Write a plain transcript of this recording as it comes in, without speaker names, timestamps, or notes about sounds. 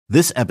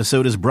This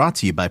episode is brought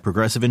to you by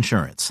Progressive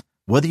Insurance.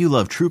 Whether you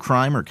love true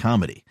crime or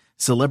comedy,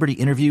 celebrity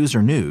interviews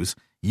or news,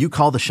 you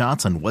call the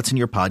shots on what's in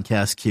your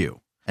podcast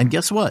queue. And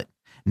guess what?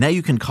 Now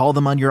you can call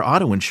them on your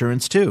auto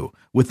insurance too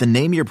with the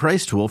Name Your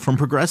Price tool from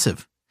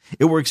Progressive.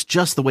 It works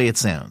just the way it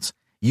sounds.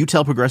 You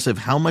tell Progressive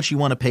how much you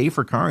want to pay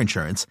for car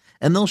insurance,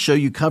 and they'll show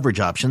you coverage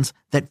options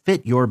that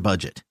fit your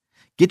budget.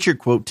 Get your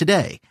quote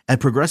today at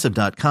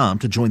Progressive.com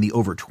to join the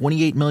over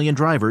 28 million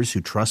drivers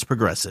who trust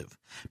Progressive.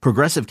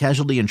 Progressive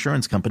Casualty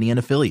Insurance Company and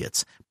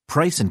Affiliates.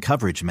 Price and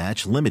coverage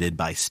match limited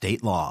by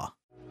state law.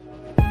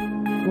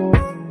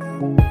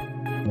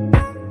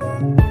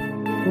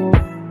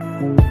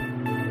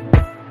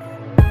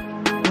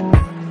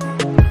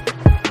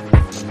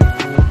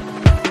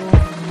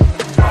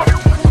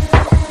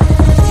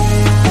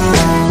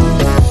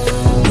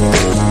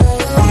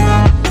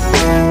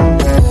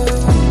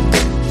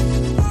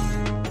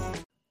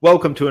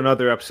 Welcome to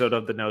another episode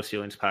of the No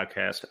Ceilings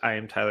Podcast. I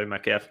am Tyler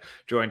Metcalf,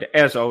 joined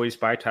as always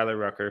by Tyler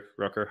Rucker.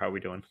 Rucker, how are we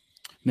doing?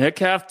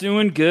 Metcalf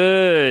doing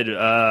good.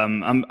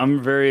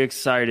 I'm very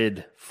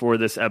excited for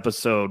this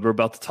episode. We're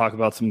about to talk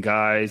about some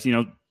guys. You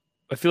know,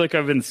 I feel like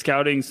I've been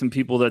scouting some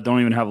people that don't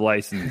even have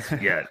license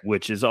yet,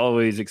 which is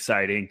always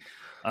exciting.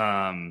 But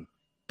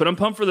I'm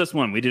pumped for this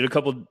one. We did a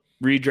couple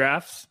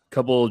redrafts,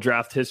 couple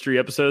draft history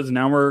episodes. And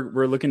now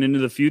we're looking into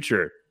the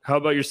future. How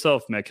about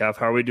yourself, Metcalf?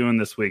 How are we doing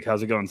this week?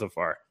 How's it going so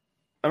far?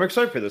 I'm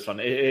excited for this one.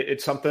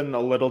 It's something a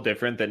little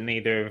different that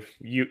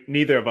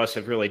neither of us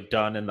have really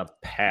done in the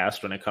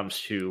past when it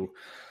comes to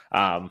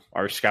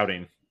our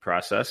scouting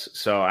process.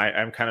 So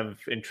I'm kind of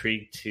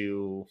intrigued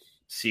to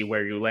see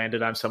where you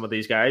landed on some of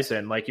these guys.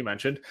 And like you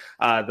mentioned,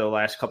 the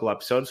last couple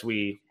episodes,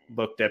 we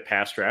looked at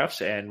past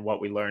drafts and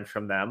what we learned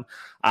from them.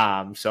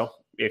 So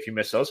if you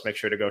missed those, make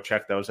sure to go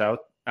check those out.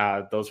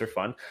 Those are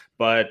fun.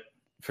 But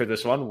for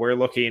this one, we're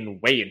looking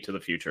way into the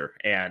future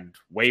and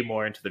way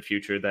more into the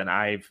future than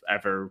I've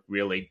ever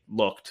really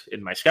looked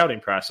in my scouting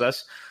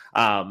process.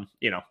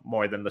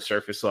 More than the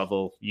surface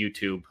level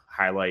YouTube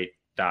highlight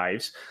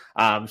dives.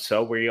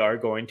 So we are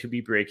going to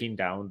be breaking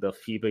down the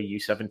FIBA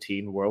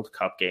U17 World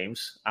Cup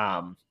games.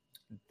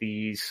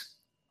 These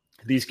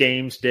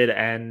games did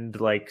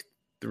end like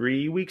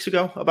 3 weeks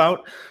ago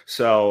about.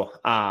 So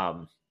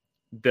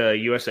the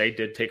USA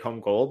did take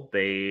home gold.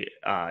 They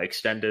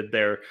extended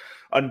their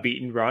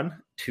unbeaten run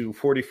to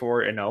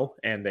 44-0,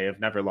 and they have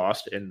never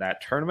lost in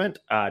that tournament.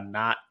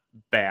 Not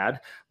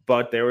bad,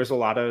 but there was a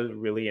lot of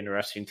really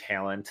interesting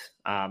talent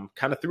kind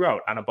of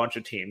throughout on a bunch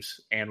of teams,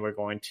 and we're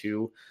going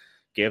to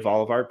give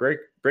all of our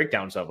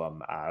breakdowns of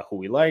them, who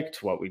we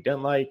liked, what we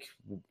didn't like,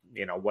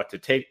 what to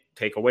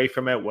take away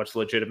from it, what's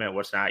legitimate,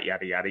 what's not,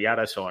 yada, yada,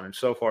 yada, so on and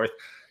so forth.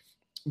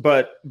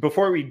 But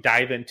before we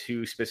dive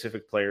into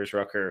specific players,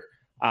 Rucker,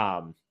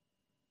 how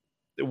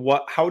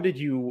did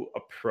you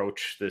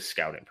approach this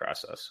scouting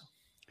process?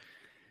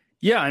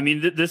 Yeah, I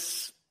mean,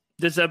 this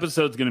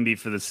episode's going to be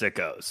for the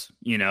sickos.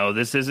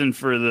 This isn't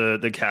for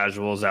the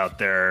casuals out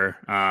there.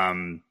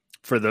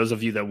 For those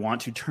of you that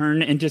want to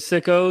turn into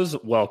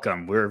sickos,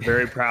 welcome. We're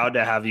very proud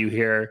to have you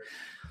here.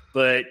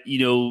 But,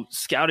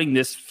 scouting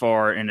this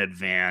far in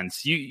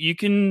advance, you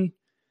can.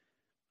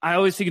 I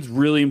always think it's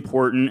really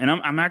important, and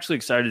I'm actually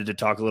excited to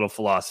talk a little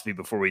philosophy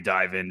before we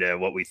dive into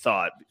what we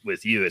thought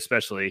with you,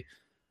 especially.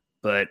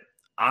 But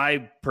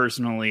I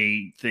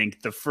personally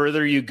think the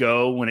further you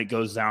go when it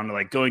goes down to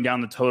like going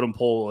down the totem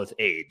pole with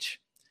age,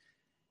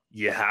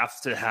 you have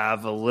to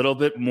have a little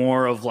bit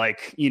more of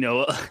like, a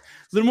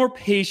little more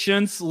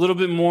patience, a little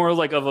bit more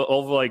like of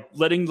like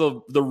letting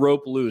the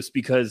rope loose,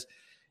 because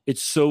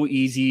it's so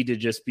easy to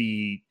just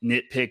be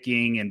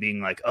nitpicking and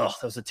being like, oh,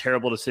 that was a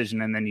terrible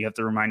decision. And then you have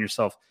to remind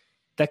yourself,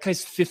 that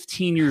guy's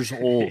 15 years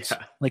old.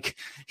 Yeah. Like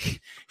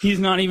he's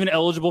not even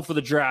eligible for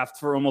the draft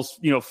for almost,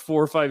 4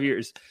 or 5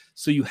 years.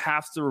 So you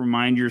have to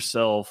remind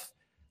yourself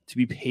to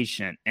be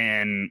patient.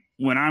 And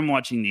when I'm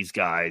watching these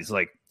guys,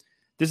 like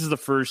this is the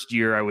first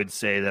year I would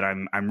say that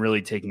I'm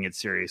really taking it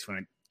serious when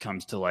it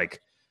comes to like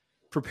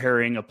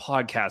preparing a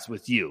podcast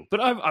with you.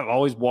 But I've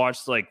always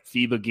watched like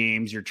FIBA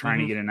games. You're trying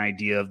to get an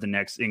idea of the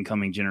next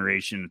incoming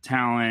generation of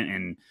talent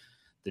and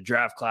the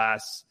draft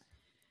class.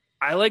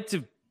 I like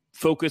to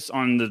focus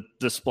on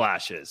the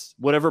splashes,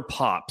 whatever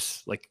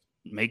pops, like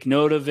make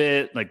note of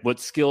it. Like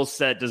what skill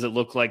set does it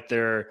look like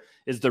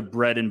is their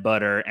bread and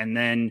butter? And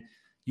then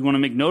you want to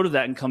make note of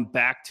that and come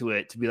back to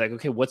it to be like,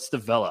 okay, what's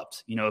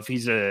developed? If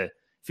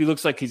he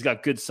looks like he's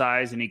got good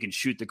size and he can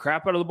shoot the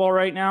crap out of the ball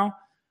right now,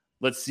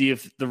 let's see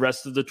if the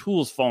rest of the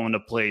tools fall into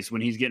place when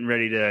he's getting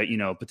ready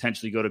to,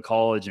 potentially go to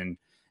college and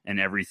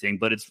everything.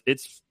 But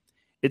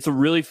it's a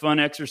really fun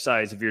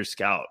exercise if you're a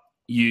scout.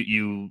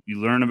 You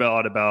learn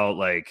about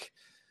like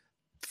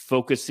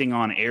focusing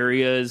on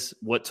areas,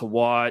 what to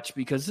watch,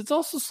 because it's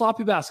also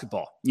sloppy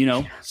basketball,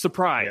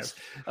 surprise.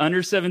 Yes.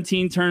 Under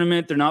 17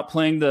 tournament, they're not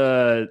playing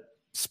the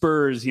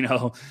Spurs,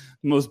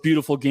 most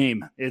beautiful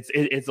game.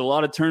 It's a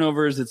lot of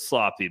turnovers. It's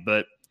sloppy.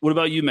 But what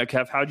about you,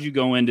 Metcalf? How did you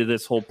go into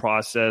this whole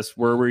process?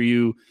 Where were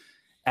you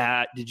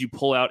at? Did you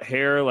pull out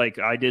hair like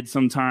I did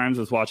sometimes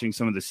with watching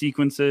some of the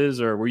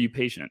sequences, or were you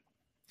patient?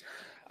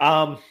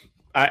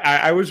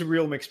 I was a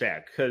real mixed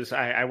bag because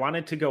I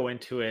wanted to go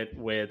into it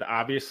with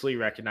obviously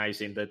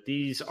recognizing that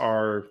these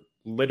are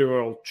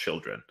literal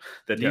children,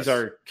 that these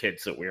are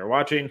kids that we are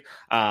watching,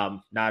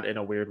 not in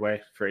a weird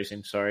way,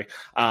 phrasing, sorry.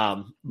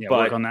 Yeah, but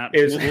work on that.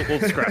 We'll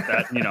scrap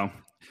that,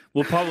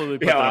 We'll probably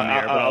put that on the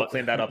air. But I'll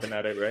clean that up and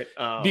edit,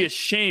 right? Be a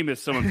shame if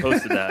someone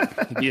posted that.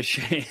 It'd be a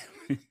shame.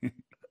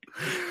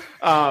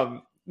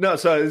 No,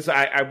 so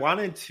I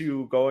wanted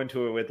to go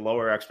into it with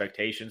lower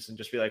expectations and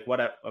just be like,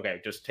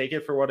 okay, just take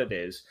it for what it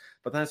is.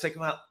 But then it's like,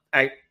 well,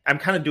 I'm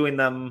kind of doing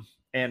them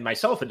and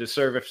myself a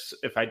disservice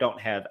if I don't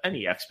have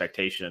any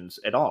expectations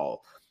at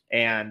all.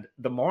 And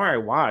the more I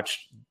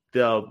watched,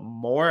 the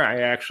more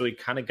I actually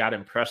kind of got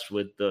impressed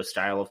with the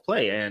style of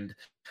play. And it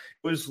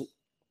was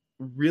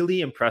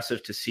really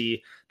impressive to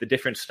see the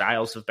different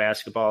styles of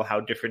basketball, how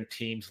different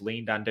teams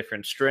leaned on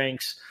different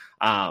strengths.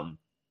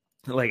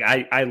 Like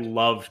I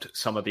loved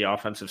some of the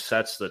offensive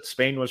sets that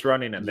Spain was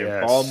running and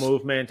their ball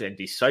movement and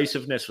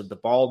decisiveness with the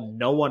ball.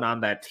 No one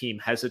on that team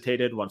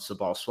hesitated once the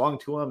ball swung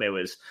to them. It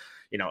was,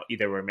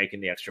 either we're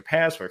making the extra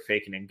pass, we're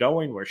faking and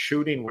going, we're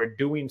shooting, we're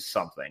doing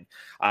something.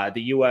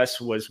 The U.S.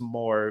 was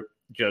more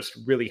just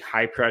really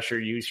high pressure,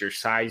 use your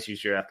size,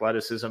 use your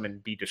athleticism,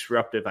 and be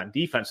disruptive on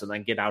defense, and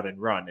then get out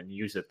and run and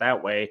use it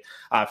that way.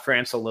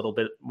 France a little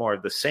bit more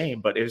of the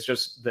same, but it was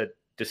just the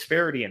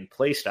disparity in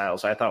play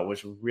styles I thought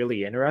was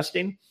really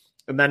interesting.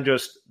 And then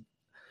just,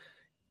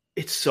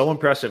 it's so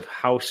impressive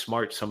how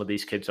smart some of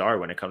these kids are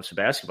when it comes to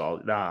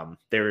basketball.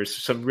 There's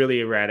some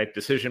really erratic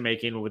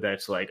decision-making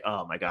that's like,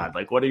 oh my God,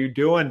 like, what are you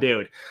doing,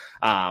 dude?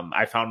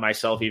 I found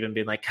myself even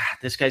being like, God,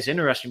 this guy's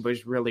interesting, but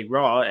he's really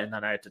raw. And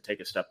then I had to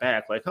take a step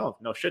back like, oh,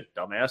 no shit,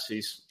 dumbass.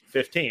 He's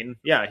 15.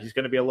 Yeah, he's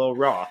going to be a little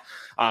raw.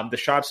 The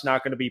shot's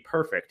not going to be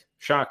perfect.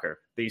 Shocker.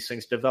 These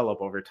things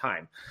develop over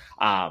time.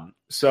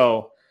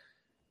 So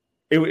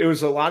it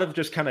was a lot of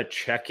just kind of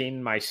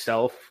checking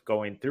myself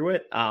going through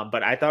it.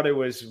 But I thought it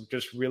was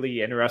just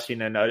really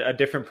interesting and a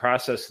different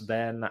process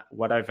than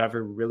what I've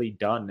ever really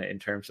done in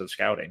terms of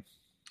scouting.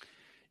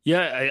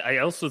 Yeah, I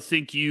also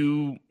think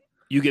you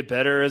get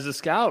better as a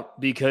scout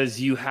because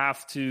you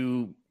have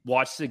to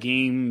watch the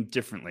game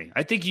differently.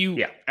 I think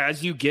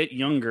as you get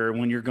younger,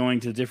 when you're going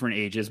to different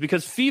ages,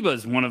 because FIBA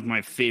is one of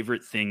my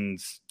favorite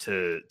things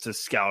to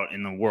scout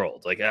in the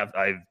world. Like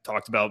I've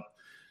talked about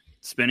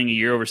spending a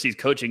year overseas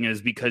coaching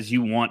is because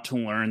you want to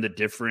learn the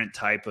different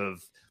type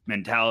of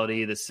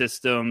mentality, the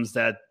systems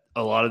that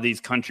a lot of these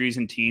countries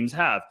and teams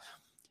have.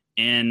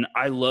 And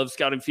I love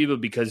scouting FIBA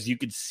because you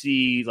could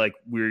see, like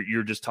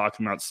you're just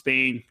talking about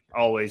Spain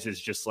always is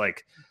just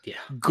like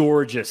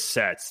gorgeous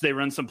sets. They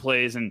run some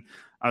plays, and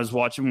I was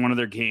watching one of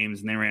their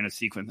games and they ran a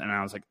sequence and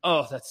I was like,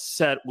 oh, that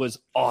set was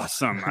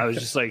awesome. I was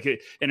just like,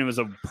 and it was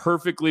a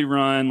perfectly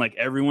run. Like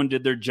everyone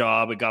did their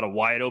job. It got a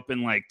wide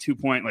open, like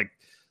 2-point, like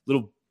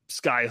little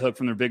sky hook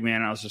from their big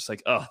man. I was just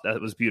like, oh, that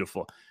was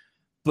beautiful.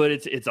 But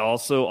it's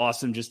also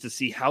awesome just to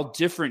see how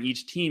different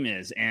each team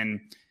is.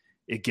 And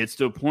it gets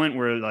to a point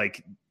where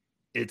like,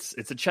 it's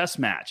a chess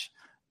match.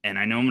 And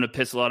I know I'm going to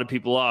piss a lot of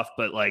people off,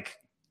 but like,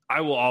 I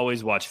will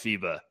always watch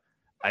FIBA.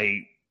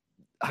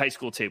 High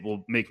school tape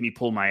will make me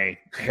pull my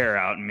hair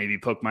out and maybe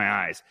poke my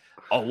eyes.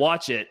 I'll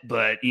watch it,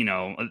 but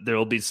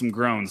there'll be some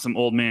groans, some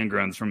old man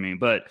groans from me.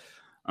 But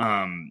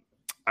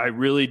I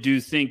really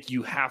do think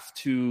you have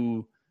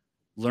to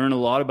learn a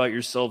lot about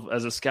yourself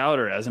as a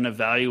scouter, as an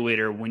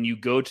evaluator when you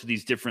go to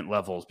these different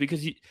levels,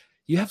 because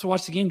you have to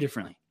watch the game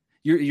differently.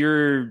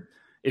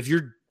 If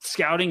you're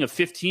scouting a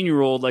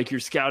 15-year-old like you're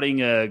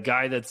scouting a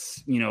guy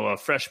that's a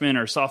freshman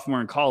or sophomore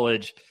in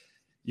college,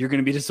 you're going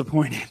to be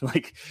disappointed.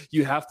 Like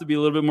you have to be a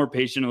little bit more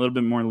patient, a little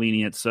bit more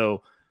lenient.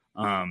 So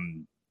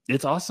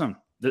it's awesome.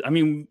 I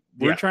mean,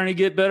 we're trying to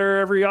get better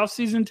every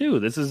offseason too.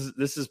 This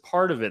is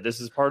part of it. This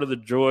is part of the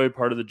joy,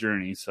 part of the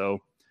journey. So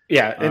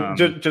yeah.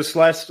 And just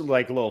last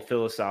like little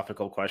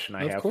philosophical question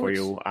I have for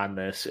you on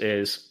this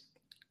is,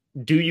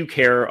 do you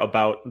care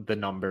about the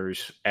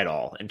numbers at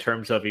all in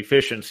terms of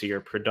efficiency or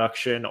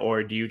production,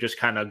 or do you just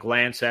kind of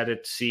glance at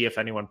it, see if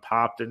anyone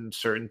popped in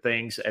certain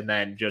things and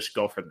then just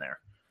go from there?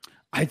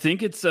 I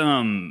think it's,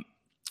 I'm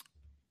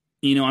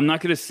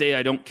not going to say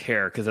I don't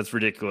care because that's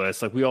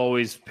ridiculous. Like we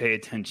always pay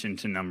attention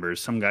to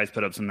numbers. Some guys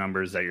put up some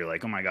numbers that you're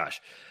like, oh my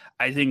gosh.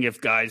 I think if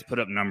guys put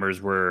up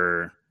numbers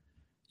where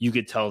you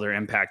could tell they're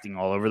impacting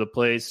all over the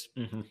place,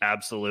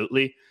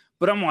 absolutely.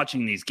 But I'm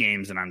watching these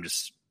games and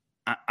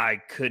I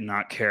could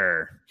not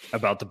care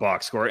about the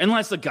box score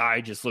unless the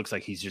guy just looks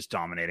like he's just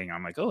dominating.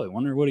 I'm like, oh, I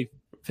wonder what he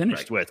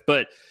finished with.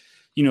 But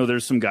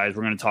there's some guys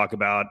we're going to talk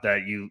about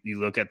that you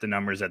look at the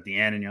numbers at the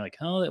end and you're like,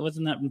 oh, that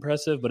wasn't that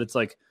impressive. But it's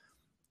like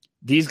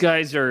these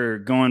guys are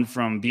going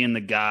from being the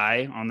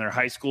guy on their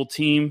high school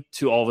team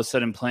to all of a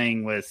sudden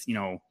playing with,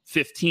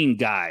 15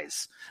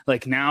 guys.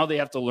 Like now they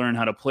have to learn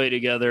how to play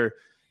together.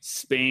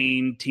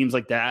 Spain, teams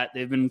like that,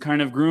 they've been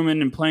kind of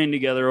grooming and playing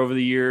together over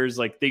the years.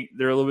 Like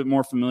they're a little bit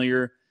more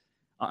familiar.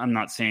 I'm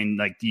not saying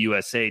like the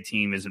USA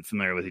team isn't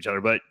familiar with each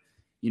other, but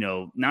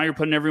now you're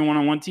putting everyone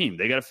on one team.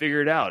 They got to figure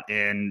it out.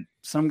 And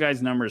some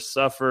guys' numbers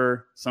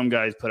suffer. Some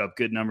guys put up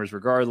good numbers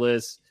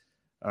regardless.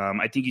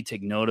 I think you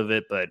take note of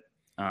it, but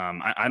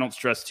I don't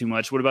stress too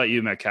much. What about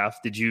you, Metcalf?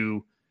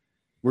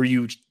 Were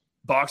you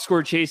box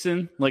score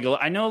chasing? Like,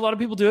 I know a lot of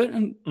people do it,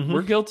 and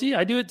we're guilty.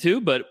 I do it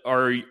too. But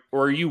are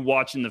you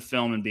watching the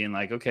film and being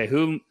like, okay,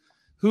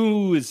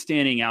 who is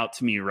standing out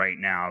to me right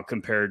now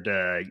compared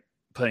to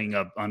putting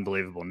up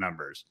unbelievable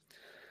numbers?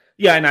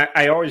 Yeah, and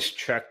I always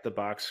check the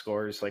box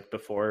scores like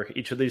before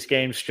each of these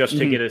games just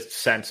to get a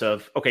sense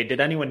of, okay,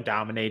 did anyone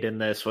dominate in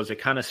this? Was it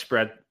kind of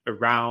spread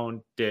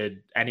around?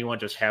 Did anyone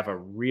just have a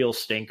real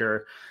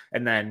stinker?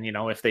 And then,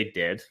 if they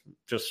did,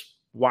 just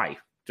why?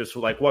 Just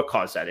like what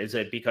caused that? Is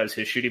it because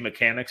his shooting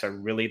mechanics are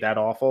really that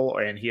awful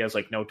and he has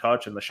like no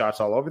touch and the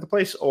shots all over the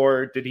place?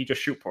 Or did he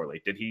just shoot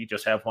poorly? Did he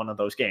just have one of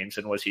those games?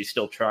 And was he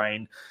still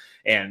trying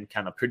and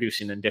kind of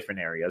producing in different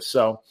areas?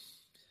 So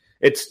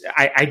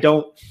I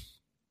don't,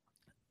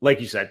 like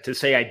you said, to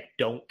say I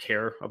don't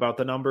care about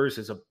the numbers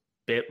is a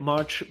bit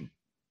much,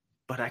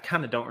 but I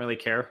kind of don't really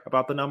care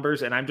about the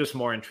numbers. And I'm just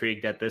more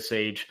intrigued at this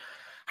age.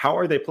 How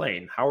are they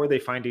playing? How are they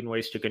finding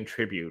ways to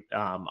contribute?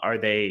 Are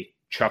they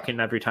chucking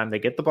every time they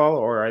get the ball,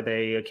 or are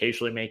they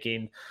occasionally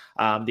making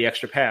the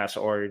extra pass,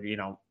 or,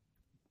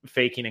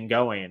 faking and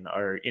going,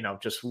 or,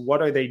 just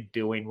what are they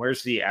doing?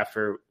 Where's the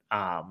effort?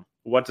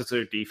 What does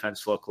their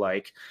defense look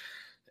like?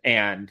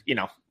 And,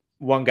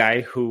 one guy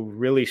who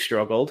really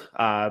struggled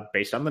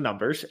based on the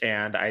numbers,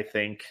 and I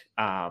think,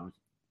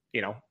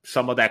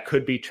 some of that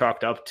could be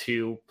chalked up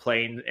to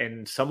playing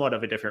in somewhat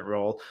of a different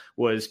role,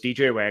 was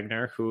DJ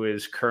Wagner, who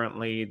is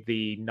currently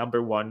the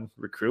number one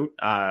recruit,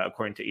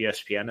 according to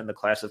ESPN, in the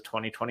class of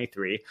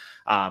 2023.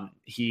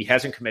 He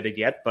hasn't committed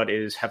yet, but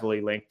is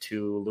heavily linked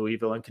to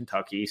Louisville and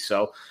Kentucky.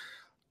 So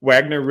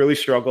Wagner really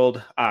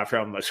struggled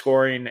from a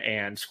scoring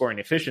and scoring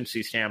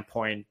efficiency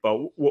standpoint. But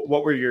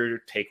what were your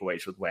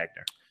takeaways with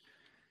Wagner?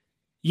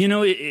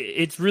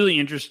 It's really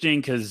interesting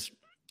because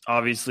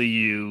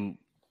obviously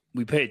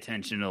we pay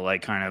attention to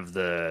like kind of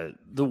the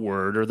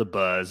word or the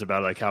buzz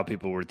about like how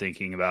people were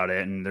thinking about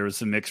it. And there was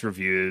some mixed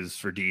reviews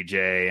for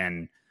DJ.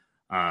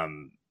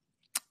 And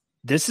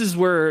this is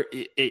where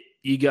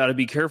you got to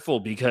be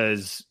careful,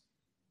 because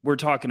we're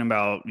talking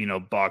about,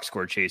 box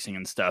score chasing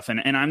and stuff.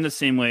 And I'm the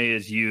same way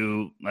as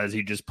you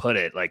just put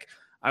it. Like,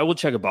 I will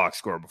check a box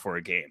score before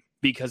a game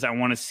because I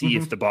want to see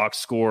if the box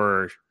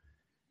score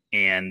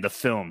and the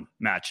film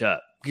match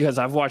up. Because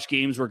I've watched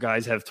games where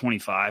guys have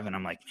 25 and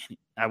I'm like, man,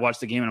 I watched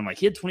the game and I'm like,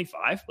 he had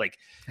 25. Like,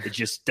 it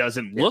just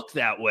doesn't look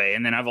that way.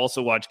 And then I've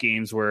also watched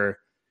games where,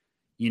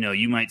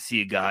 you might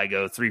see a guy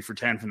go 3 for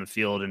 10 from the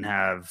field and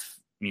have,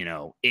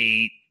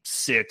 8,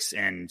 6,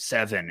 and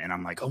 7. And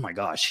I'm like, oh my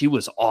gosh, he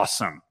was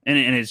awesome. And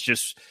it's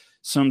just,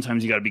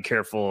 sometimes you got to be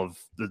careful of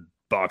the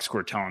box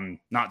score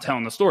not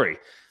telling the story.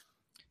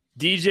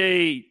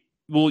 DJ,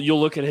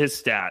 you'll look at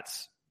his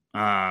stats.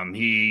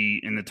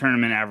 He in the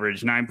tournament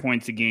averaged 9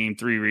 points a game,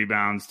 3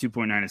 rebounds,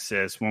 2.9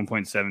 assists,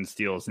 1.7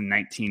 steals in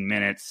 19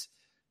 minutes.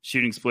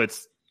 Shooting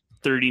splits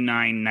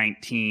 39,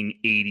 19,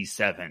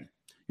 87.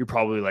 You're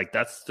probably like,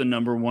 that's the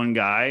number one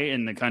guy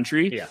in the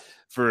country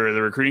for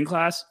the recruiting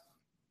class.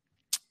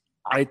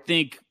 I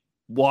think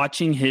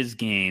watching his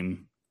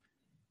game,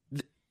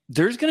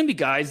 there's going to be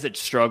guys that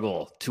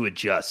struggle to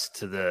adjust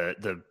to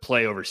the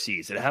play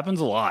overseas. It happens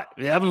a lot.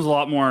 It happens a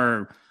lot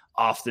more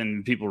often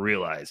than people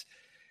realize.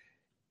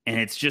 And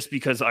it's just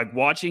because like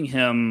watching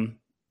him,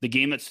 the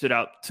game that stood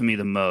out to me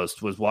the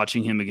most was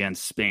watching him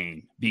against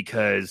Spain,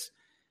 because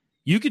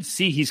you could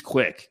see he's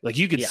quick. Like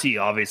you could see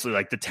obviously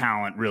like the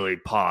talent really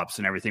pops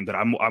and everything, but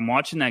I'm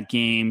watching that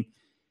game.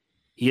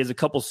 He has a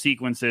couple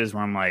sequences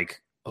where I'm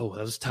like, oh,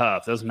 that was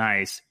tough. That was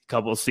nice. A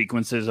couple of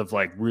sequences of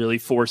like really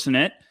forcing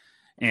it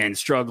and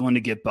struggling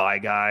to get by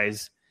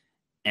guys.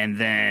 And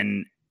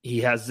then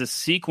he has this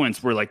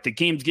sequence where like the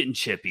game's getting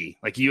chippy,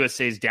 like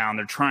USA's down.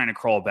 They're trying to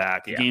crawl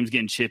back. The game's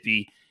getting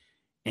chippy.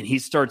 And he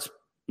starts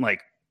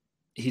like,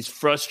 he's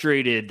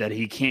frustrated that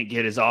he can't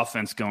get his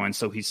offense going.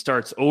 So he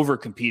starts over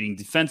competing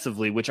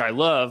defensively, which I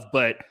love,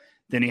 but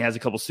then he has a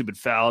couple stupid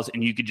fouls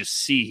and you could just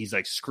see he's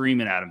like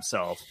screaming at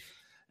himself.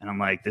 And I'm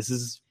like, this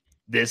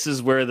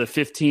is where the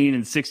 15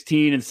 and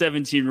 16 and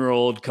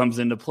 17-year-old comes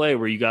into play,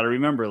 where you got to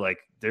remember, like,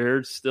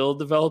 they're still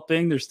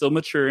developing, they're still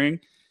maturing.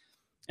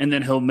 And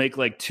then he'll make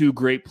like 2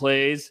 great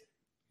plays,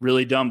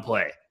 really dumb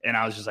play. And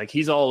I was just like,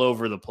 he's all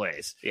over the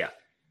place. Yeah.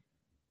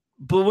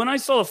 But when I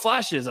saw the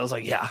flashes, I was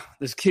like, yeah,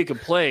 this kid can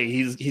play.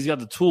 He's got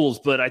the tools.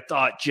 But I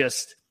thought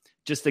just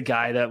the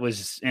guy that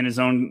was in his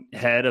own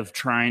head of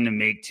trying to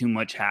make too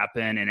much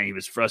happen, and he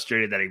was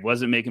frustrated that he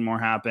wasn't making more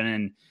happen.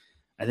 And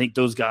I think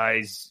those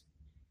guys,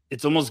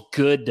 it's almost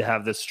good to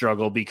have this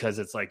struggle, because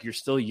it's like, you're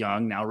still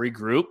young, now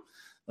regroup,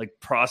 like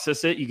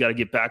process it. You got to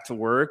get back to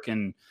work.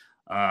 And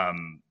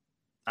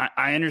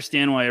I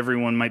understand why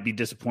everyone might be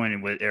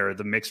disappointed with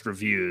the mixed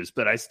reviews,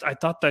 but I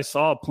thought I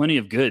saw plenty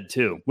of good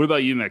too. What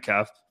about you,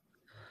 Metcalf?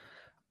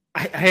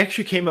 I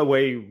actually came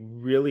away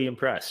really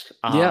impressed.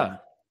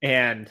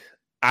 And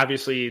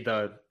obviously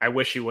I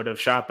wish he would have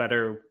shot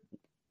better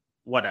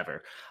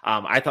whatever.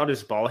 I thought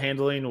his ball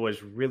handling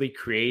was really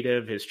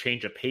creative. His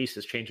change of pace,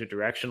 his change of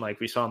direction,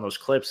 like we saw in those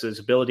clips, his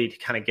ability to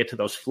kind of get to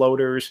those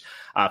floaters,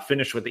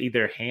 finish with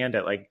either hand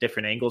at like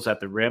different angles at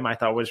the rim, I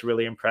thought was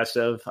really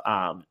impressive.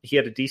 He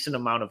had a decent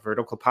amount of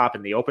vertical pop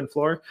in the open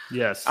floor.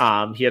 Yes.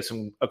 He had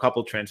a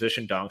couple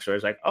transition dunks where I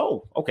was like,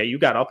 oh, okay, you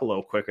got up a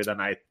little quicker than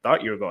I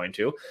thought you were going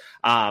to.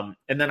 And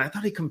then I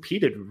thought he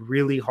competed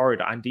really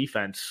hard on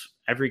defense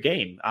every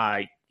game.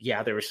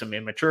 Yeah, there was some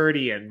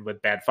immaturity and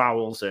with bad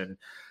fouls and,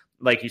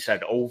 like you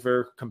said,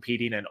 over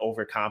competing and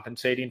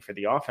overcompensating for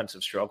the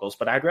offensive struggles.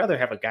 But I'd rather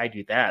have a guy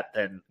do that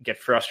than get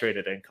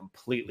frustrated and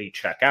completely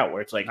check out,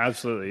 where it's like,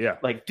 absolutely, yeah.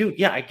 Like, dude,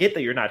 yeah, I get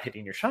that you're not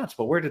hitting your shots,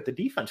 but where did the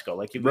defense go?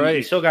 Like,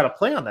 you still got to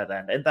play on that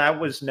end. And that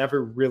was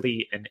never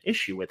really an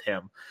issue with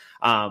him.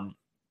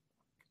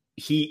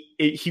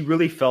 He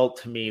really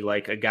felt to me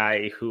like a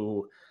guy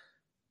who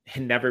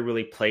had never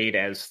really played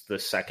as the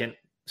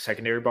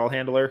secondary ball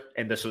handler,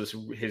 and this was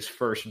his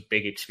first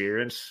big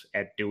experience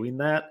at doing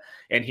that,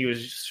 and he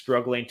was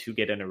struggling to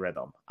get in a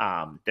rhythm.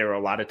 There were a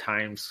lot of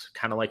times,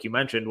 kind of like you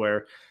mentioned,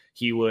 where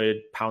he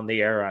would pound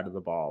the air out of the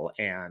ball,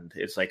 and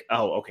it's like,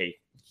 oh, okay,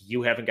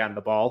 you haven't gotten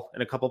the ball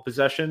in a couple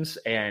possessions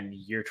and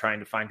you're trying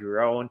to find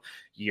your own,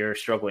 you're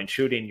struggling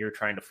shooting, you're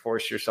trying to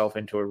force yourself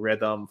into a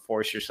rhythm,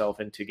 force yourself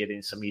into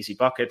getting some easy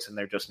buckets, and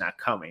they're just not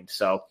coming.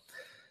 So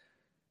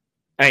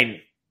I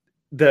mean,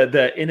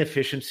 the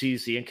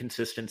inefficiencies, the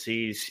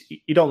inconsistencies,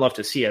 you don't love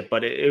to see it,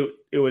 but it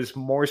was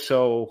more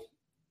so,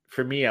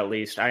 for me at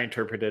least, I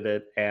interpreted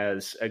it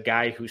as a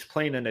guy who's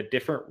playing in a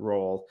different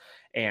role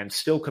and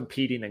still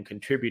competing and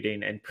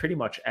contributing in pretty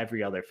much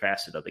every other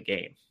facet of the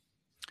game.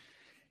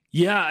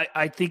 Yeah,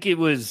 I think it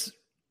was,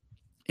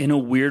 in a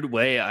weird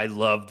way, I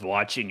loved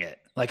watching it.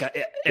 Like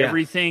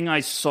everything I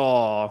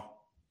saw,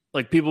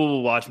 like people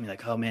will watch me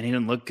like, oh man, he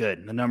didn't look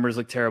good. The numbers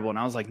look terrible. And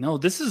I was like, no,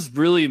 this is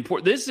really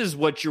important. This is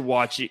what you're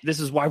watching. This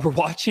is why we're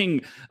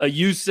watching a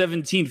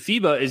U17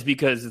 FIBA, is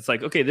because it's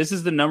like, okay, this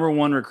is the number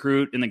one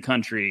recruit in the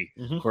country,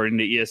 according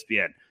to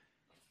ESPN.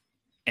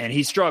 And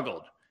he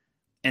struggled.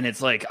 And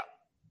it's like,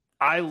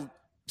 I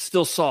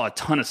still saw a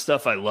ton of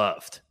stuff I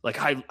loved. Like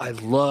I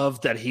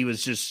loved that he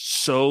was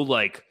just so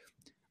like,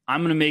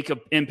 I'm going to make an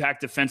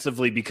impact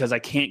defensively because I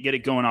can't get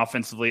it going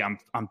offensively.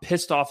 I'm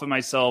pissed off at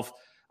myself.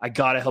 I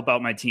got to help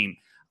out my team.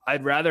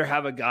 I'd rather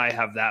have a guy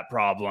have that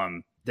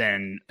problem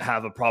than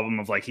have a problem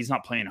of like, he's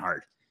not playing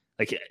hard.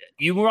 Like,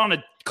 you want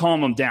to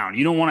calm him down.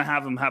 You don't want to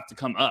have him have to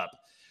come up.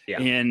 Yeah.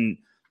 And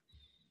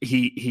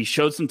he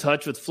showed some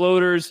touch with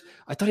floaters.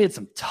 I thought he had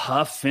some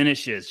tough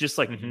finishes, just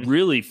like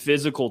really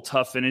physical,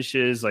 tough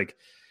finishes. Like,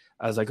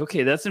 I was like,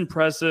 okay, that's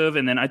impressive.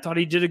 And then I thought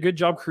he did a good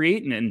job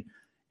creating.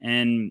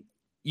 And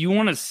you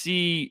want to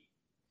see,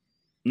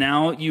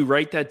 now you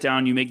write that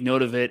down, you make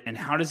note of it. And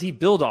how does he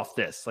build off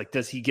this? Like,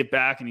 does he get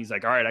back and he's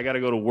like, all right, I got to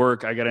go to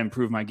work. I got to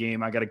improve my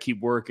game. I got to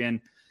keep working.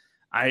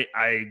 I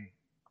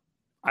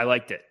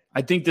liked it.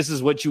 I think this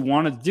is what you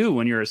want to do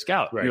when you're a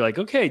scout. Right. You're like,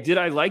 okay, did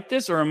I like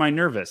this or am I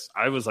nervous?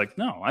 I was like,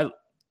 no,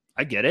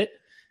 I get it.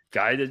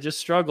 Guy that just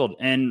struggled.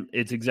 And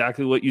it's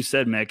exactly what you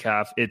said,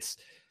 Metcalf.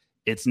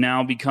 It's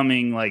now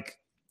becoming like,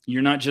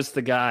 you're not just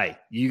the guy.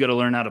 You got to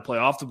learn how to play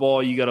off the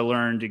ball. You got to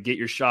learn to get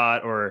your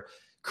shot or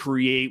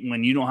create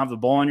when you don't have the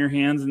ball in your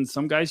hands. And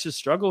some guys just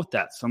struggle with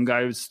that. Some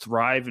guys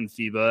thrive in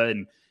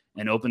FIBA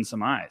and open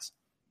some eyes.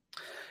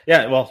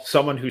 Yeah, well,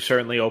 someone who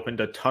certainly opened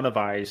a ton of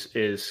eyes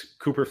is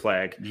Cooper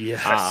Flagg,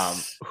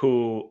 yes.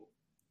 Who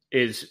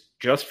is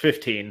just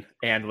 15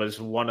 and was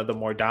one of the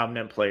more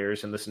dominant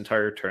players in this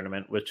entire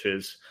tournament, which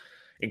is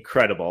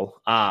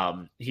incredible.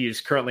 He's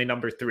currently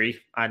number 3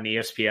 on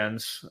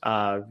ESPN's,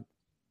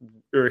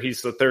 or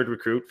he's the 3rd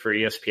recruit for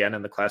ESPN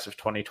in the class of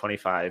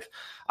 2025.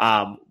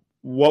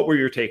 What were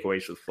your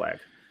takeaways with Flagg?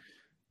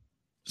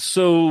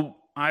 So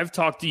I've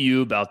talked to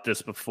you about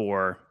this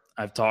before.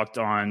 I've talked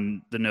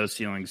on the No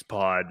Ceilings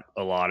pod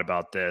a lot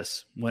about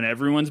this. When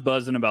everyone's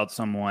buzzing about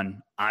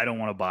someone, I don't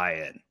want to buy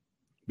it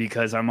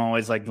because I'm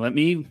always like, let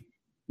me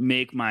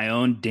make my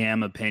own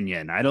damn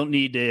opinion. I don't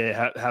need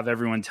to have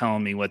everyone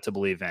telling me what to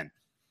believe in.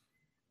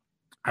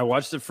 I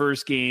watched the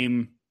first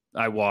game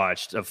I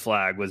watched of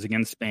Flagg was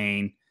against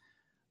Spain.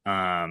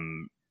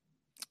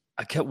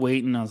 I kept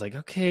waiting. I was like,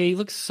 okay, he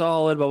looks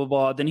solid, blah, blah,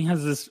 blah. Then he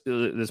has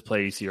this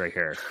play you see right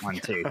here on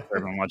tape for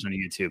everyone watching on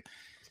YouTube.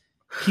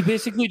 He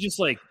basically just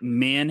like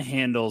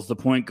manhandles the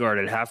point guard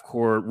at half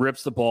court,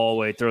 rips the ball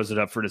away, throws it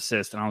up for an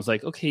assist. And I was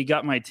like, okay, he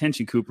got my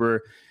attention,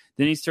 Cooper.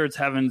 Then he starts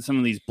having some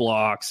of these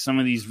blocks, some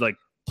of these like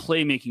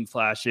playmaking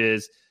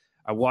flashes.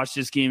 I watched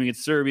this game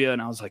against Serbia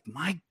and I was like,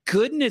 my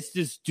goodness,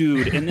 this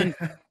dude. And then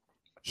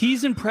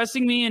he's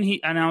impressing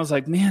me. And I was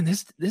like, man,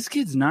 this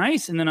kid's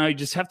nice. And then I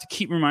just have to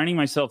keep reminding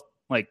myself,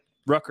 like,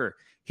 Rucker,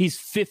 he's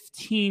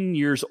 15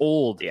 years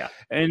old. Yeah.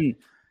 And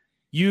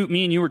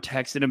me and you were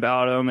texting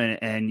about him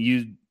and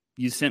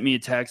you sent me a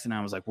text and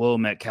I was like, whoa,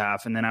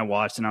 Metcalf. And then I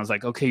watched and I was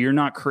like, okay, you're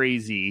not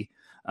crazy.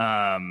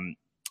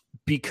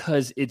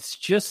 Because it's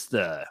just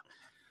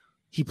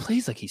he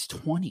plays like he's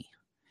 20.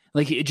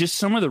 Like just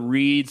some of the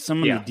reads,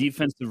 some of the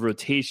defensive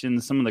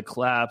rotations, some of the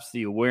claps,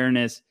 the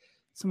awareness.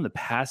 some of the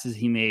passes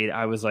he made,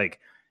 I was like,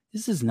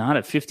 this is not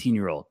a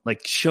 15-year-old.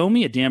 Like, show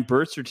me a damn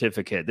birth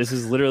certificate. This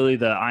is literally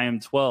the I am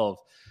 12.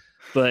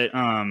 But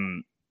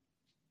I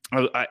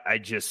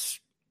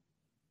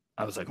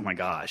was like, oh my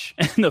gosh.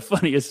 And the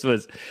funniest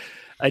was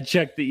I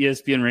checked the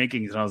ESPN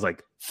rankings and I was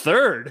like,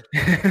 third?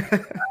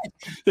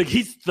 Like,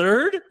 he's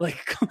third?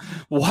 Like,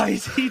 why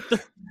is he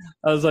third?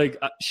 I was like,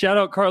 shout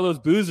out Carlos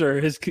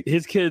Boozer. His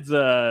kid's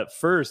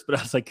first. But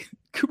I was like,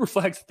 Cooper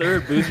Flagg's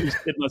third. Boozer's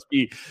kid must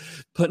be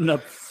putting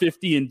up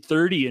 50 and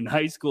 30 in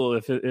high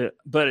school.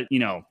 But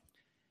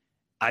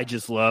I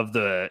just love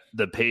the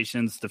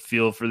patience, the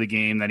feel for the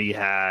game that he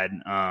had.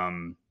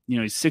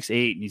 He's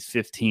 6'8" and he's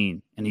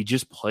 15, and he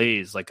just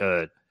plays like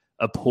a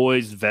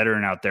poised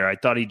veteran out there. I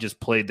thought he just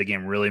played the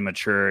game really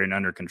mature and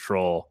under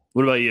control.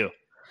 What about you?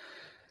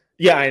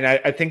 Yeah, and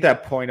I think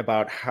that point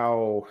about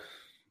how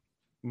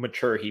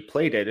mature he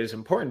played it is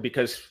important,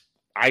 because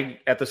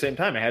at the same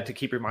time, I had to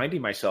keep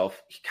reminding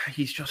myself,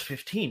 he's just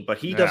 15, but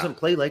he doesn't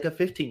play like a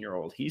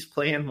 15-year-old. He's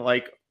playing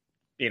like,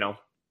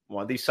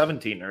 one of these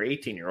 17 or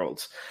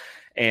 18-year-olds.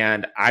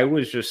 And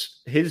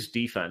his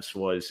defense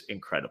was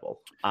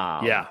incredible.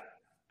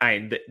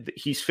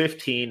 He's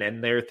 15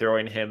 and they're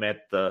throwing him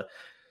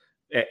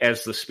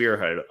as the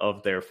spearhead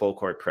of their full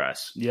court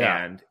press.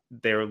 Yeah. And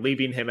they're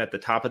leaving him at the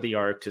top of the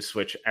arc to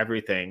switch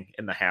everything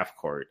in the half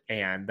court.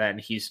 And then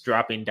he's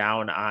dropping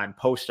down on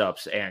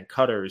post-ups and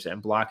cutters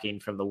and blocking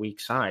from the weak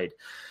side.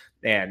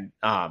 And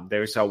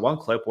there's one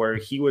clip where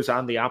he was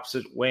on the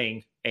opposite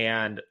wing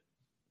and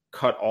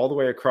cut all the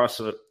way across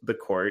the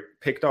court,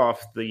 picked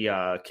off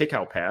the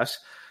kick-out pass,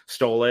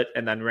 stole it,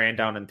 and then ran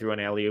down and threw an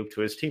alley-oop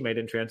to his teammate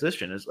in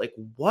transition. It's like,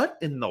 what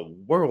in the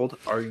world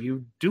are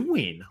you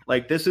doing?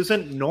 Like, this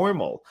isn't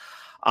normal.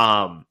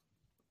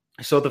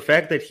 So the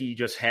fact that he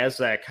just has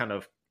that kind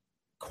of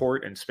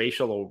court and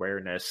spatial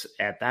awareness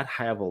at that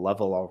high of a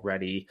level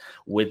already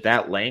with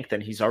that length,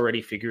 and he's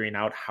already figuring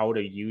out how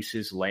to use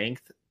his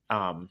length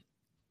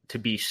to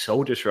be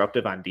so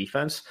disruptive on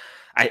defense,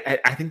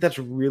 I think that's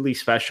really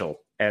special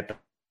at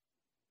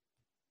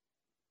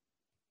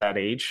that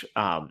age,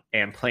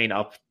 and playing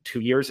up 2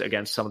 years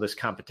against some of this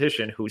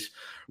competition, who's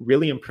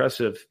really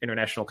impressive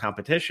international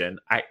competition.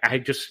 I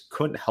just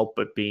couldn't help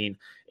but being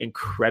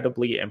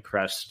incredibly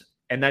impressed.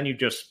 And then you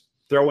just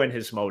throw in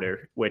his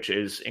motor, which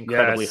is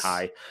incredibly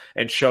high,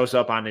 and shows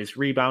up on his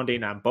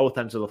rebounding on both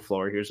ends of the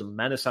floor. Here's a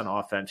menace on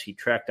offense. He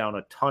tracked down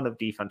a ton of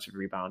defensive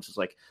rebounds. It's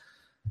like,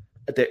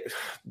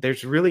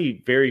 there's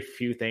really very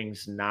few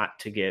things not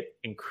to get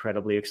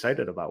incredibly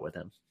excited about with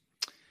him.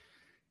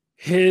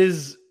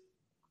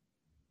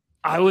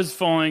 I was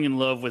falling in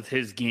love with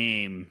his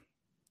game,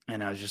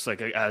 and I was just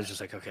like,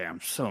 okay, I'm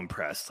so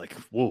impressed. Like,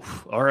 whoa,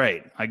 all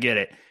right, I get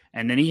it.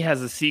 And then he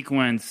has a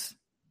sequence.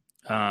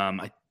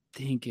 I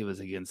think it was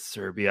against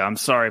Serbia. I'm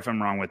sorry if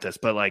I'm wrong with this,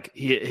 but like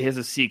he has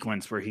a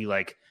sequence where he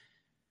let's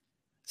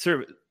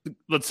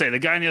say the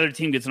guy on the other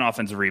team gets an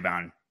offensive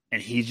rebound,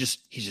 and he's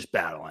just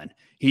battling.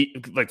 He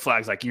like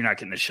flags like, you're not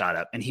getting the shot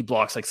up, and he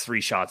blocks like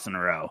 3 shots in a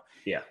row.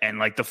 Yeah, and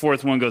like the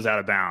fourth one goes out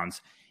of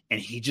bounds. And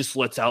he just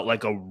lets out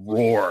like a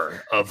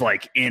roar of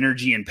like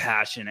energy and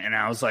passion. And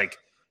I was like,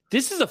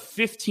 this is a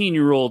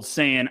 15-year-old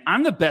saying,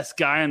 I'm the best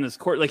guy on this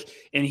court. Like,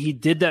 and he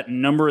did that a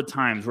number of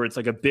times where it's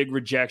like a big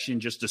rejection,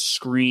 just a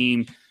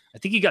scream. I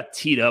think he got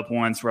teed up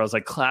once where I was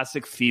like,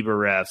 classic FIBA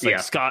refs, like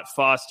Scott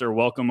Foster,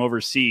 welcome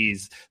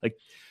overseas. Like,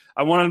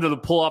 I wanted him to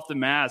pull off the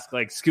mask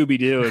like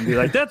Scooby-Doo and be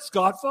like, that's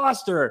Scott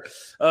Foster.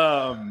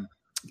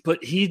 But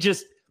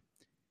it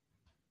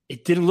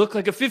didn't look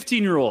like a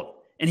 15-year-old.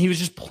 And he was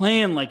just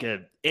playing like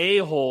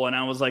a-hole. And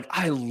I was like,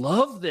 I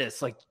love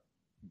this. Like,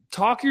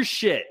 talk your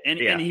shit.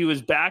 And he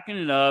was backing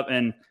it up.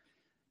 And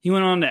he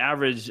went on to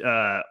average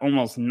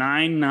almost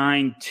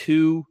 9,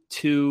 2,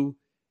 2,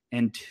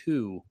 and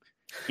 2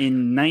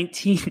 in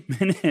 19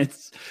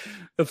 minutes.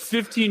 A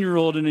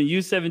 15-year-old in a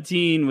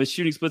U17 with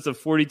shooting splits of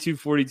 42,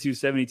 42,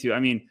 72. I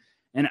mean,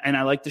 and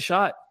I liked the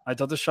shot. I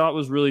thought the shot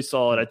was really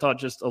solid. I thought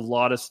just a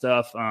lot of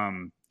stuff.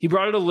 He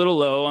brought it a little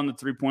low on the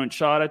 3-point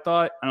shot, I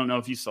thought. I don't know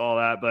if you saw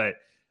that, but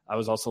I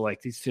was also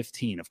like, he's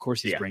 15. Of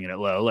course he's bringing it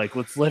low. Like,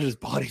 let's let his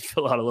body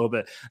fill out a little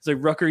bit. It's like,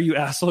 Rucker, you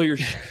asshole. You're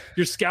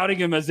scouting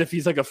him as if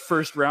he's like a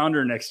first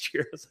rounder next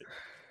year. Like,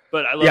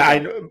 but I love I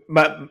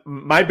know.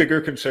 My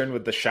bigger concern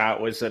with the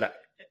shot was that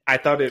I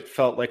thought it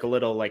felt like a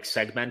little like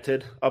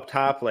segmented up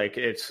top. Like,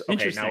 it's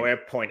okay, now we're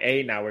at point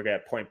A, now we're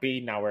at point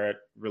B, now we're at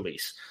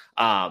release.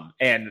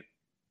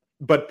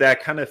 But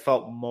that kind of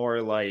felt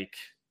more like,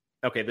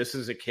 okay, this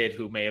is a kid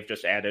who may have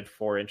just added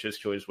 4 inches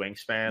to his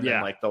wingspan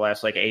in like the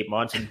last like 8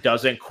 months and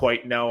doesn't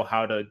quite know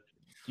how to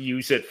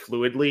use it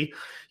fluidly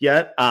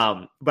yet.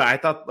 But I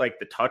thought like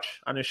the touch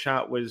on his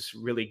shot was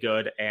really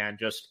good, and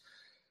just,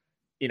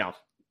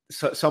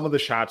 some of the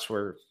shots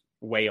were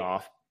way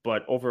off,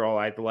 but overall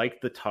I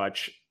liked the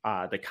touch.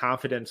 The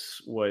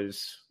confidence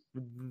was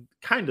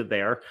kind of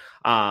there.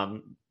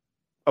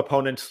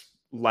 Opponents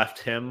left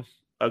him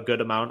a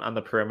good amount on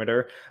the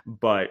perimeter,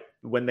 but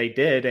when they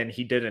did and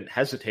he didn't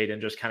hesitate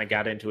and just kind of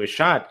got into his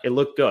shot, it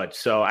looked good.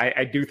 So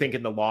I do think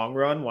in the long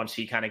run, once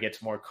he kind of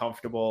gets more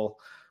comfortable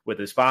with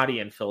his body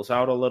and fills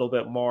out a little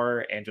bit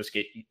more and just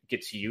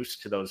gets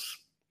used to those,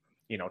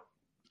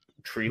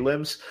 tree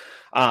limbs.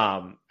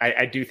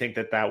 I do think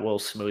that will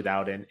smooth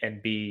out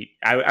and be,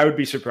 I would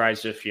be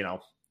surprised if,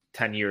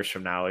 10 years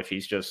from now, if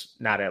he's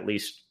just not at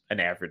least an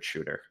average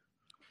shooter.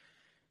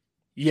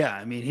 Yeah.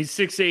 I mean, he's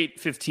 6'8",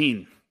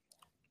 15.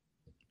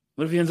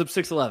 What if he ends up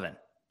 6'11"?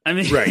 I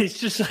mean, right. It's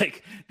just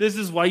like, this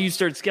is why you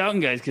start scouting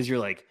guys. Cause you're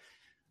like,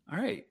 all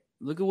right,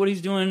 look at what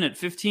he's doing at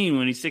 15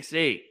 when he's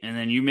 6'8". And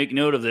then you make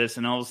note of this.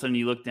 And all of a sudden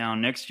you look down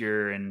next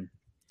year and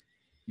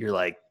you're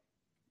like,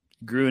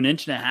 grew an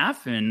inch and a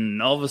half.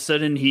 And all of a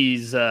sudden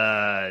he's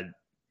doing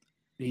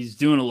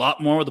a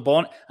lot more with the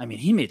ball. I mean,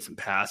 he made some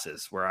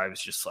passes where I was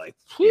just like,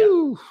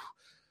 whew,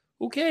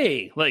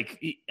 okay.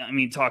 Like,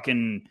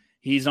 talking,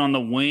 he's on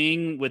the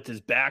wing with his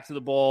back to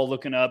the ball,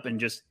 looking up and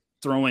just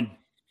throwing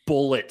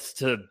bullets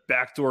to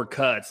backdoor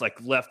cuts, like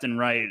left and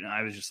right. And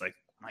I was just like,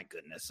 my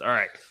goodness. All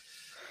right.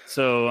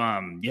 So,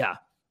 I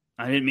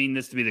didn't mean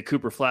this to be the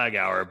Cooper Flag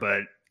hour,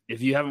 but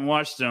if you haven't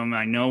watched him,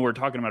 I know we're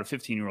talking about a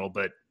 15-year-old,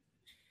 but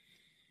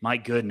my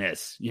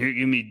goodness, you're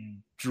going to be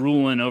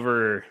drooling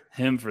over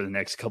him for the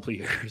next couple of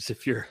years.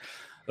 If you're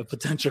a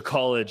potential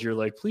college, you're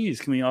like,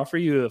 please, can we offer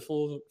you a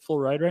full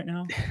ride right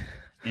now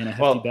in a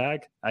hefty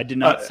bag? I did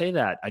not say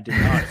that. I did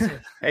not say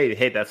that.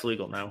 Hey, that's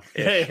legal now.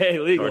 Hey,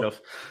 legal. Sort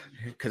of.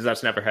 Because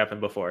that's never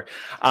happened before.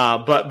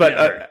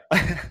 But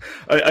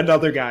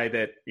another guy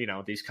that,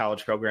 these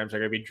college programs are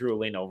going to be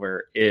drooling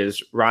over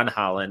is Ron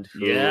Holland,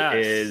 who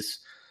is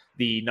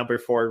the number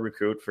 4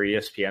 recruit for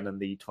ESPN in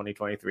the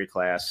 2023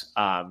 class.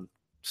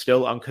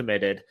 Still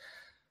uncommitted.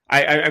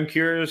 I'm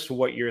curious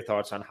what your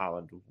thoughts on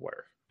Holland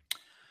were.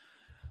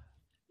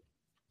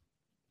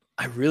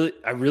 I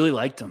really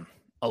liked him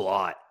a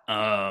lot.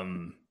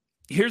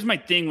 Here's my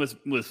thing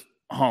with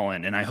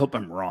Holland, and I hope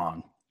I'm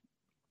wrong.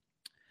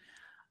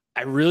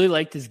 I really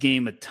liked his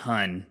game a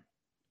ton.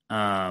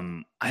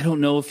 I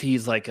don't know if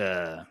he's like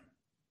a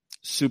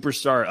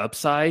superstar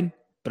upside,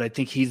 but I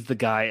think he's the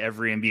guy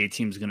every NBA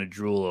team is going to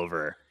drool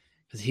over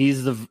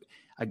because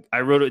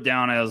I wrote it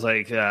down. I was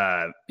like,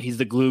 he's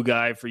the glue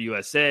guy for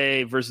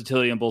USA,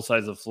 versatility on both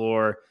sides of the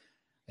floor.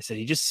 I said,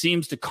 he just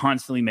seems to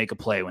constantly make a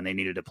play when they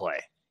needed to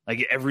play.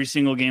 Like every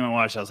single game I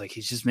watched, I was like,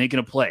 he's just making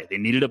a play. They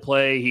needed a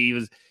play. He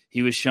was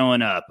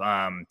showing up.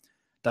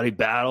 Thought he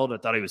battled. I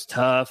thought he was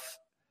tough.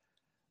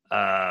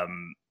 I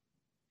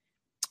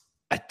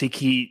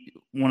think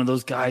one of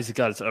those guys that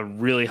got a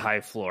really high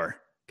floor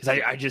because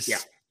I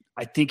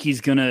think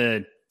he's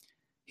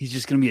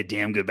just gonna be a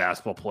damn good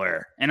basketball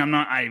player. And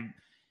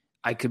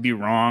I could be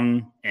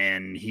wrong,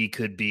 and he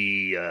could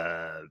be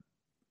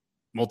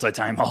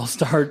multi-time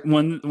All-Star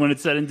when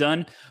it's said and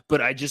done.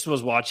 But I just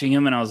was watching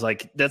him, and I was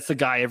like, that's the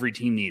guy every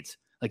team needs.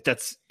 Like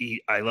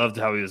I loved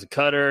how he was a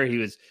cutter.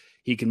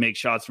 He could make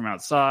shots from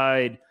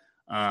outside.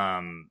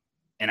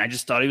 And I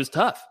just thought he was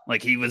tough.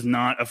 Like he was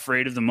not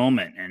afraid of the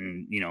moment.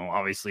 And,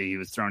 obviously he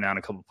was throwing down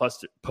a couple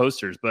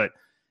posters, but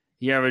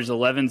he averaged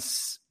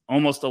almost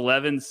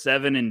 11,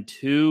 7 and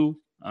 2,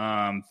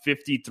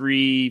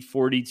 53,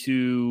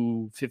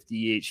 42,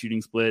 58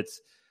 shooting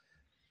splits.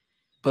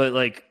 But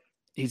like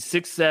he's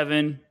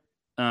 6'7",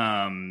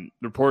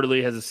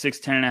 reportedly has a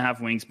 6'10.5"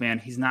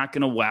 wingspan. He's not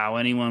going to wow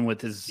anyone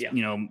with his,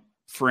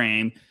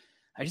 frame.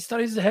 I just thought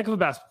he was a heck of a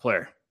basketball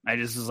player. I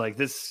just was like,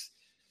 this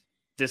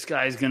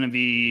guy is going to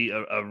be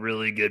a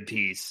really good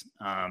piece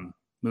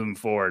moving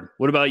forward.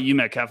 What about you,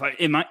 Metcalf? I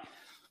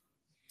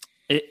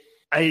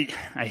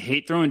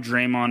hate throwing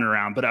Draymond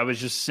around, but I was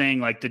just saying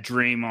like the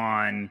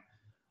Draymond.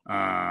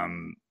 I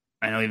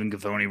know even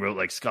Gavoni wrote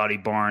like Scotty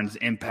Barnes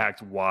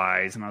impact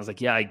wise, and I was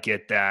like, yeah, I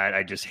get that.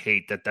 I just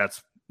hate that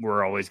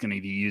we're always going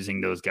to be using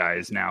those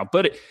guys now.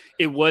 But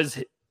it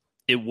was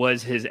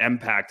his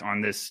impact on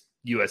this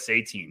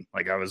USA team.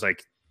 Like I was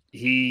like,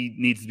 he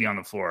needs to be on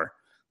the floor.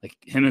 Like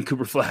him and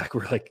Cooper Flag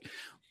were like,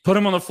 put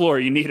him on the floor.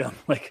 You need him.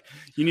 Like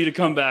you need to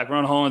come back.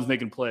 Ron Holland's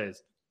making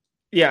plays.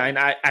 Yeah. And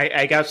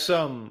I got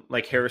some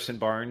like Harrison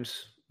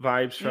Barnes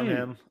vibes from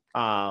him.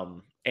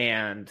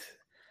 And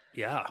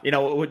yeah,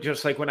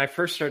 just like when I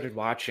first started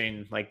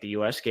watching like the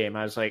US game,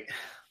 I was like,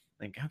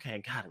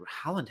 okay, God,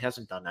 Holland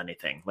hasn't done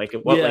anything. Like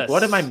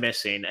what am I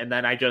missing? And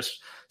then I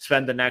just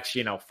spend the next,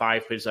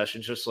 5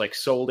 possessions just like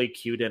solely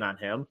cued in on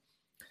him.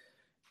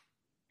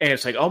 And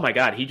it's like, oh my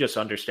God, he just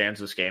understands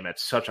this game at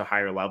such a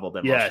higher level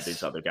than most of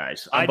these other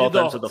guys on both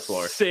ends of the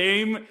floor.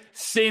 Same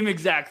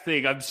exact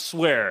thing, I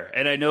swear.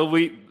 And I know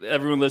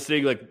everyone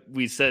listening, like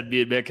we said,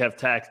 me and Metcalf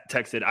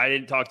texted, I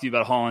didn't talk to you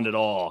about Holland at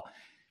all.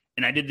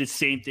 And I did the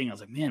same thing. I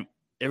was like, man,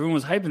 everyone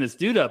was hyping this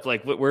dude up.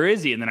 Like, where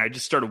is he? And then I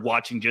just started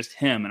watching just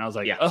him. And I was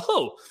like,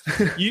 oh,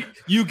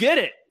 you get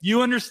it.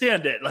 You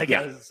understand it. Like,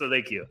 so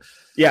thank you.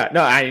 Yeah,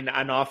 no,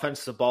 on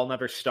offense, the ball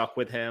never stuck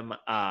with him.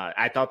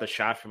 I thought the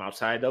shot from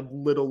outside a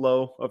little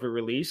low of a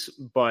release,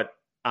 but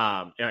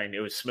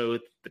it was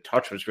smooth. The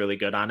touch was really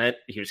good on it.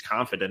 He was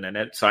confident in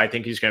it. So I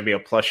think he's going to be a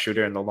plus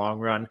shooter in the long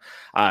run.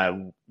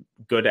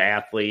 Good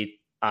athlete,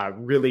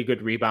 really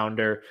good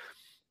rebounder.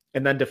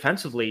 And then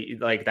defensively,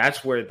 like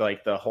that's where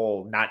like the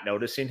whole not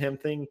noticing him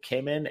thing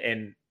came in.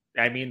 And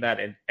I mean that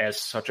as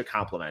such a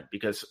compliment,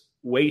 because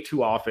way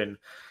too often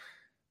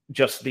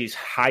just these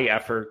high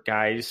effort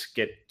guys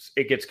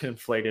gets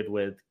conflated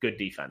with good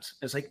defense.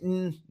 It's like,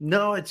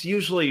 no, it's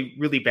usually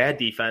really bad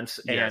defense.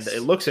 And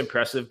it looks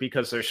impressive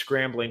because they're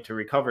scrambling to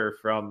recover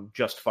from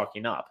just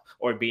fucking up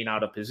or being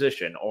out of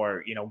position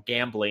or,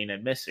 gambling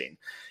and missing.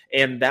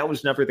 And that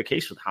was never the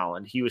case with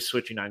Holland. He was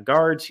switching on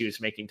guards. He was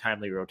making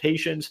timely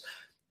rotations,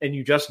 and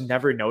you just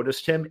never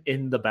noticed him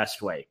in the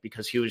best way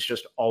because he was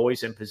just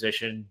always in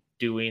position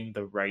doing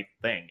the right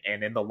thing.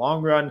 And in the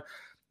long run,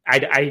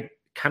 I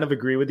kind of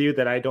agree with you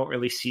that I don't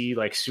really see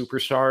like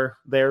superstar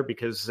there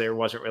because there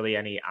wasn't really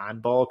any on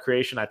ball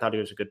creation. I thought he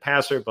was a good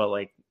passer, but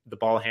like the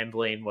ball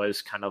handling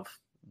was kind of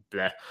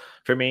bleh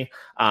for me.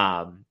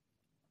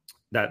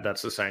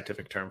 That's the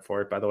scientific term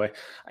for it, by the way.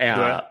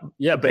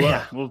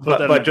 We'll put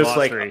that in just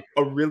glossary. Like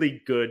a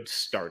really good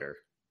starter,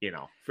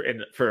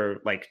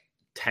 for like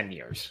 10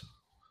 years.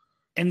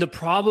 And the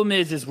problem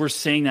is we're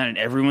saying that and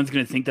everyone's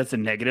going to think that's a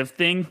negative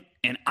thing.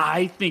 And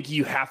I think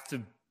you have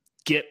to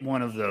get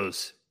one of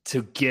those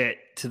to get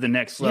to the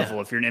next level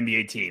if you're an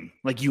NBA team.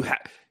 Like you have,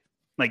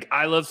 like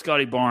I love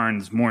Scotty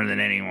Barnes more than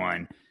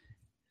anyone.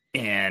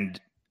 And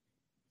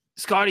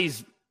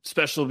Scotty's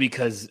special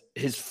because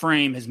his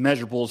frame, his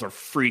measurables are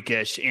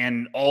freakish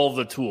and all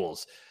the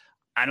tools.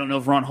 I don't know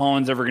if Ron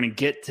Holland's ever going to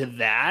get to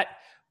that,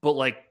 but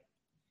like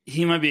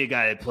he might be a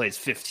guy that plays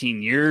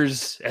 15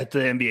 years at the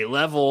NBA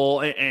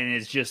level and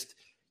it's just,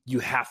 you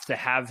have to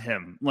have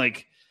him.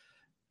 Like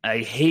I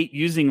hate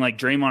using like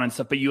Draymond and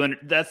stuff, but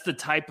that's the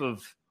type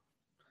of,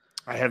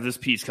 I have this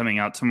piece coming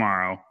out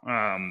tomorrow,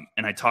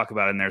 and I talk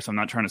about it in there, so I'm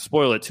not trying to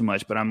spoil it too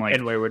much, but I'm like...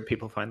 And where would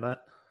people find that?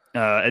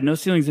 At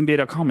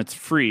NoCeilingsNBA.com. It's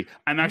free.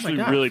 I'm actually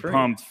really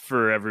pumped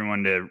for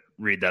everyone to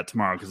read that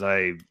tomorrow because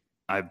I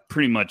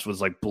pretty much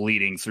was like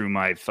bleeding through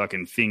my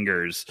fucking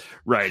fingers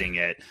writing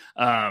it.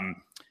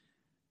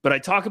 But I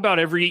talk about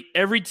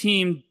every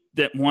team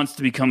that wants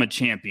to become a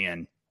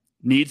champion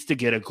needs to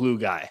get a glue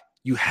guy.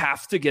 You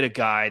have to get a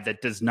guy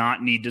that does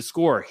not need to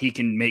score. He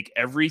can make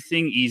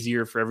everything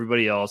easier for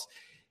everybody else.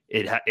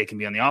 It can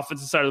be on the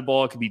offensive side of the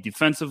ball. It can be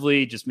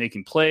defensively, just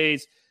making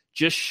plays,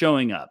 just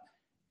showing up.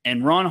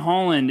 And Ron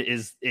Holland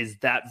is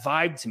that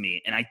vibe to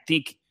me. And I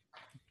think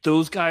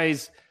those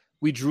guys,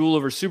 we drool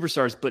over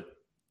superstars, but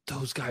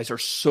those guys are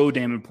so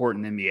damn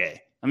important in the NBA.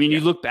 I mean,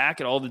 you look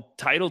back at all the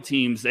title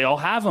teams, they all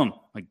have them.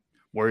 Like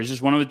Warriors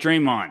just won with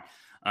Draymond.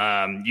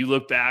 You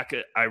look back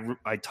at,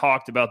 I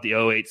talked about the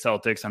 08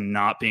 Celtics. I'm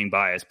not being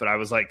biased, but I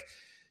was like,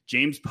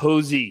 James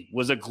Posey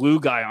was a glue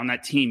guy on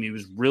that team. He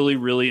was really,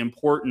 really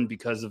important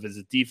because of his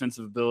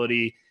defensive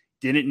ability.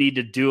 Didn't need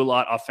to do a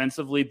lot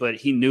offensively, but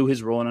he knew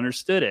his role and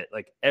understood it.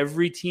 Like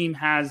every team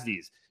has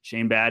these.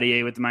 Shane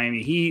Battier with the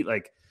Miami Heat,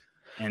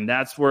 and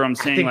that's where I'm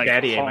saying, I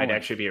think Battier might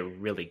actually be a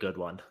really good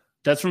one.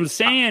 That's what I'm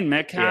saying,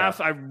 Metcalf.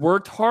 Yeah. I've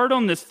worked hard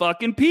on this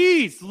fucking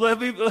piece.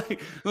 Let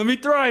me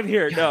thrive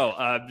here.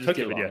 No, just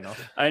kidding.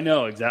 I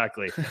know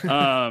exactly.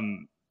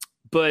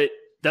 But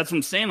that's what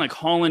I'm saying. Like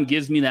Holland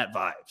gives me that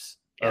vibes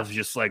of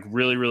just like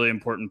really, really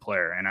important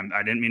player. And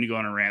I didn't mean to go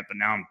on a rant, but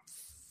now I'm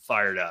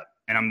fired up.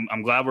 And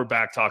I'm glad we're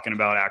back talking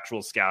about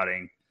actual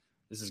scouting.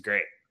 This is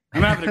great.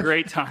 I'm having a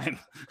great time.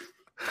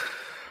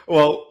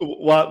 Well,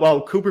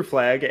 while Cooper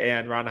Flagg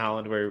and Ron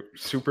Holland were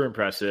super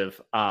impressive,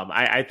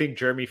 I think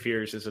Jeremy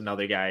Fears is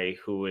another guy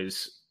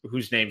whose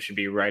name should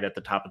be right at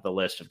the top of the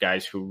list of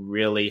guys who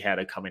really had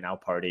a coming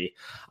out party.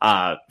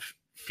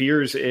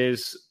 Fears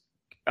is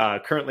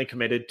currently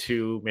committed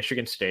to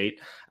Michigan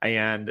State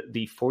and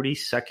the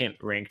 42nd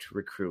ranked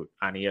recruit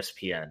on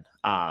ESPN.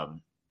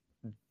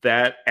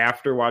 That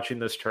after watching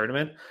this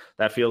tournament,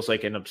 that feels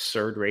like an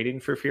absurd rating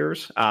for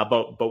Fears.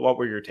 But what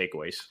were your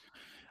takeaways?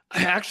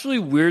 I actually,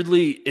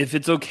 weirdly, if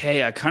it's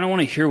okay, I kind of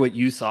want to hear what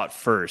you thought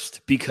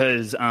first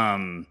because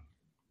I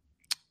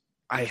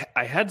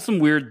had some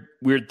weird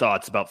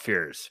thoughts about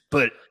Fears,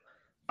 but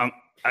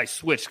I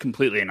switched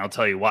completely, and I'll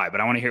tell you why.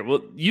 But I want to hear.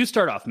 Well, you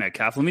start off,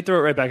 Metcalf. Let me throw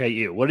it right back at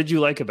you. What did you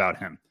like about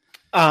him?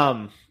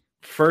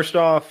 First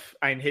off,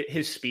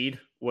 his speed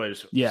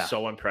was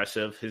so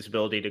impressive. His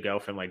ability to go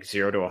from like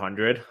 0 to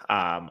 100,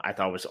 I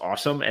thought was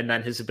awesome. And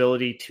then his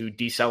ability to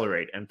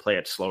decelerate and play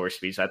at slower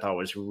speeds, I thought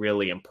was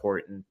really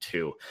important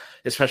too,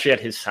 especially at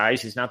his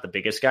size. He's not the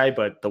biggest guy,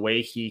 but the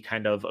way he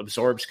kind of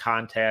absorbs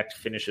contact,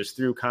 finishes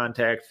through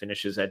contact,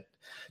 finishes at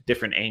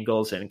different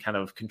angles, and kind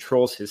of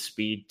controls his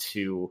speed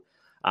to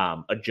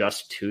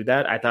adjust to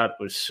that, I thought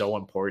was so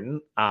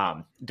important.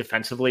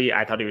 Defensively,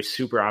 I thought he was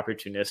super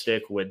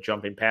opportunistic with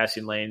jumping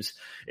passing lanes.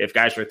 If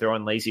guys were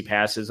throwing lazy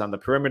passes on the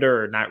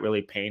perimeter or not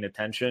really paying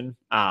attention,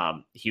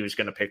 he was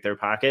going to pick their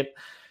pocket.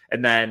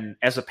 And then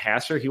as a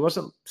passer, he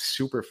wasn't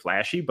super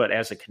flashy, but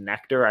as a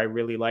connector, I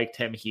really liked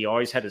him. He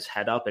always had his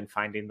head up and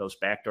finding those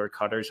backdoor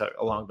cutters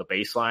along the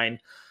baseline.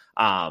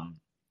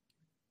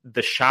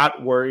 The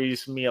shot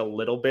worries me a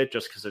little bit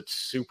just because it's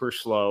super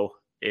slow.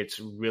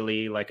 It's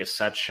really like a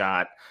set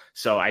shot.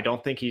 So I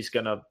don't think he's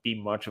going to be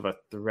much of a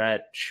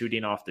threat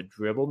shooting off the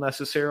dribble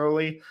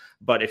necessarily.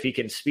 But if he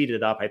can speed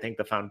it up, I think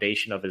the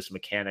foundation of his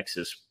mechanics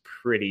is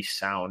pretty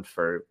sound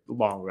for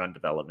long run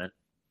development.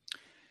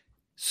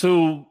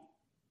 So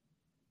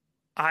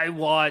I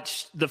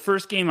watched the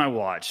first game I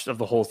watched of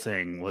the whole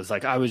thing was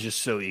like, I was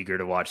just so eager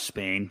to watch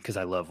Spain because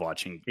I love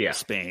watching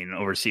Spain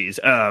overseas.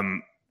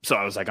 So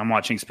I was like, I'm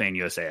watching Spain,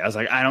 USA. I was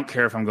like, I don't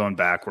care if I'm going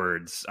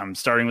backwards. I'm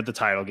starting with the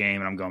title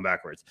game and I'm going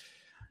backwards.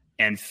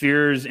 And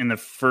Fears in the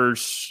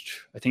first,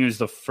 I think it was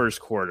the first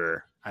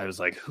quarter. I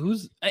was like,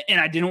 and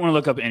I didn't want to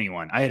look up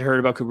anyone. I had heard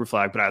about Cooper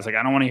Flag, but I was like,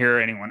 I don't want to hear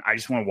anyone. I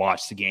just want to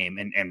watch the game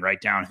and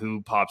write down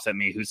who pops at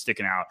me, who's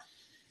sticking out.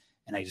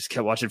 And I just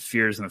kept watching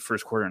Fears in the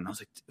first quarter. And I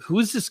was like, who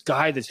is this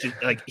guy that's just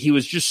like, he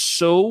was just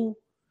so,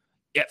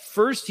 at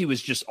first he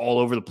was just all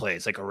over the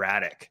place, like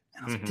erratic.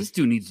 And I was like, this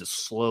dude needs to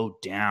slow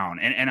down.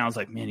 And I was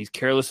like, man, he's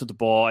careless with the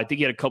ball. I think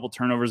he had a couple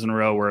turnovers in a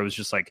row where it was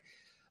just like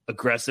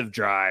aggressive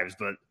drives,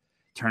 but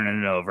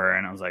turning it over.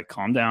 And I was like,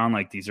 calm down.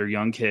 Like, these are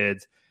young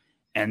kids.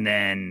 And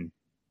then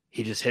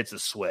he just hits a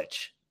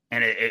switch.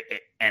 And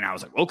and I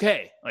was like,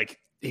 okay, like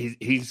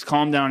he's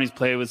calmed down. He's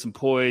playing with some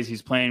poise.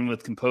 He's playing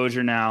with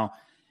composure now.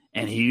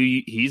 And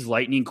he's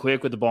lightning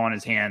quick with the ball in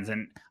his hands.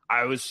 And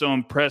I was so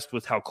impressed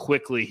with how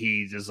quickly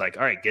he just like,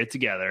 all right, get it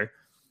together.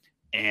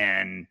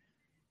 And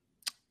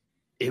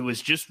it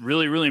was just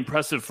really, really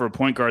impressive for a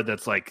point guard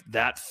that's like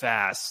that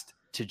fast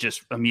to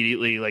just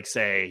immediately like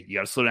say, you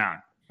got to slow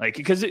down. Like,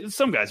 because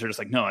some guys are just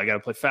like, no, I got to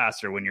play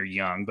faster when you're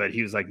young. But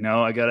he was like,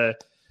 no, I got to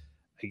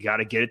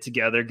get it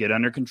together, get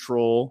under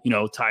control,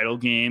 title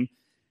game.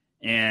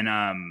 And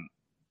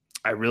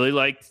I really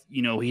liked,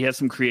 he has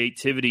some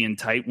creativity in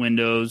tight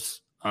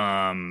windows.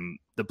 The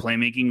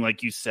playmaking,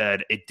 like you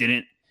said,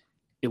 it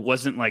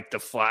wasn't like the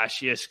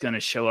flashiest going to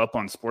show up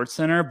on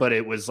SportsCenter, but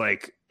it was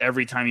like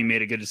every time he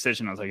made a good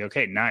decision, I was like,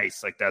 okay,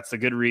 nice. Like, that's a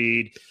good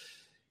read.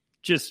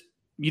 Just,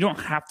 you don't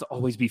have to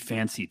always be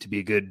fancy to be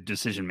a good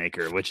decision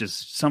maker, which is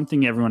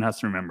something everyone has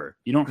to remember.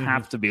 You don't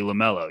have to be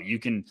LaMelo. You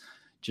can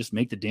just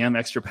make the damn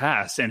extra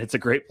pass and it's a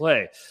great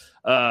play.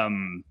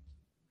 And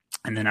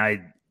then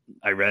I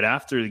read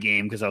after the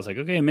game because I was like,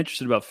 okay, I'm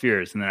interested about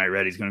Fears. And then I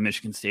read he's going to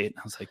Michigan State. And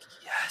I was like,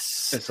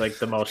 yes. It's like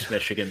the most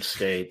Michigan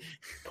State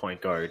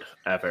point guard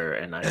ever.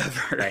 And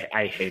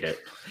I hate it.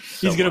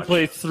 He's going to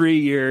play 3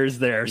 years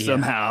there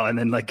somehow and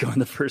then like go in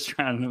the first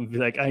round and be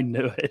like, I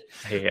knew it.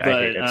 I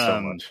hate it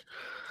so much.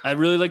 I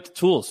really like the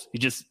tools.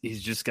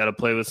 He's just got to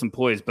play with some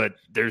poise, but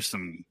there's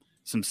some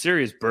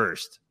serious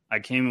burst. I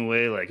came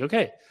away like,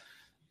 okay.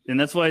 And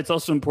that's why it's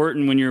also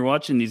important when you're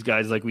watching these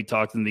guys, like we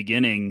talked in the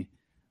beginning,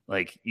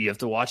 like you have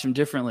to watch them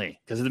differently.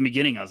 Because at the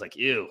beginning, I was like,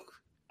 ew,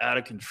 out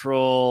of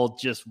control,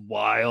 just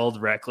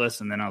wild, reckless.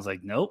 And then I was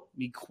like, nope,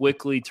 he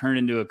quickly turned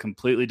into a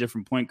completely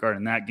different point guard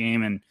in that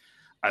game. And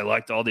I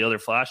liked all the other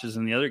flashes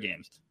in the other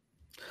games.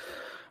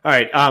 All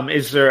right.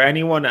 Is there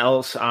anyone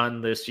else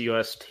on this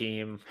U.S.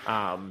 team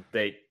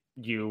that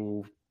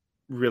you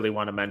really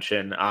want to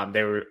mention?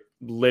 They were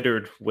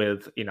littered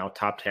with,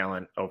 top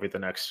talent over the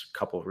next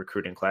couple of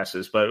recruiting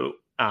classes. But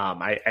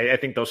I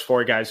think those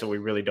four guys that we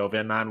really dove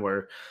in on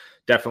were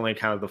definitely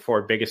kind of the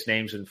four biggest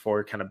names and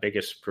four kind of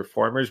biggest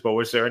performers. But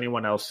was there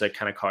anyone else that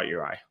kind of caught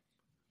your eye?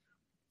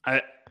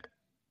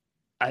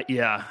 I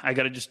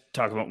got to just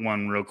talk about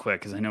one real quick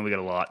because I know we got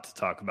a lot to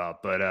talk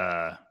about. But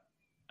I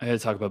got to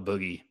talk about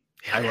Boogie.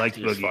 Yeah, I liked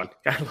Boogie. Fun.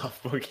 I love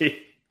Boogie.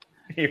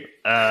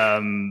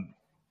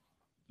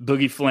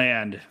 Boogie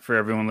Fland, for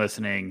everyone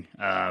listening.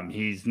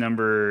 He's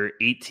number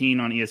 18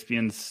 on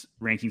ESPN's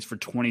rankings for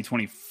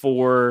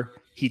 2024.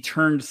 He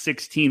turned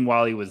 16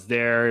 while he was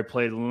there. He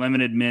played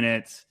limited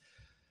minutes.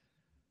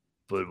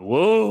 But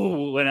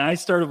whoa, when I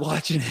started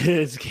watching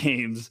his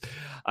games,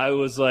 I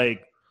was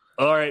like,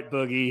 all right,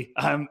 Boogie,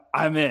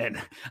 I'm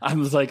in. I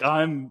was like,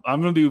 I'm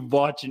going to be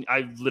watching.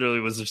 I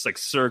literally was just like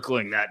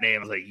circling that name. I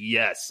was like,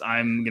 yes,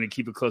 I'm going to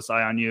keep a close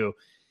eye on you.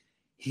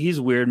 He's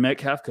weird,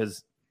 Metcalf,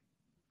 because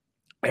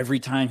every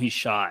time he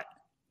shot,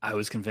 I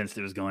was convinced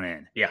it was going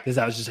in. Yeah. Because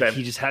I was just like,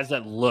 he just has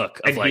that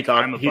look of and like,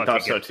 he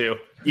thought so too.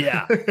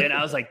 Yeah. And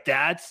I was like,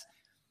 that's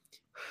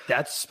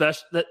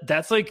special.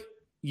 That's like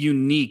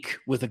unique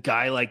with a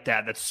guy like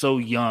that that's so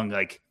young.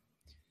 Like,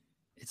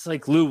 it's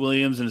like Lou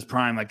Williams in his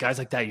prime. Like, guys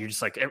like that, you're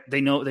just like,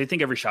 they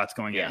think every shot's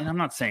going in. And I'm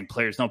not saying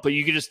players don't, but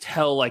you could just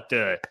tell like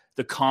the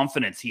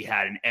confidence he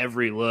had in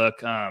every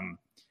look.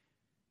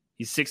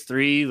 He's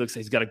 6'3", looks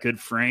like he's got a good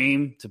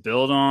frame to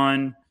build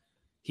on.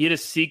 He had a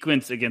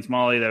sequence against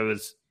Molly that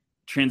was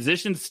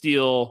transition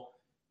steal,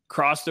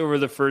 crossed over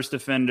the first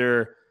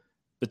defender,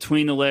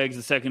 between the legs,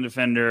 the second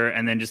defender,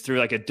 and then just threw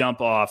like a dump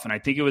off. And I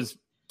think it was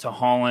to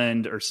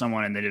Holland or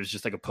someone, and then it was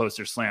just like a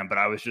poster slam. But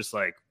I was just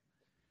like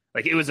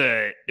it was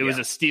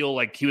a steal.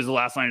 Like, he was the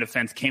last line of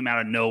defense, came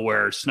out of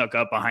nowhere, snuck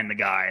up behind the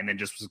guy, and then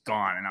just was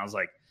gone. And I was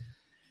like,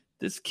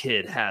 this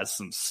kid has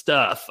some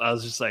stuff. I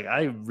was just like,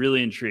 I'm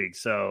really intrigued.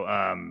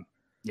 So,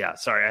 yeah,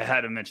 sorry, I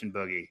had to mention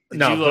Boogie. Did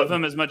you love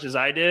him as much as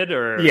I did?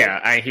 Or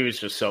yeah, he was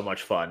just so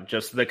much fun.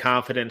 Just the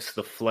confidence,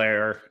 the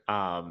flair.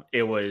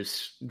 It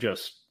was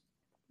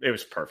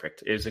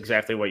perfect. It was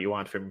exactly what you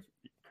want from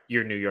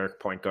your New York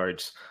point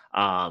guards.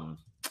 And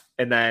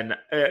then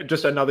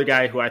just another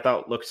guy who I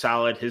thought looked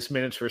solid. His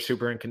minutes were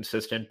super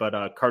inconsistent,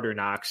 but Carter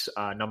Knox,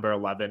 number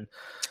 11,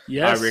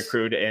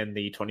 recruit in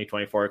the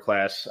 2024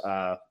 class.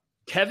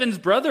 Kevin's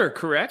brother,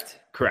 correct?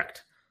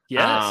 Correct.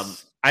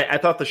 Yes. I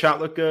thought the shot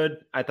looked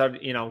good. I thought,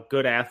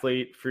 good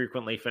athlete,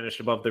 frequently finished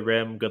above the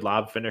rim, good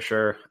lob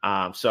finisher.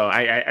 So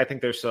I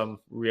think there's some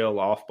real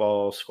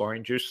off-ball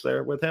scoring juice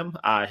there with him.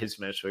 His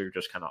minutes were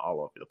just kind of all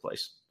over the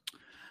place.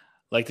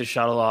 Like the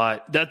shot a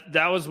lot.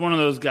 That was one of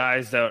those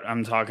guys that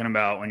I'm talking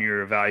about when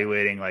you're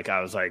evaluating. Like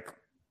I was like,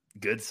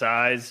 good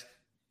size,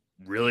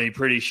 really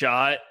pretty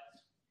shot.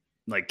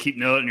 Like keep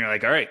note, and you're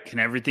like, all right, can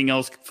everything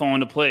else fall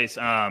into place?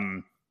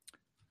 I'm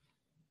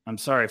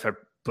sorry if I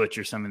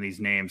butcher some of these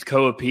names.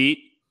 Koa Pete.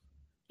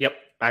 Yep.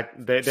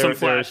 Some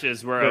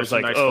flashes where I was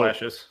like, nice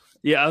flashes.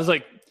 Yeah, I was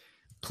like,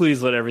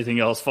 please let everything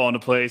else fall into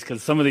place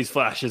because some of these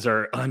flashes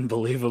are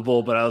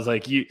unbelievable. But I was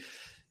like, your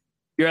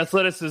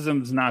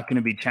athleticism is not going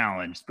to be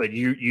challenged, but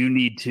you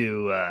need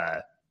to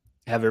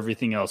have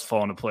everything else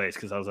fall into place.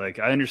 Because I was like,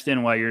 I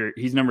understand why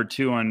he's number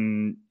 2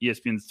 on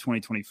ESPN's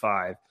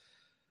 2025.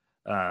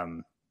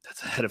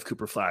 That's ahead of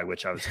Cooper Flagg,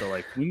 which I was still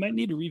like, we might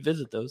need to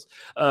revisit those.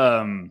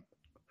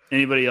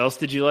 Anybody else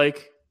did you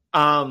like?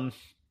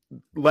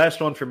 Last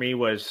one for me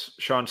was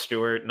Sean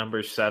Stewart,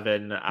 number 7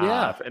 in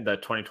the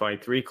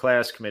 2023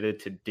 class, committed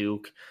to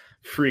Duke.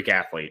 Freak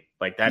athlete.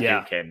 Like that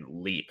dude can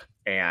leap.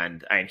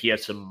 And he had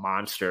some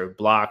monster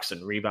blocks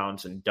and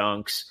rebounds and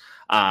dunks.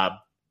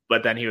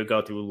 But then he would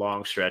go through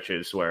long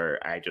stretches where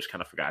I just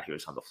kind of forgot he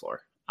was on the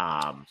floor.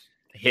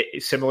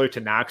 Similar to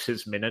Knox,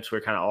 his minutes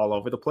were kind of all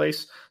over the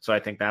place. So I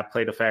think that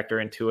played a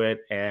factor into it.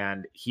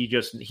 And he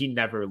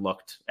never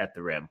looked at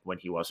the rim when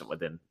he wasn't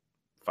within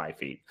 5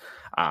 feet.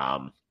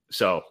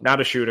 So not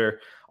a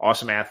shooter,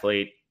 awesome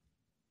athlete,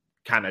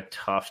 kind of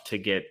tough to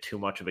get too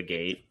much of a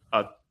gauge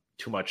on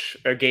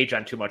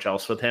too much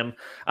else with him,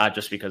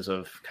 just because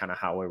of kind of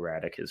how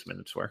erratic his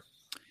minutes were.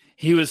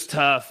 He was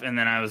tough. And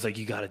then I was like,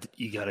 you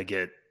gotta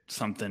get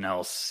something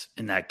else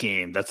in that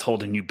game that's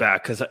holding you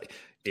back. Cause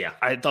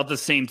I thought the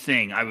same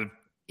thing.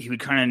 He would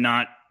kind of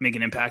not make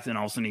an impact, and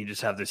all of a sudden he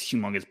just have this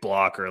humongous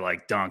block or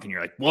like dunk, and you're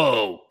like,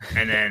 whoa.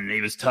 And then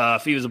he was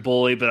tough. He was a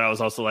bully, but I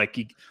was also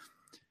like,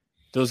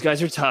 those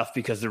guys are tough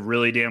because they're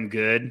really damn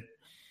good.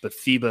 But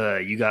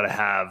FIBA, you got to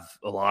have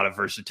a lot of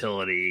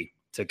versatility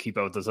to keep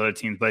up with those other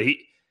teams. But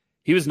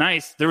he was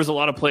nice. There was a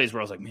lot of plays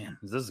where I was like, man,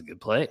 this is a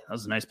good play. That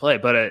was a nice play.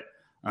 But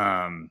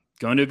going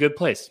to a good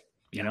place,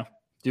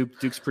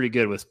 Duke's pretty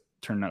good with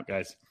turning out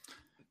guys.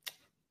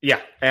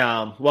 Yeah.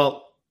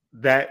 Well,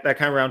 that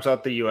kind of rounds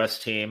out the U.S.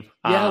 team.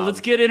 Yeah,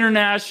 let's get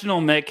international,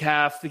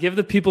 Metcalf, to give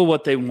the people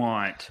what they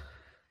want.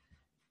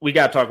 We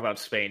got to talk about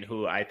Spain,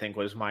 who I think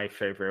was my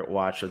favorite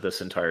watch of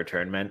this entire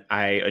tournament.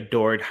 I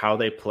adored how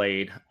they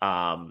played.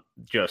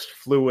 Just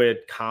fluid,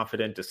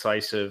 confident,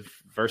 decisive,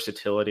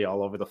 versatility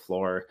all over the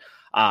floor.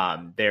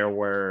 There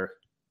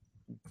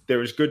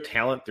was good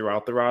talent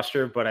throughout the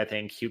roster, but I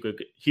think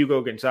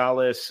Hugo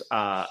Gonzalez,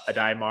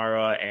 Adai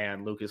Mara,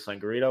 and Lucas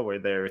Langarita were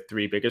their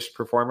 3 biggest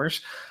performers,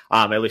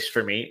 at least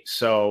for me.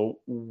 So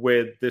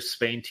with this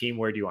Spain team,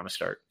 where do you want to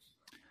start?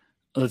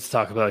 Let's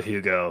talk about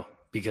Hugo,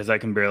 because I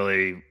can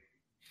barely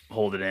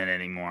hold it in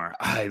anymore.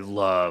 I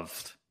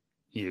loved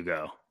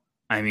Hugo.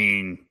 I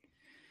mean,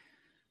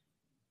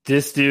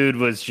 this dude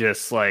was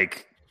just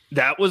like,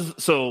 that was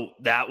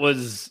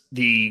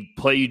the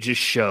play you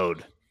just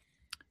showed.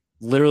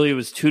 Literally, it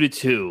was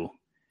 2-2.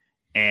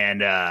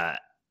 And I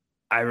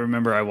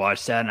remember I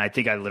watched that, and I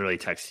think I literally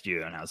texted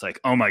you, and I was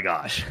like, oh my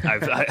gosh,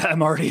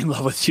 I'm already in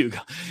love with Hugo.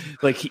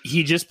 Like,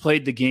 he just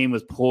played the game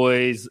with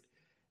poise.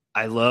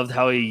 I loved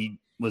how he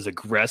was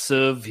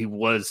aggressive. He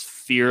was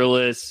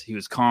fearless. He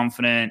was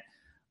confident.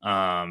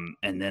 And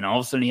then all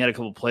of a sudden he had a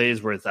couple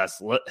plays where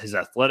his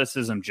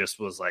athleticism just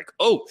was like,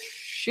 oh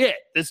shit,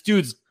 this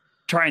dude's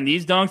trying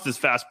these dunks, this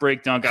fast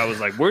break dunk. I was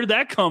like, where did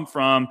that come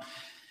from?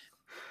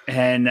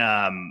 And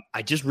I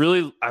was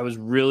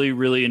really,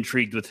 really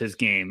intrigued with his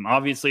game.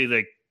 Obviously,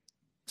 like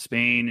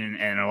Spain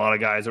and a lot of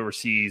guys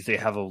overseas, they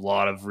have a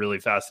lot of really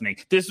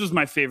fascinating. This was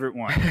my favorite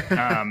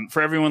one.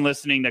 For everyone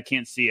listening that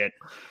can't see it,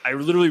 I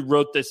literally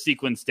wrote this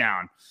sequence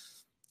down.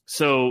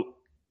 So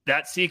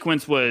that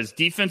sequence was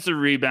defensive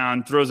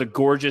rebound, throws a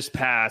gorgeous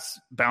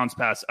bounce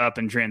pass up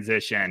in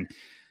transition.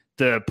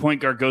 The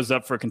point guard goes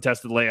up for a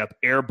contested layup,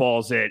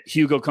 airballs it.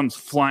 Hugo comes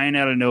flying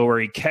out of nowhere.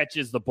 He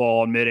catches the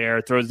ball in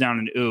midair, throws down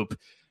an oop.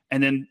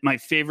 And then my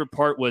favorite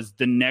part was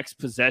the next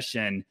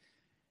possession.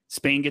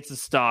 Spain gets a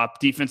stop,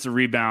 defensive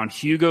rebound.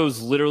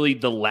 Hugo's literally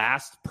the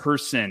last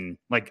person,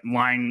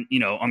 line,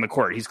 on the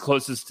court. He's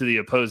closest to the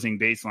opposing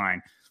baseline.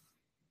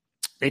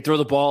 They throw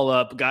the ball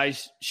up,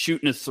 guys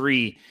shooting a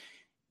 3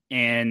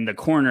 in the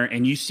corner,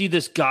 and you see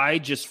this guy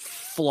just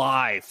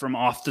fly from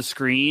off the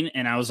screen.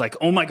 And I was like,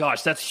 oh my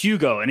gosh, that's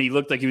Hugo. And he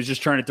looked like he was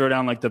just trying to throw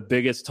down the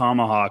biggest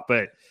tomahawk,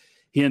 but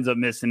he ends up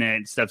missing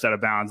it, steps out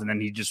of bounds, and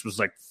then he just was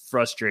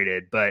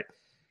frustrated. But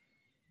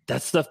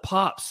that stuff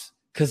pops,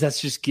 because that's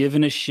just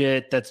giving a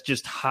shit. That's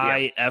just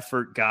high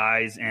effort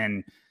guys.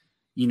 And,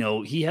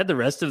 he had the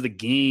rest of the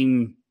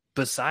game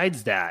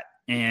besides that.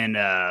 And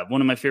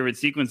one of my favorite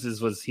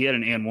sequences was he had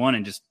an and one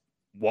and just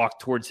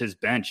walked towards his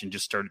bench and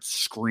just started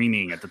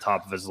screaming at the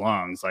top of his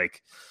lungs.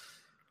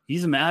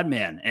 He's a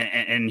madman,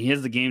 and he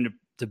has the game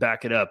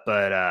back it up.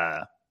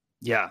 But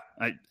yeah,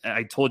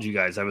 I told you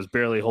guys I was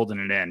barely holding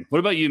it in. What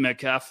about you,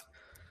 Metcalf?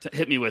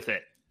 Hit me with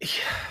it.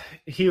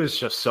 He was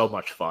just so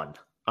much fun.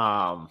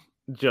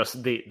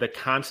 Just the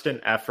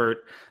constant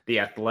effort, the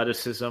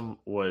athleticism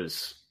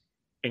was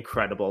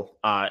incredible.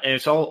 And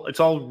it's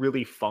all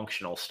really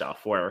functional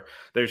stuff where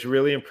there's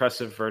really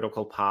impressive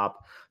vertical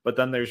pop, but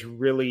then there's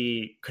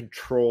really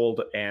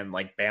controlled and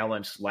like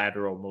balanced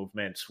lateral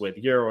movements with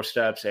Euro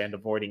steps and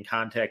avoiding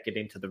contact,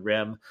 getting to the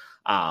rim.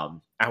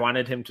 I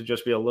wanted him to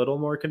just be a little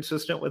more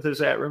consistent with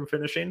his at rim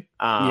finishing.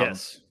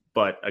 Yes.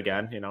 But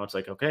again, it's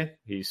like, okay,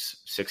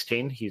 he's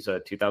 16. He's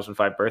a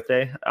 2005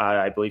 birthday.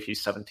 I believe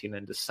he's 17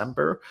 in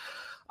December.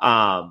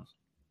 But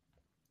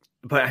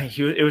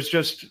it was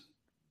just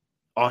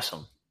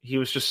awesome. He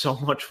was just so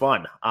much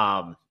fun.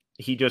 Like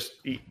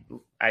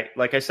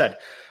I said,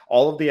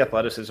 all of the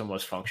athleticism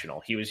was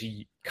functional. He was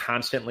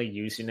constantly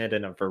using it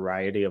in a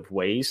variety of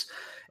ways.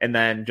 And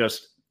then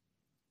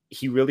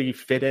he really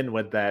fit in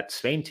with that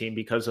Spain team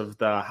because of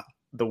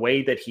the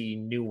way that he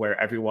knew where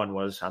everyone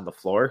was on the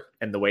floor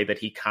and the way that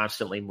he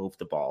constantly moved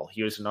the ball.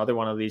 He was another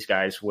one of these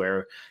guys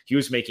where he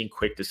was making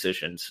quick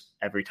decisions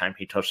every time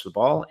he touched the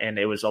ball, and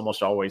it was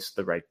almost always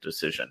the right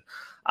decision.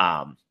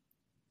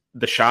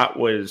 The shot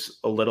was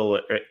a little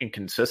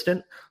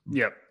inconsistent.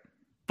 Yep.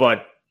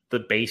 But the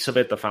base of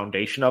it, the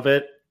foundation of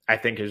it, I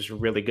think is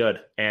really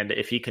good. And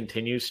if he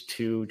continues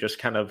to just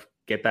kind of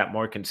get that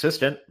more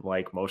consistent,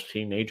 like most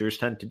teenagers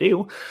tend to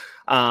do,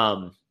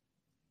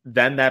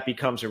 then that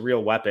becomes a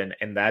real weapon.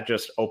 And that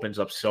just opens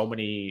up so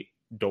many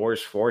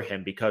doors for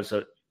him because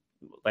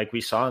like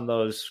we saw in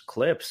those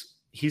clips,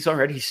 he's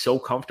already so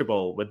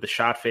comfortable with the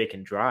shot fake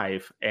and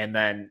drive. And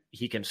then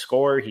he can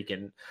score. He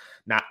can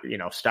not,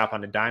 stop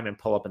on a dime and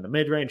pull up in the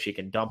mid range. He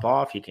can dump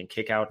off. He can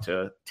kick out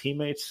to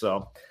teammates.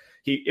 So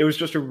it was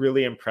just a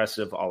really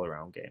impressive all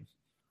around game.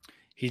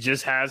 He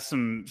just has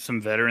some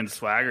veteran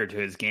swagger to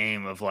his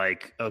game of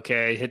like,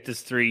 okay, hit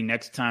this three.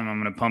 Next time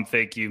I'm going to pump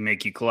fake you,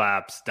 make you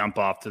collapse, dump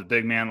off to the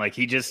big man. Like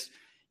he just,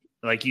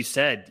 like you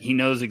said, he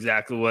knows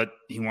exactly what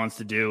he wants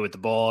to do with the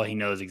ball. He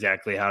knows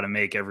exactly how to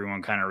make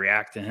everyone kind of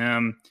react to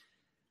him.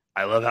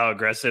 I love how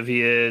aggressive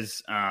he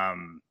is.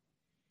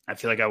 I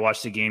feel like I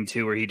watched a game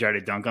too where he tried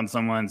to dunk on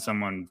someone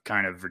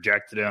kind of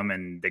rejected him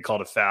and they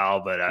called a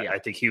foul. But I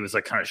think he was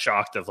like kind of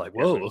shocked of like,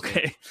 whoa,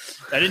 okay.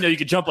 I didn't know you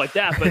could jump like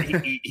that, but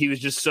he was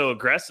just so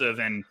aggressive.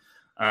 And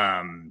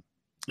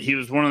he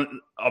was one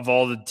of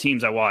all the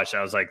teams I watched.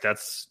 I was like,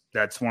 that's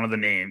one of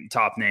the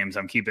top names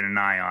I'm keeping an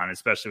eye on,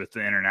 especially with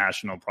the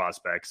international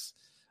prospects.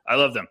 I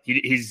love them.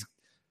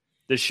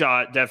 The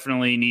shot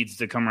definitely needs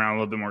to come around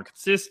a little bit more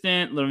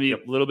consistent, a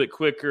little bit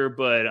quicker,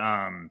 but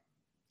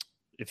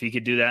if he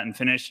could do that and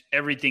finish,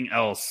 everything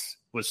else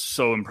was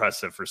so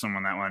impressive for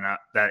someone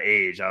that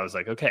age. I was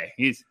like, okay,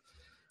 he's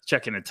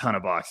checking a ton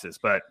of boxes.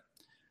 But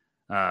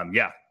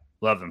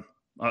love them.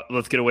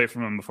 Let's get away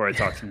from him before I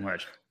talk too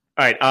much.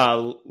 All right,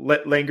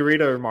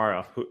 Langarita or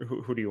Mara?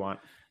 Who do you want?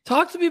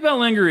 Talk to me about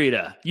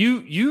Langarita.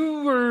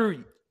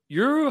 You're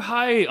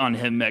high on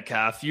him,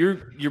 Metcalf.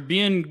 You're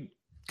being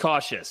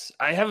cautious.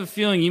 I have a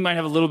feeling you might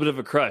have a little bit of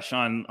a crush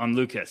on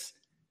Lucas.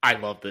 I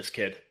love this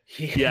kid.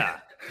 Yeah.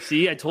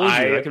 See, I told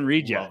you I can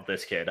read you. I love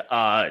this kid.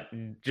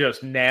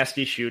 Just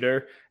nasty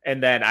shooter.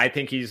 And then I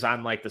think he's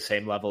on like the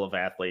same level of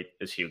athlete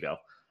as Hugo.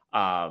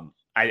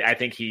 I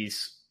think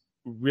he's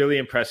really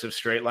impressive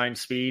straight line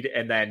speed.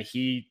 And then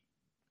he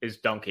is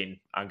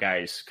dunking on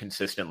guys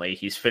consistently.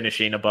 He's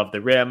finishing above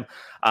the rim,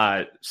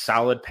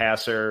 solid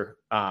passer.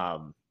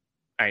 And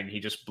he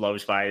just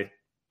blows by,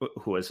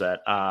 who was that?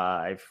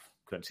 I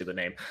couldn't see the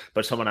name,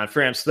 but someone on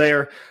France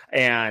there.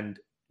 And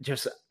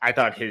I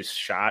thought his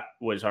shot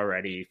was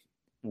already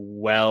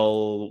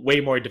way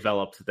more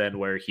developed than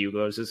where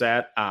Hugo's is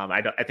at.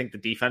 I think the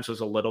defense was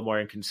a little more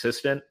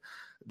inconsistent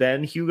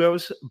than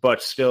Hugo's,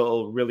 but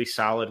still really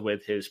solid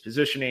with his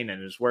positioning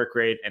and his work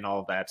rate and all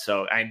of that.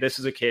 So this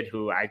is a kid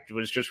who I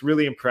was just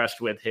really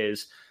impressed with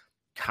his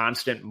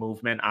constant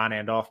movement on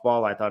and off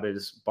ball. I thought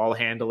his ball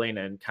handling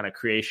and kind of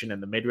creation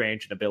in the mid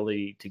range and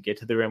ability to get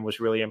to the rim was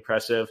really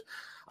impressive.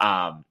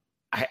 I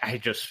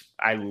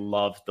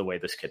love the way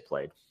this kid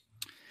played.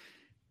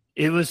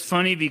 It was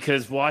funny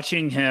because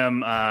watching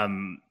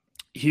him,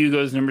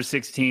 Hugo's number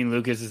 16,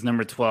 Lucas is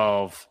number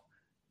 12.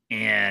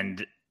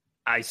 And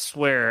I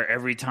swear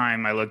every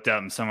time I looked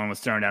up and someone was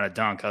throwing down a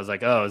dunk, I was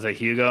like, oh, is that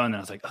Hugo? And I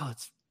was like, oh,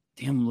 it's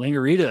damn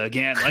Langarita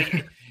again.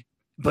 Like,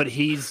 but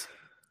he's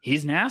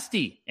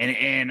nasty.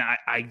 And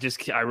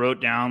I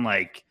wrote down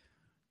like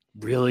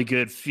really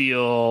good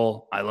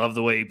feel. I love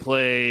the way he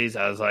plays.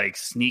 I was like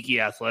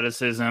sneaky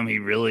athleticism. He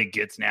really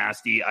gets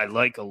nasty. I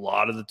like a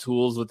lot of the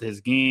tools with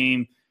his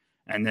game.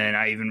 And then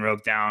I even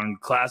wrote down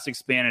classic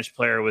Spanish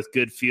player with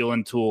good feel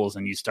and tools,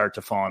 and you start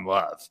to fall in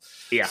love.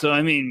 Yeah. So,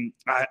 I mean,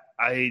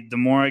 the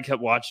more I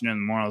kept watching him,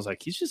 the more I was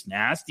like, he's just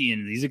nasty,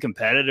 and he's a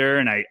competitor,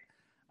 and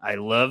I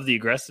love the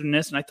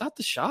aggressiveness, and I thought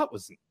the shot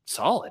was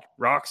solid,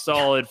 rock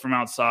solid from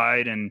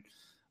outside, and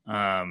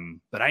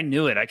but I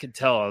knew it. I could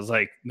tell. I was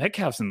like,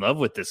 Metcalf's in love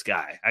with this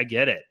guy. I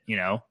get it,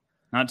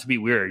 not to be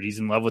weird. He's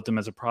in love with him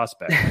as a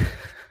prospect.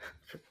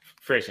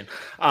 Phrasing.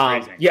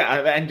 Phrasing.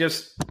 Yeah, and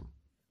just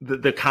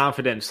the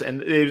confidence.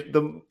 And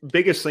the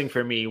biggest thing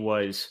for me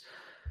was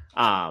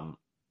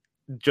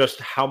just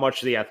how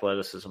much the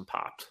athleticism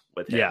popped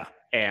with him. Yeah.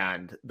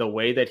 And the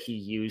way that he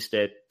used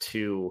it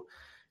to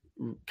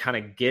kind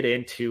of get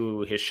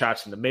into his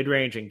shots in the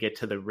mid-range and get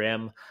to the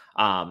rim.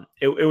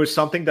 It was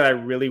something that I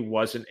really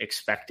wasn't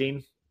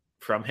expecting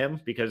from him,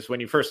 because when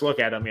you first look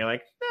at him, you're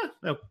like,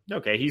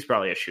 okay, he's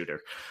probably a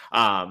shooter.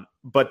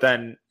 But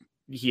then,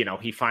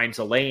 he finds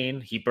a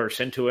lane, he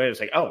bursts into it. It's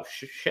like, oh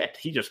shit,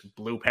 he just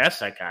blew past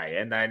that guy.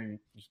 And then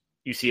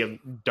you see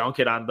him dunk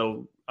it on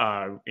the,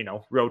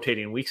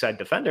 rotating weak side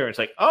defender. It's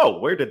like, oh,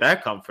 where did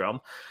that come from?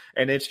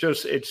 And it's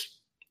just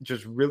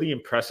really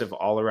impressive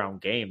all around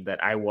game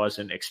that I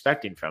wasn't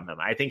expecting from him.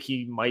 I think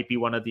he might be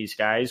one of these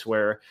guys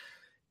where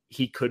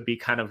he could be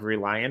kind of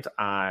reliant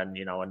on,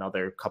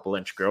 another couple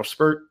inch growth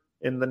spurt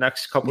in the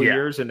next couple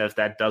years. And if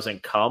that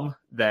doesn't come,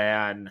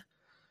 then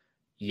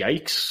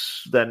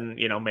yikes, then,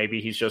 maybe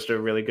he's just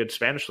a really good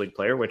Spanish league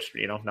player, which,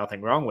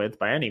 nothing wrong with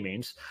by any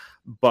means,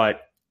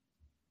 but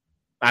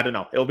I don't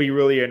know. It'll be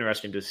really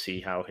interesting to see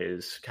how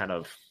his kind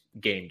of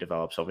game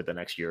develops over the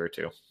next year or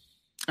two.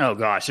 Oh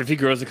gosh, if he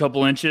grows a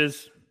couple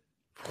inches,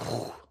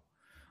 I'm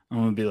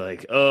going to be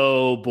like,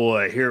 oh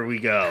boy, here we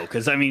go.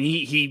 Because,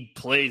 he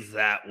plays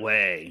that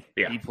way.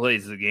 Yeah. He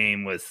plays the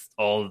game with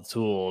all the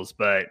tools.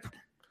 But,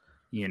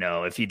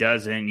 if he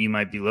doesn't, you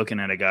might be looking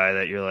at a guy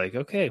that you're like,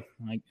 okay,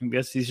 I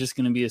guess he's just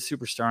going to be a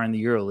superstar in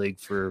the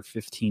EuroLeague for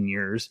 15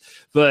 years.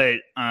 But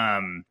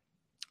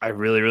I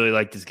really, really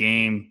liked his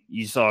game.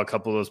 You saw a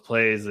couple of those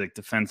plays, like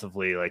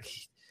defensively, like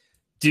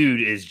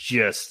dude is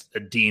just a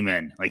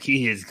demon. Like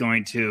he is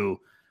going to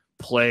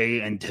play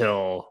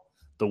until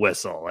the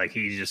whistle. Like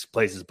he just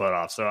plays his butt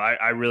off. So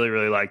I really,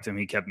 really liked him.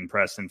 He kept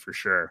impressing for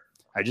sure.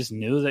 I just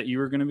knew that you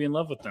were going to be in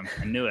love with him.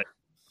 I knew it.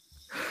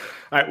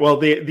 All right. Well,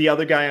 the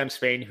other guy on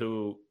Spain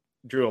who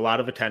drew a lot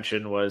of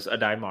attention was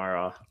Adai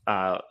Mara.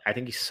 I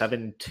think he's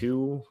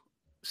 7'2"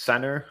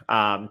 center,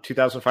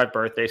 2005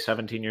 birthday,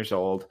 17 years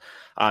old.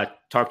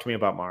 Talk to me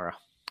about Mara.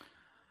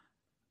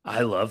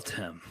 I loved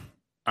him.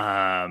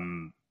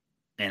 And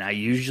I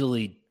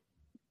usually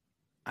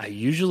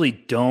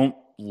don't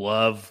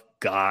love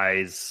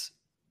guys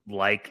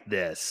like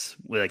this,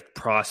 like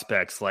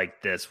prospects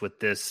like this, with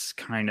this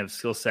kind of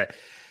skill set.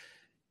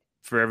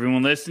 For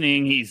everyone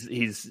listening,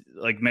 he's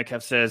like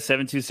Metcalf says,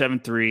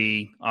 7'2",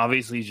 7'3".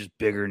 Obviously, he's just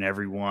bigger than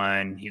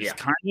everyone. He's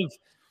kind of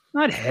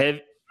not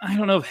heavy. I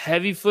don't know if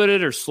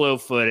heavy-footed or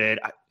slow-footed,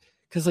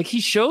 because like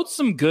he showed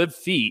some good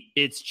feet.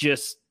 It's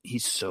just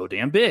he's so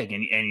damn big,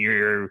 and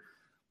you're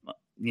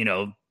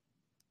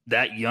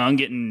that young,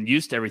 getting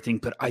used to everything.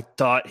 But I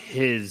thought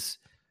his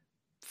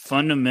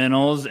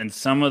fundamentals and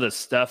some of the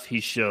stuff he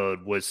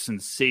showed was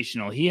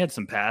sensational. He had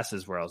some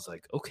passes where I was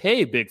like,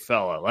 okay, big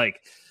fella,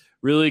 like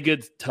really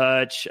good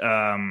touch.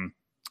 I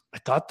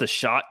thought the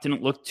shot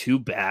didn't look too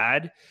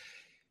bad.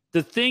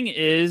 The thing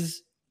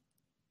is,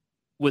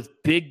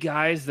 with big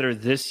guys that are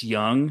this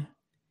young,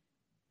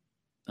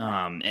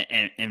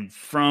 and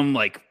from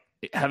like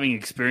having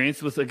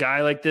experience with a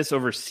guy like this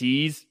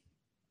overseas,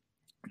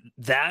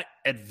 that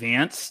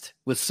advanced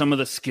with some of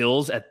the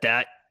skills at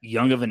that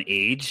young of an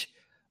age,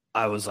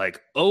 I was like,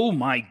 oh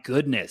my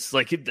goodness.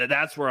 Like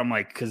that's where I'm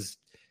like, because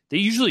they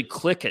usually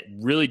click at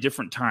really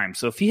different times.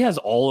 So if he has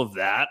all of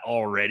that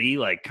already,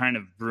 like kind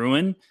of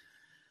brewing,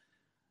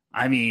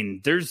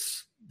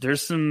 there's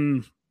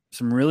some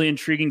really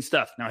intriguing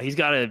stuff. Now he's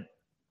got to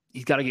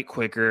get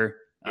quicker.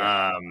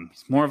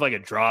 He's more of like a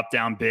drop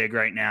down big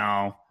right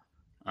now.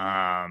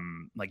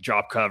 Like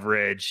drop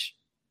coverage,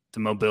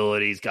 the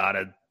mobility's got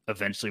to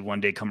eventually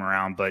one day come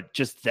around, but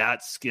just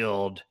that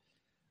skilled,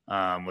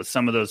 with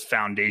some of those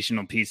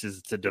foundational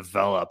pieces to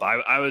develop.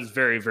 I was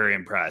very, very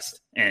impressed,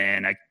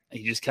 and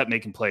he just kept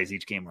making plays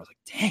each game. I was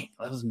like, dang,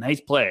 that was a nice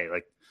play.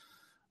 Like,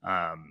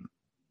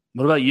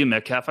 what about you,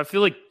 Metcalf? I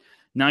feel like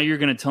now you're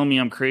going to tell me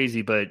I'm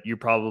crazy, but you're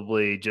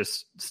probably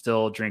just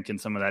still drinking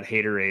some of that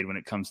haterade when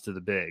it comes to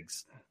the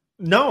bigs.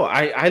 No,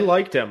 I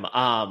liked him.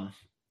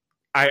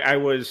 I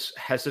was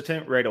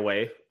hesitant right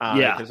away.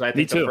 Because I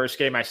think the first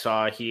game I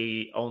saw,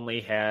 he only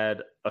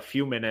had a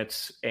few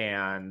minutes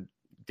and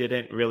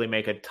didn't really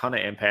make a ton of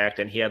impact.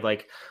 And he had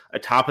like a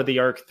top of the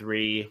arc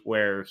 3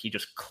 where he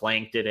just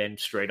clanked it in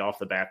straight off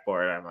the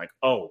backboard. I'm like,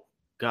 oh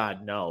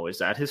God, no, is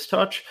that his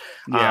touch?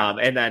 Yeah.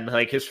 And then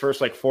like his first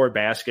like 4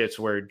 baskets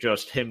were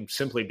just him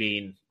simply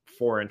being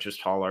 4 inches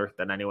taller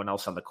than anyone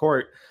else on the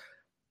court.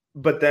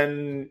 But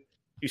then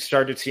you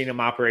started seeing him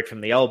operate from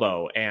the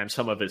elbow and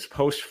some of his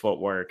post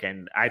footwork.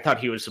 And I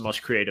thought he was the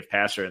most creative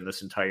passer in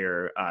this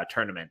entire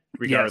tournament,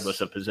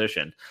 regardless of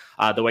position.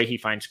 The way he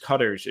finds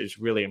cutters is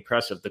really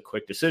impressive. The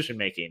quick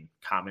decision-making,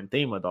 common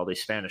theme with all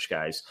these Spanish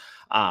guys.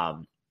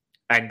 And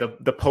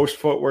the post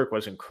footwork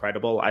was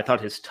incredible. I thought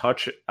his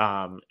touch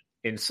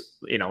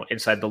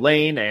inside the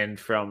lane and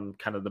from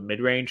kind of the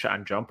mid-range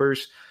on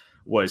jumpers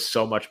was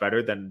so much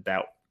better than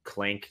that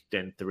clanked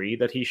in 3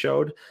 that he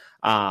showed.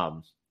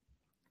 And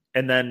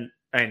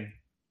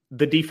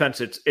the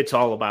defense, it's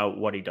all about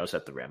what he does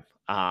at the rim.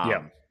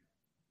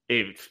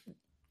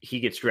 he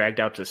gets dragged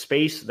out to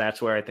space,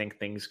 that's where I think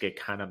things get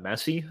kind of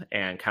messy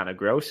and kind of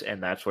gross.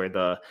 And that's where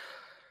the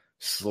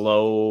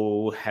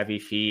slow, heavy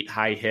feet,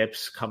 high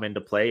hips come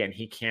into play, and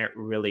he can't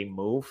really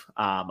move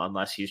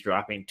unless he's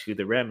dropping to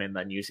the rim and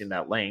then using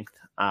that length.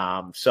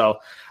 So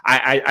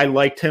I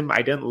liked him.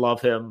 I didn't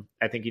love him.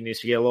 I think he needs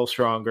to get a little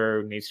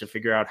stronger, needs to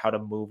figure out how to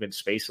move in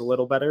space a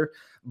little better.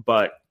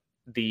 But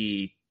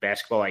the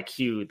basketball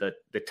IQ,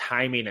 the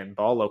timing and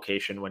ball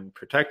location when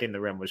protecting the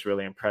rim was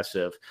really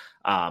impressive.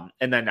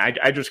 And then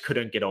I just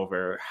couldn't get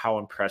over how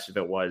impressive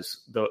it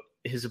was,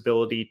 his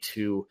ability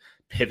to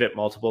pivot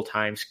multiple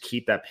times,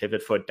 keep that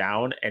pivot foot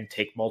down, and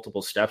take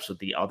multiple steps with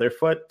the other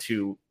foot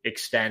to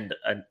extend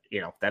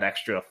that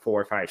extra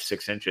 4, 5,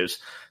 6 inches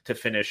to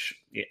finish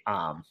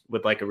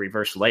with like a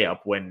reverse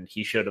layup when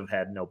he should have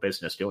had no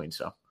business doing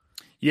so.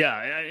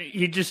 Yeah,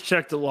 he just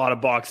checked a lot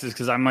of boxes,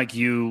 because I'm like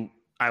you.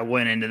 I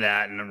went into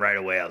that, and right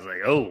away I was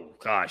like, oh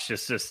gosh,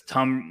 just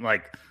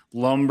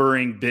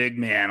lumbering big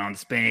man on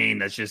Spain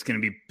that's just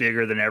going to be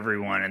bigger than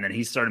everyone. And then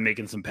he started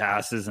making some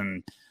passes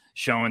and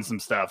showing some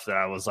stuff that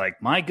I was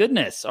like, my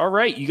goodness, all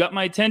right, you got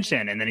my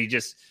attention. And then he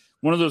just,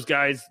 one of those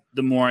guys,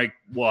 the more I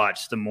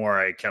watched, the more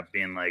I kept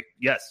being like,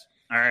 yes,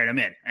 all right, I'm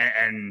in.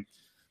 And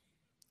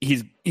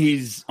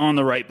he's on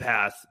the right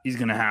path. He's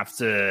going to have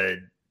to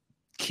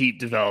keep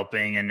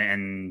developing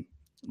and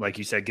like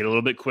you said, get a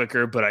little bit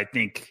quicker. But I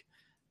think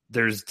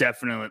there's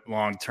definite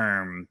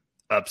long-term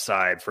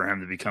upside for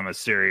him to become a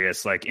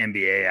serious like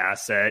NBA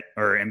asset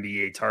or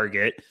NBA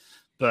target.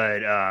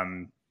 But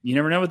you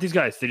never know with these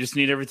guys. They just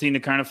need everything to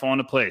kind of fall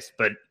into place.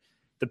 But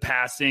the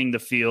passing, the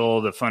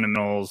feel, the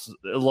fundamentals,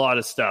 a lot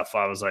of stuff,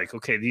 I was like,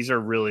 okay, these are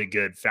really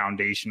good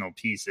foundational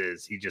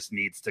pieces. He just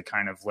needs to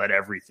kind of let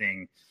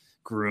everything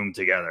groom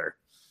together.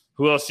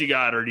 Who else you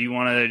got? Or do you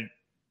want to,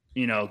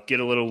 get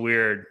a little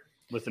weird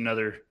with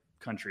another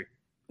country?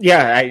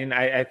 Yeah,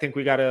 I think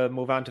we got to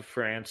move on to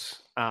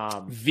France.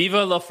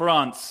 Viva la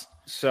France.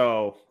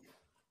 So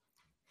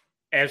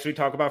as we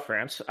talk about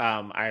France,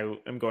 I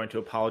am going to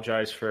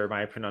apologize for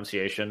my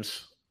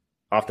pronunciations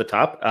off the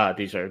top.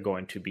 These are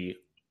going to be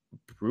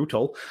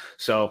brutal.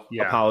 So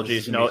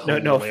apologies. No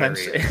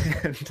offense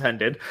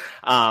intended.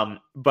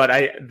 But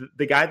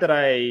the guy that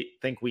I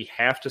think we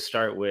have to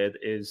start with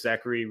is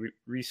Zachary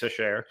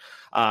Resacher,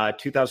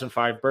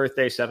 2005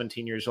 birthday,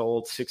 17 years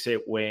old, 6'8"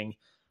 wing.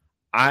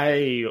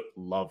 I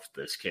loved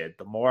this kid.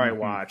 The more I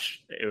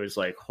watched, it was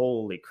like,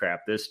 holy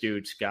crap, this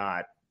dude's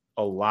got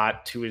a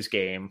lot to his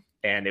game.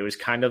 And it was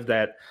kind of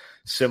that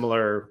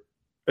similar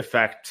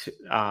effect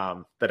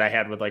that I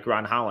had with like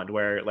Ron Holland,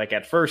 where like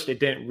at first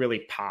it didn't really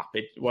pop.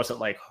 It wasn't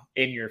like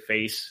in your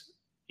face,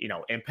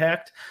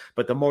 impact.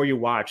 But the more you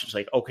watch, it's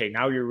like, okay,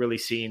 now you're really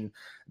seeing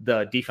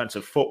the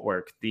defensive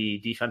footwork, the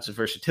defensive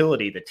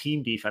versatility, the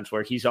team defense,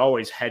 where he's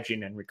always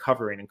hedging and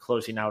recovering and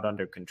closing out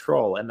under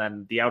control. And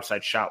then the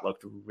outside shot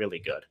looked really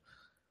good.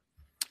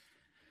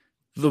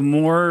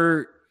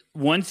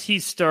 Once he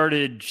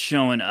started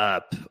showing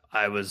up,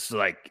 I was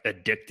like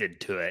addicted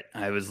to it.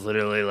 I was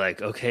literally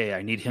like, okay,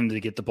 I need him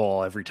to get the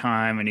ball every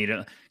time.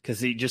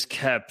 Because he just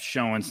kept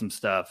showing some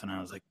stuff. And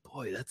I was like,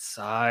 boy, that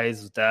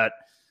size, that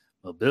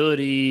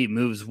mobility,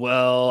 moves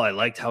well. I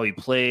liked how he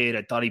played.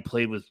 I thought he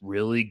played with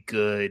really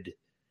good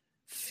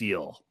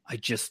feel. I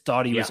just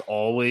thought he was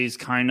always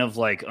kind of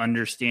like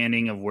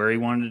understanding of where he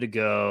wanted to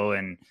go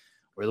and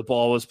where the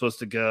ball was supposed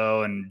to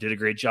go, and did a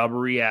great job of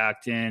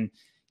reacting.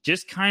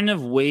 Just kind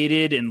of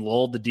waited and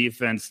lulled the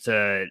defense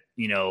to,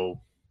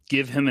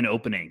 give him an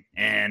opening.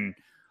 And,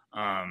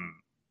 I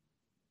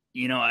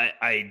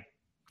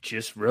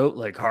just wrote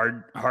like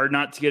hard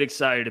not to get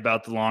excited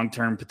about the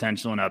long-term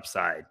potential and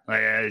upside.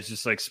 Like, it's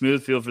just like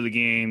smooth feel for the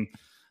game.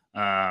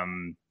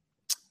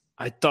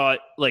 I thought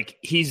like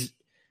he's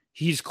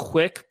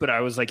quick, but I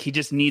was like, he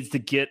just needs to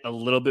get a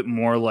little bit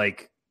more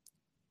like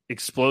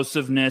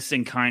explosiveness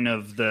and kind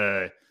of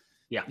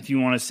if you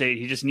want to say,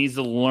 he just needs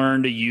to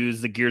learn to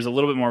use the gears a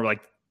little bit more.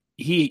 Like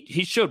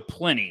he showed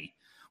plenty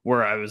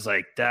where I was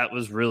like, that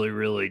was really,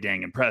 really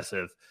dang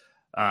impressive.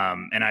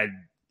 And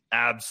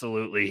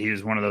he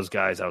was one of those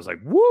guys I was like,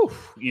 woo,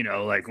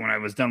 like when I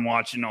was done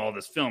watching all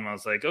this film, I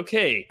was like,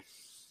 okay,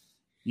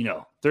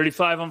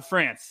 35 on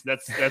France.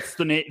 That's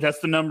the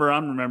number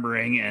I'm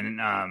remembering. And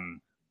I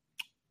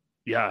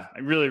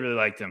really, really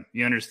liked him.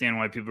 You understand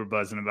why people are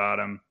buzzing about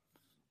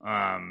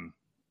him.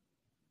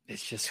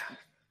 It's just,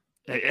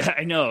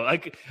 I know.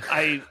 Like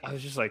I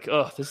was just like,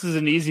 oh, this is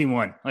an easy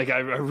one. Like I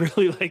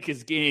really like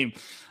his game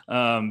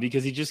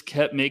because he just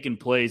kept making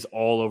plays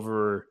all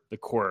over the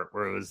court,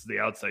 where it was the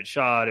outside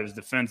shot, it was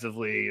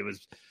defensively, it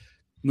was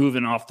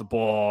moving off the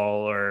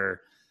ball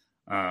or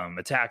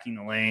attacking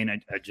the lane. I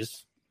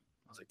was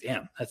like,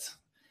 damn,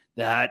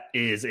 that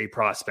is a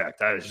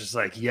prospect. I was just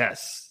like,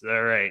 yes,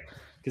 all right,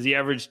 because he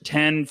averaged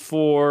 10,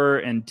 4,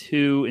 and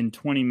 2 in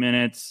 20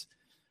 minutes,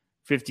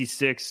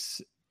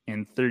 56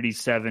 and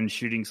 37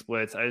 shooting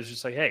splits. I was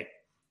just like, hey,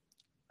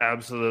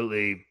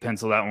 absolutely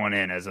pencil that one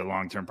in as a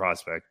long-term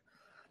prospect.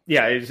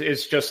 Yeah,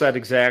 it's just that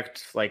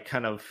exact like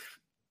kind of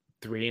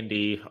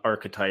 3-and-D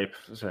archetype.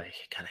 So I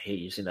kind of hate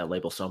using that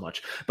label so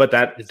much, but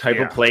that type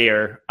of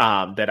player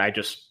that I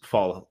just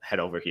fall head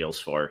over heels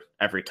for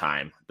every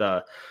time.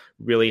 The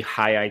really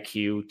high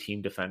IQ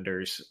team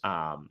defenders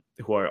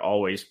who are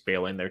always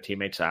bailing their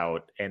teammates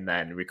out and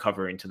then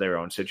recovering to their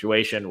own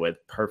situation with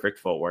perfect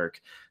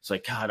footwork. It's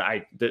like, God,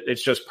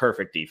 it's just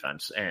perfect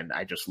defense. And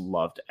I just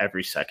loved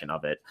every second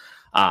of it.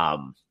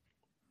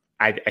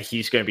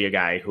 He's going to be a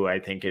guy who I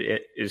think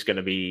it is going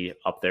to be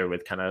up there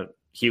with kind of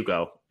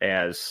Hugo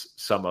as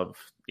some of,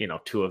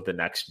 two of the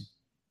next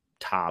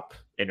top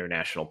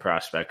international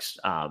prospects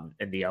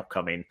in the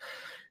upcoming,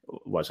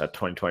 was that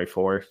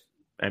 2024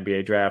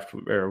 NBA draft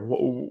or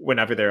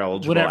whenever they're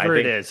eligible. Whatever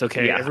it is.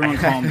 Okay. Yeah. Everyone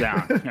calm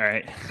down. All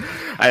right.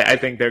 I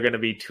think they're going to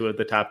be two of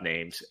the top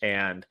names,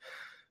 and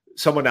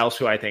someone else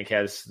who I think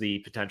has the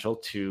potential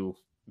to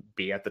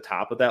be at the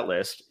top of that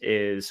list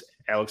is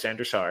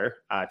Alexander Sarr,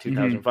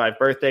 2005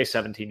 birthday,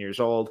 17 years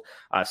old,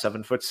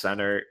 7-foot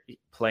center, he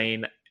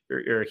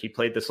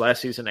played this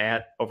last season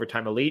at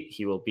Overtime Elite.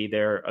 He will be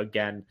there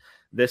again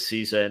this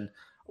season.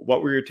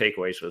 What were your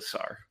takeaways with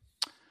Sarr?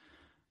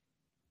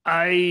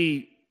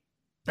 I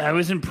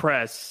was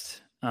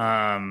impressed.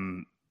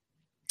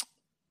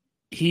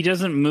 He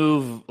doesn't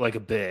move like a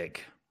big.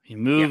 He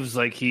moves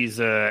like he's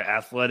a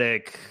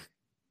athletic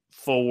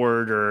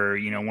forward or,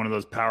 one of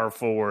those power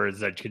forwards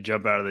that could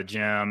jump out of the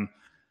gym.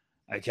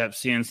 I kept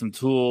seeing some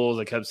tools.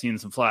 I kept seeing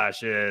some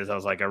flashes. I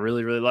was like, I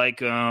really, really like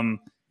him.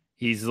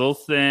 He's a little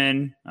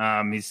thin.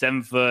 He's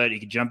 7 foot. He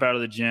could jump out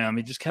of the gym.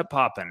 He just kept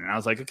popping. And I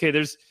was like, okay,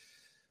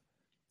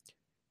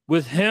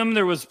 with him,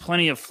 there was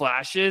plenty of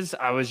flashes.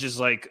 I was just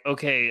like,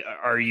 okay,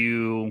 are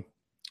you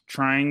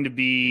trying to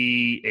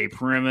be a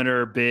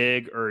perimeter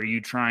big, or are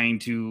you trying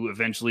to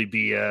eventually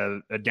be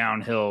a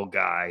downhill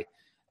guy?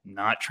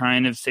 Not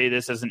trying to say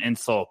this as an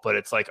insult, but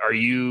it's like, are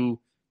you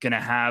going to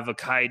have a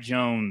Kai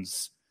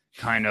Jones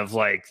kind of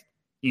like,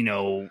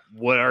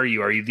 what are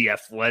you? Are you the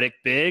athletic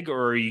big,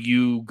 or are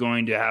you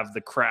going to have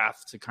the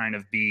craft to kind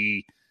of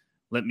be,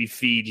 let me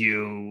feed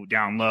you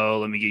down low,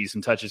 let me get you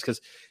some touches? Because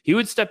he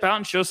would step out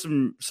and show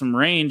some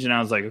range, and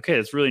I was like, okay,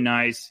 that's really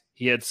nice.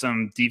 He had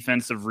some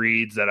defensive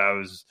reads that I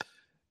was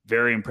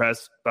very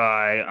impressed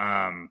by.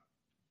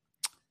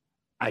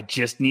 I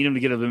just need him to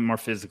get a bit more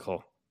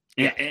physical.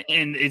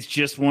 And it's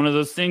just one of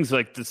those things,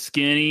 like the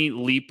skinny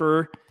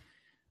leaper.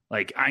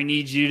 Like, I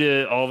need you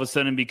to all of a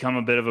sudden become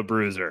a bit of a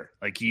bruiser.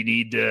 Like, you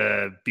need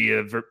to be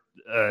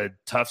a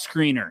tough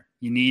screener.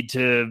 You need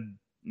to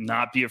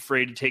not be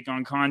afraid to take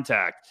on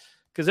contact,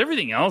 because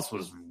everything else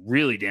was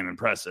really damn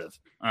impressive.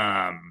 But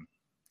I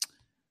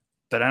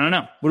don't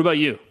know. What about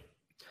you?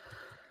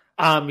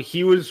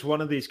 He was one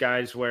of these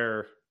guys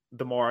where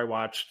the more I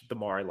watched, the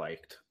more I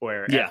liked.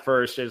 Where at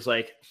first it's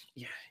like,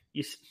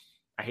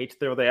 I hate to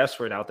throw the S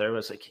word out there, but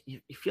it's like, you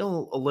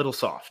feel a little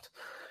soft.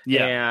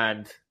 Yeah.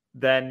 And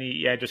then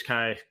I just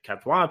kind of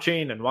kept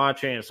watching.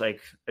 It's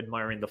like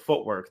admiring the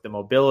footwork, the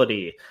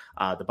mobility,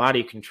 the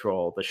body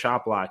control, the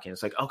shot blocking.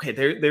 It's like, okay,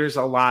 there's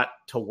a lot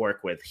to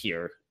work with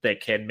here that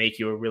can make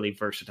you a really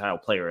versatile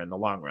player in the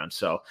long run.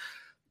 So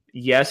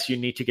yes, you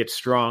need to get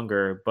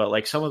stronger, but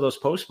like some of those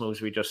post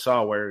moves we just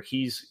saw where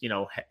he's,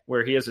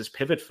 where he has his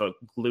pivot foot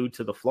glued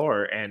to the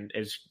floor and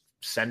is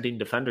sending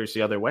defenders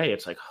the other way.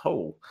 It's like,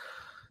 oh,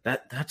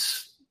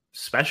 that's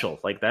special.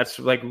 Like, that's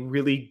like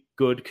really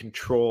good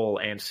control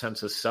and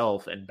sense of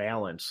self and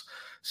balance.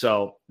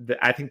 So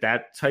I think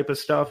that type of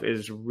stuff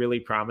is really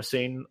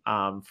promising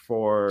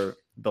for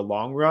the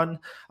long run.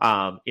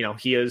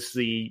 He is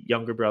the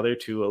younger brother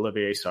to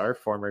Olivier Sarr,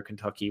 former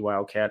Kentucky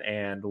Wildcat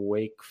and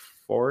Wake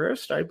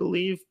Forest, I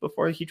believe,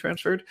 before he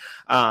transferred.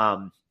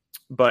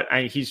 But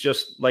he's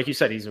just, like you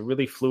said, he's a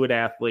really fluid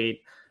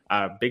athlete,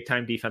 big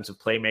time defensive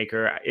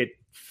playmaker. It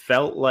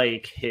felt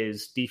like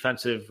his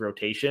defensive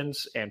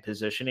rotations and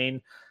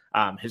positioning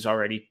has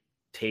already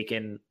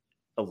taken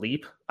a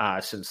leap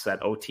since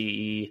that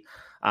OTE,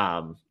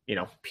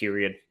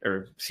 period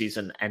or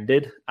season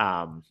ended.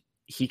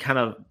 He kind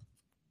of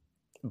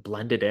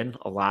blended in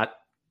a lot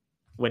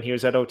when he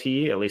was at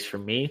OTE, at least for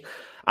me.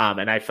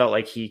 And I felt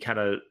like he kind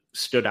of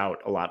stood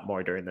out a lot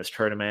more during this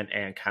tournament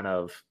and kind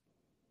of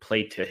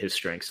played to his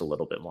strengths a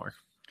little bit more.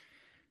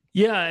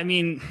 Yeah, I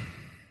mean,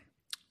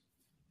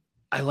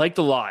 I liked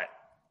a lot,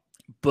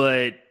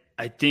 but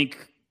I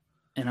think,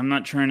 and I'm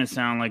not trying to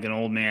sound like an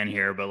old man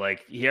here, but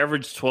like, he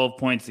averaged 12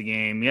 points a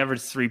game. He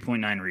averaged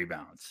 3.9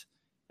 rebounds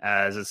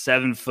as a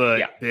 7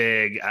 foot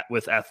big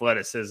with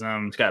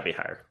athleticism. It's got to be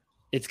higher.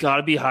 It's got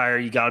to be higher.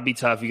 You got to be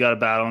tough. You got to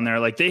battle in there.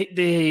 Like,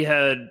 they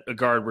had a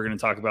guard we're going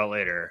to talk about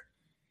later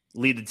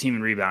lead the team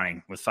in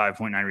rebounding with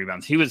 5.9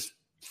 rebounds. He was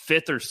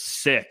 5th or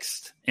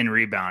 6th in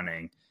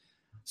rebounding.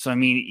 So, I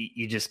mean,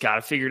 you just got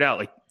to figure it out.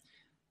 Like,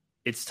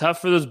 it's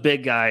tough for those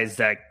big guys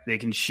that they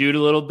can shoot a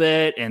little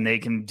bit and they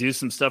can do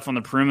some stuff on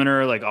the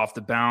perimeter, like off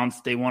the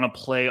bounce. They want to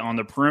play on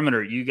the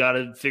perimeter. You got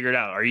to figure it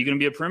out. Are you going to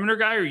be a perimeter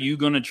guy, or are you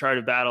going to try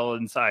to battle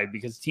inside?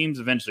 Because teams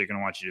eventually are going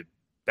to want you to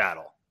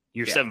battle.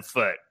 You're 7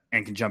 foot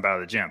and can jump out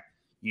of the gym.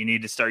 You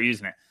need to start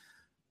using it.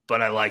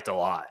 But I liked a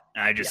lot.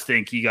 I just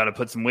think you got to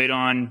put some weight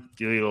on,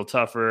 do a little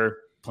tougher.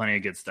 plenty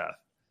of good stuff.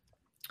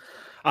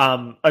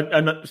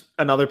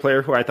 Another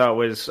player who I thought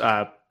was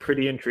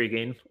pretty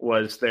intriguing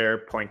was their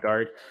point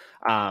guard,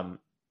 Ilan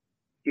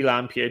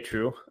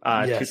Pietrou.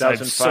 Yes,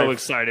 I'm so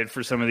excited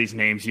for some of these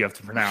names you have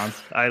to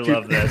pronounce. I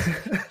love this.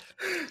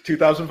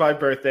 2005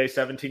 birthday,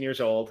 17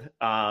 years old.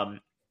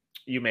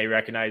 You may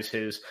recognize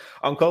his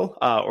uncle,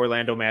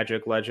 Orlando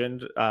Magic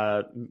legend,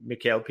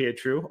 Mikhail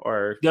Pietrou,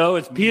 or no,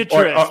 it's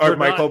Pietrus or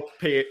Michael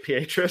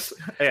Pietrus.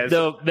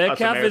 No,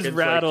 Metcalf is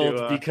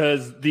rattled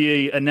because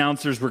the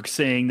announcers were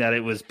saying that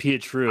it was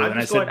Pietrou, and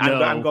I said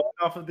no. I'm going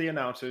off of the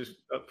announcers'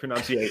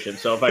 pronunciation,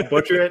 so if I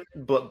butcher it,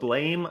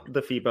 blame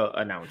the FIBA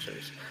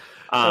announcers.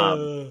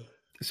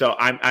 So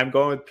I'm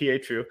going with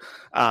Pietrou.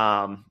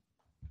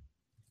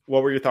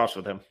 What were your thoughts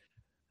with him?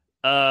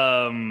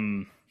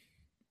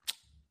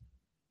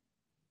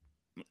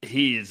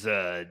 He's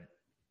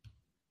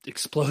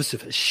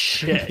explosive as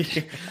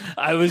shit.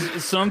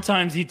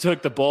 Sometimes he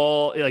took the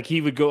ball, like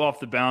he would go off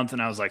the bounce,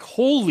 and I was like,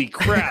 holy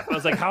crap. I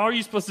was like, how are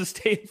you supposed to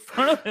stay in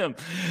front of him?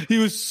 He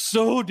was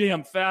so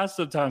damn fast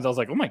sometimes. I was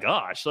like, oh my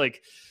gosh,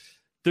 like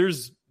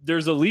there's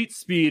elite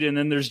speed, and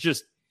then there's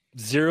just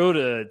 0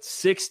 to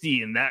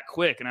 60 and that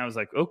quick. And I was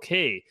like,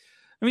 okay.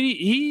 I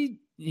mean,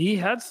 he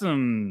had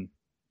some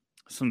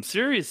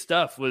serious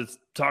stuff with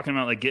talking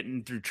about like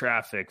getting through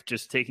traffic,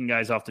 just taking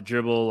guys off the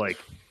dribble, like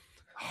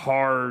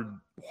hard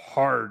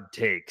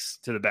takes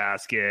to the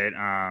basket.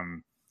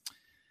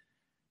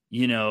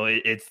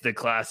 It's the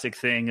classic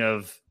thing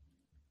of,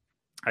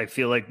 I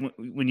feel like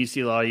when you see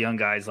a lot of young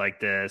guys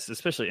like this,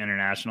 especially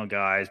international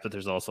guys, but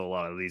there's also a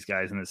lot of these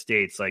guys in the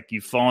States, like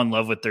you fall in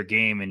love with their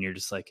game and you're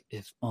just like,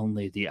 if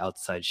only the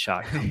outside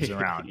shot comes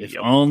around, if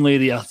only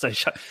the outside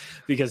shot,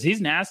 because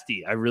he's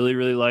nasty. I really,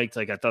 really liked,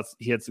 I thought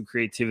he had some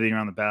creativity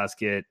around the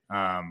basket.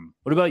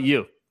 What about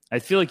you? I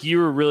feel like you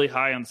were really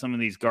high on some of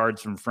these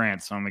guards from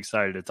France, so I'm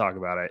excited to talk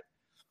about it.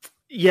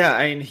 Yeah.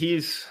 I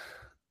mean,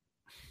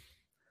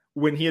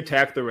 when he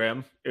attacked the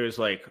rim, it was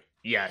like,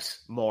 yes,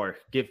 more.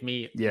 Give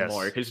me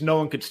more, because no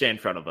one could stay in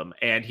front of him.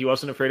 And he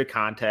wasn't afraid of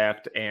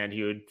contact, and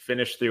he would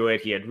finish through it.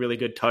 He had really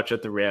good touch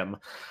at the rim.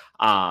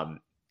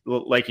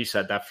 Like you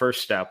said, that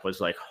first step was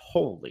like,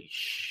 holy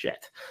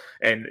shit.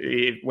 And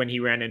when he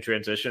ran in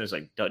transition, it's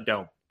like,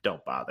 don't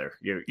bother.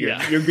 You're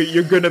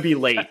going to be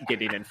late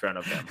getting in front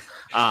of him.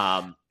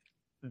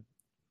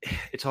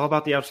 It's all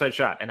about the outside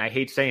shot. And I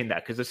hate saying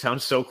that because it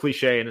sounds so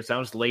cliche and it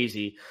sounds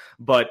lazy,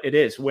 but it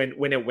is. When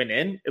it went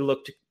in, it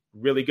looked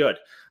really good.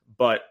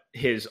 But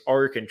his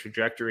arc and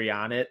trajectory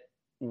on it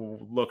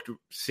looked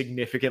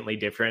significantly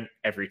different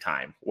every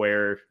time,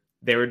 where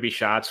there would be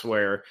shots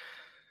where,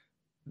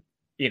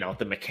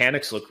 the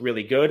mechanics look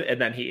really good,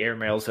 and then he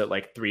airmails it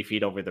like 3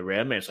 feet over the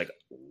rim, and it's like,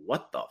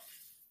 what the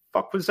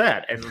fuck was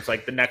that? And it's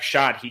like the next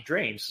shot he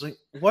drains. It's like,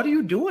 what are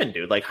you doing,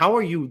 dude? Like, how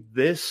are you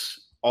this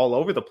all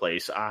over the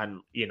place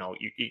on,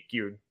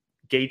 you're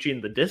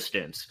gauging the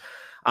distance.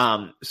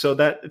 So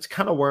that it's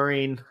kind of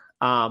worrying.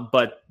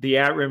 But the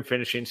at-rim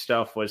finishing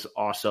stuff was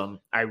awesome.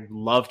 I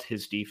loved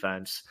his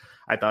defense.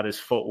 I thought his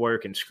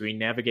footwork and screen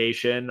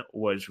navigation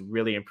was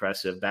really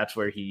impressive. That's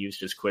where he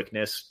used his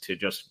quickness to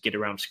just get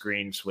around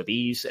screens with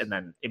ease and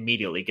then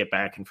immediately get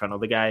back in front of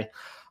the guy.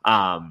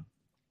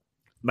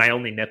 My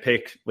only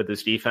nitpick with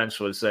his defense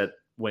was that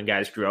when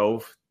guys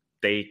drove,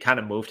 they kind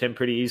of moved him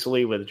pretty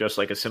easily with just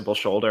like a simple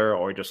shoulder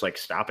or just like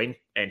stopping,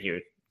 and he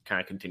would kind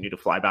of continue to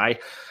fly by.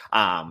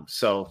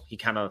 So he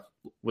kind of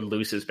would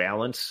lose his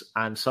balance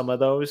on some of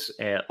those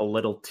a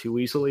little too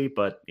easily,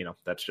 but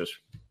that's just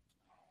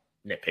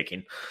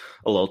nitpicking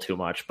a little too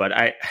much. But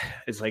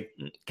it's like,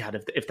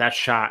 God, if that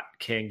shot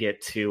can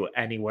get to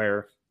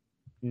anywhere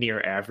near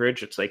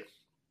average, it's like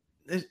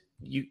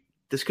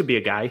this could be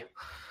a guy.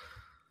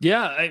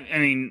 Yeah. I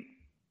mean,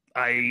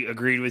 I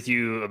agreed with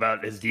you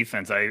about his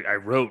defense. I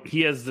wrote,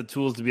 he has the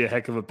tools to be a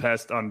heck of a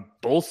pest on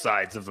both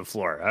sides of the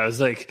floor. I was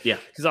like, yeah,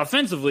 because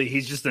offensively,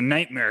 he's just a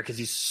nightmare because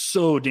he's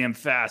so damn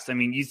fast. I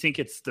mean, you think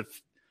it's the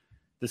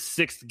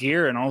sixth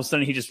gear, and all of a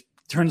sudden he just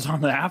turns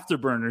on the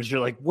afterburners. You're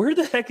like, where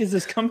the heck is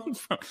this coming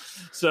from?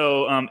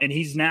 So, and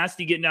he's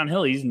nasty getting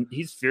downhill.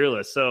 He's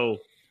fearless. So,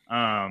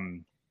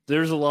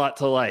 there's a lot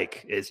to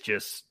like. It's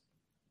just,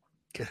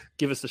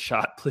 give us a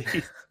shot,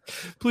 please.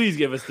 Please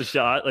give us the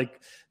shot. Like,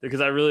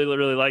 because I really,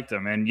 really liked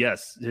him. And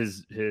yes,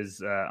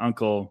 his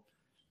uncle,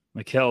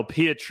 Mikhail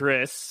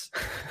Pietrus,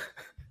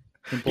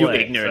 you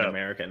ignorant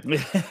American.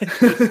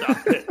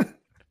 Stop it.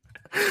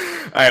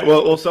 All right.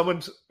 Well,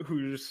 someone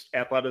whose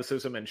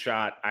athleticism and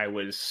shot I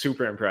was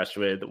super impressed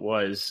with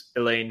was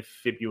Elaine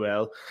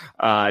Fibuel,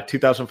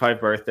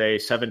 2005 birthday,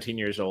 17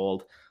 years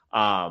old.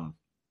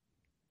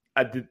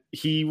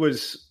 He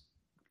was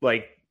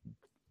like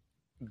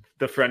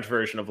the French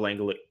version of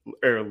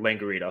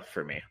Langarita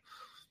for me.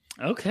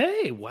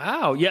 Okay.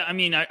 Wow. Yeah. I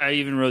mean, I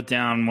even wrote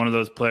down one of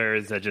those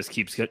players that just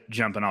keeps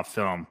jumping off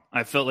film.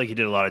 I felt like he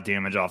did a lot of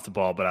damage off the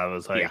ball, but I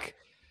was like,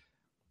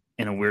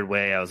 in a weird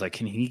way, I was like,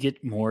 can he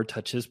get more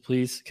touches,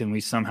 please? Can we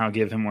somehow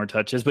give him more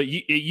touches? But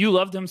you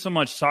loved him so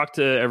much. Talk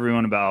to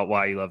everyone about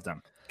why you loved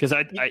him. Because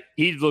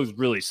he looks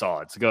really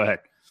solid. So go ahead.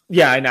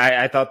 Yeah, and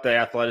I thought the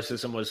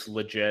athleticism was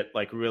legit,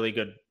 like really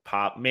good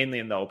pop, mainly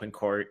in the open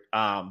court.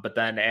 But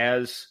then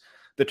as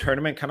the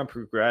tournament kind of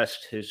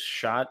progressed, his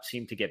shot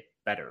seemed to get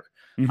better.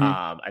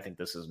 I think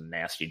this is a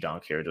nasty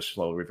dunk here, just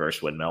slow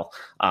reverse windmill.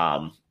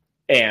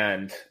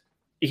 And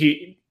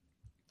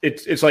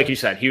it's like you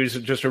said, he was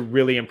just a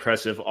really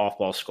impressive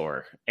off-ball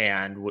scorer,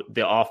 and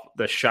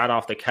the shot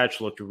off the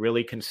catch looked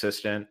really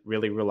consistent,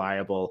 really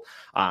reliable.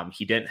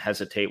 He didn't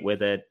hesitate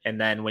with it,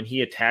 and then when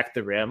he attacked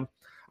the rim,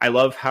 I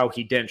love how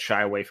he didn't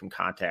shy away from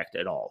contact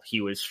at all.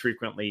 He was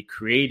frequently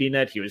creating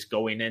it. He was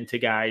going into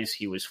guys.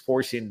 He was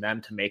forcing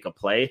them to make a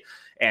play,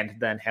 and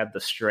then had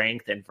the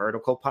strength and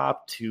vertical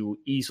pop to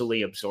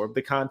easily absorb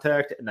the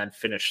contact and then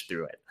finish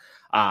through it.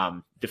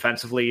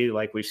 Defensively,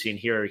 like we've seen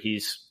here,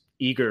 he's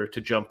eager to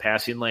jump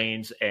passing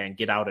lanes and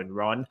get out and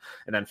run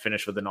and then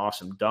finish with an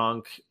awesome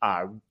dunk.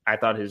 I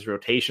thought his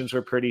rotations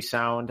were pretty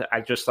sound.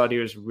 I just thought he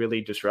was really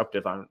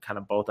disruptive on kind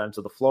of both ends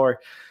of the floor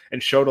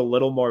and showed a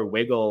little more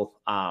wiggle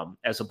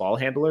as a ball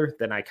handler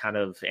than I kind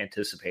of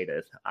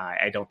anticipated.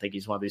 I don't think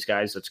he's one of these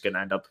guys that's going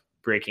to end up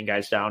breaking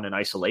guys down in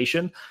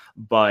isolation,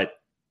 but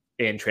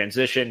in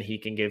transition, he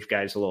can give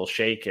guys a little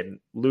shake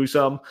and lose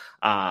them.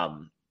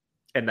 And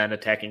then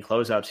attacking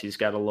closeouts, he's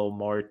got a little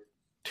more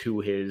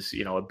to his,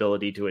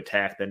 ability to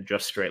attack than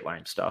just straight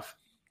line stuff.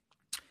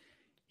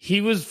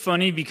 He was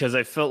funny because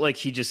I felt like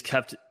he just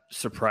kept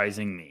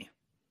surprising me.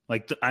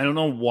 Like, I don't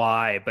know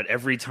why, but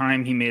every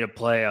time he made a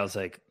play, I was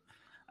like,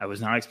 I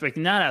was not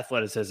expecting that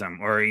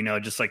athleticism, or,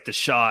 just like the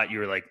shot, you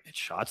were like, it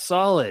shot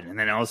solid. And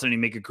then all of a sudden you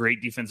make a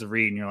great defensive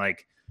read and you're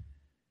like,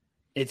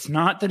 it's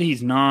not that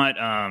he's not,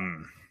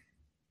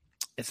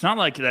 it's not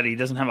like that he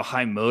doesn't have a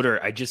high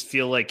motor. I just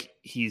feel like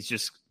he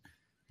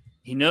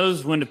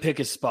knows when to pick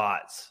his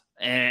spots.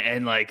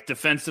 And like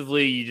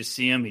defensively, you just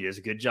see him. He does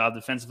a good job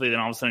defensively.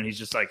 Then all of a sudden, he's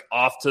just like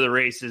off to the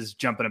races,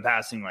 jumping a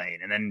passing lane,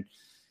 and then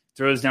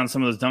throws down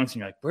some of those dunks. And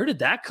you're like, where did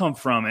that come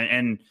from?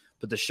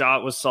 But the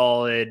shot was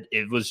solid.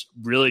 It was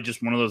really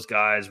just one of those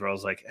guys where I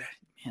was like,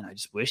 man, I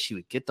just wish he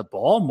would get the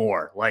ball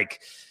more. Like,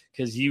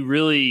 because you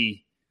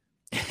really,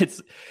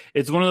 it's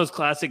one of those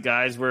classic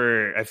guys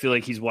where I feel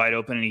like he's wide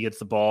open and he gets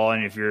the ball.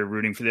 And if you're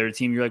rooting for the other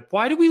team, you're like,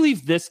 why do we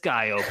leave this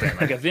guy open?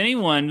 Like, if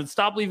anyone,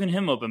 stop leaving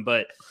him open.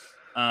 But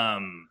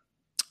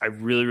I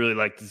really, really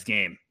liked this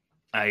game.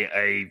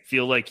 I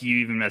feel like you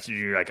even messaged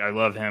you like, I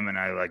love him. And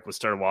I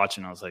started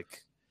watching. I was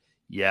like,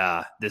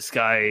 yeah, this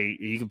guy,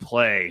 he can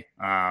play.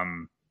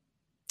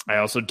 I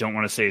also don't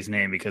want to say his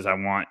name because I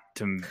want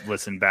to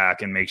listen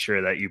back and make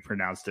sure that you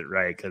pronounced it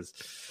right, because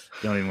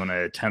I don't even want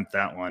to attempt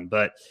that one.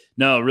 But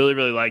no, really,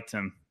 really liked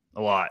him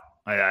a lot.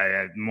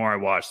 The more I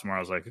watched, the more I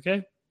was like,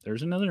 okay,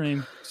 there's another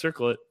name.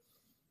 Circle it.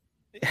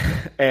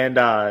 And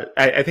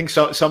I think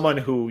someone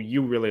who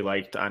you really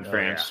liked on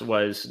France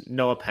was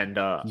Noah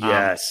Penda.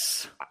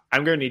 Yes.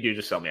 I'm going to need you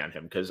to sell me on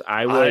him because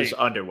I was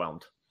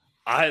underwhelmed.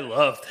 I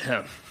loved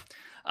him.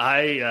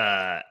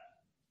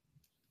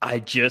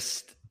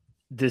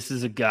 This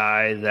is a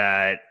guy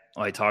that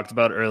I talked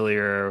about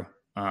earlier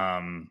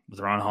with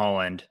Ron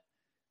Holland.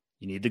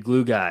 You need the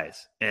glue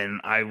guys.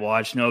 And I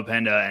watched Noah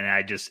Penda,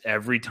 and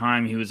every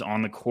time he was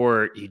on the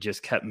court, he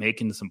just kept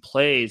making some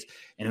plays.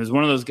 And it was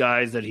one of those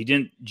guys that he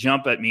didn't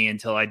jump at me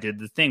until I did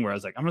the thing where I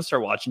was like, I'm going to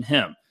start watching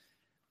him.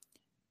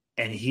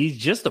 And he's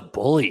just a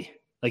bully.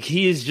 Like,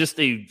 he is just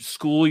a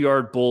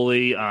schoolyard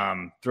bully,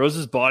 throws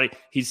his body.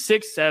 He's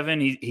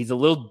 6'7". He's a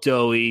little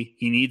doughy.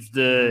 He needs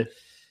to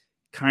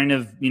kind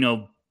of,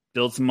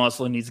 build some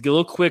muscle. He needs to get a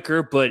little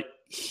quicker, but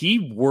he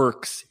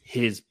works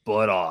his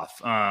butt off.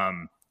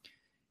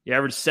 He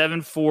averaged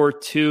 7, 4,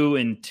 2,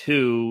 and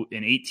 2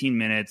 in 18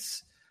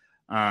 minutes.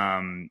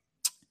 But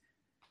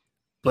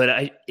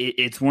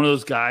it's one of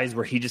those guys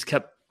where he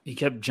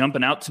kept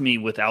jumping out to me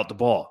without the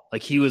ball.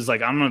 Like, he was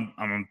like, I'm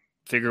gonna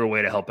figure a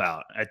way to help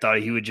out. I thought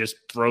he would just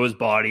throw his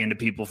body into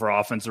people for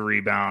offensive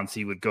rebounds.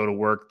 He would go to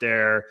work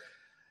there.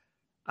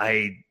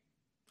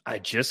 I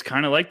just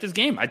kind of liked this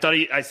game. I thought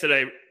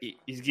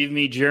he's giving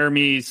me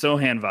Jeremy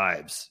Sohan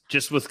vibes,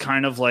 just with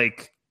kind of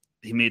like,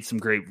 he made some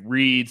great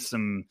reads,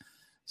 some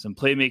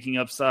playmaking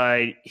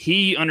upside.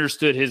 He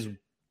understood his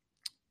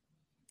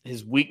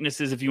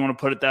weaknesses, if you want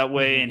to put it that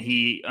way, and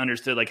he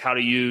understood like how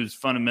to use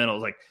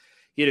fundamentals. Like,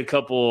 he had a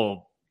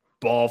couple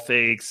ball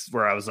fakes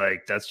where I was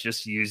like, that's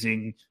just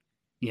using,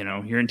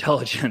 your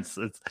intelligence.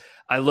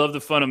 I love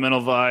the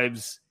fundamental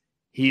vibes.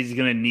 He's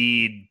going to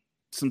need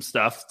some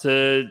stuff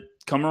to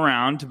come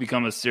around to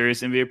become a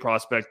serious NBA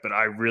prospect, but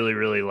I really,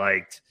 really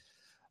liked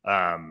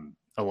a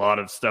lot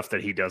of stuff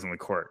that he does on the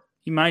court.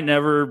 He might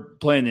never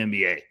play in the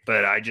NBA,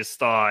 but I just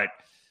thought,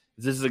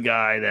 this is a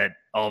guy that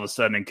all of a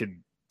sudden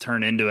could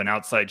turn into an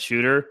outside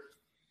shooter.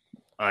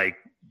 Like,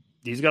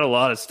 he's got a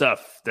lot of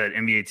stuff that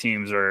NBA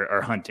teams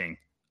are hunting.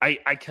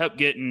 I kept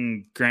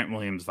getting Grant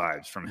Williams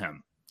vibes from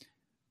him,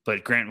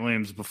 but Grant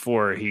Williams,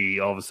 before he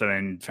all of a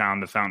sudden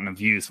found the fountain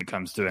of youth when it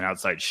comes to an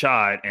outside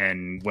shot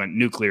and went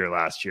nuclear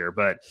last year.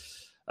 But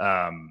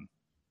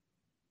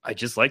I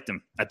just liked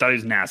him. I thought he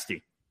was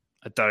nasty.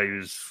 I thought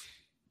he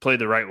played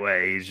the right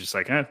way. He's just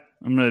like, I'm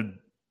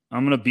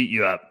gonna beat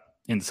you up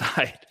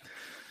inside.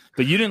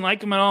 But you didn't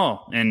like him at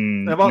all,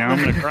 and now I'm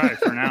gonna cry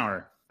for an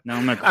hour. Now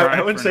I'm gonna cry.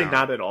 I wouldn't say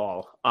not at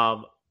all.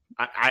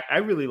 I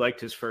really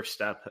liked his first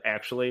step,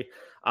 actually.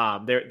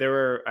 There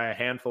were a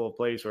handful of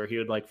plays where he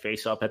would like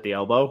face up at the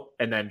elbow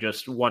and then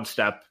just one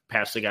step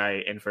past the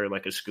guy in for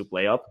like a scoop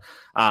layup.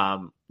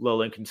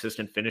 Little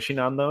inconsistent finishing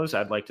on those.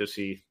 I'd like to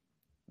see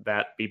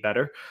that be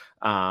better.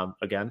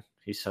 Again,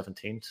 he's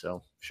 17,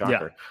 so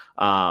shocker.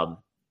 Yeah.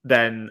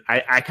 Then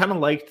I kind of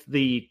liked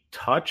the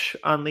touch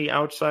on the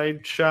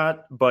outside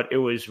shot, but it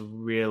was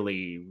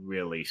really,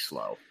 really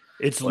slow.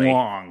 It's like,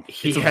 long.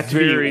 He had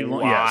to be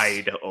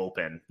wide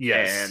open.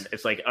 Yes. And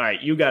it's like, all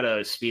right, you got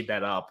to speed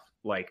that up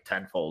like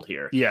tenfold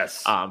here.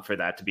 Yes. For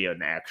that to be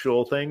an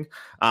actual thing.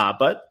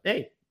 But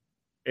hey,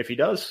 if he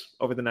does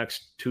over the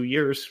next 2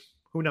 years,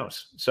 who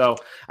knows? So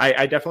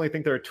I definitely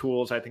think there are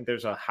tools. I think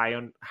there's a high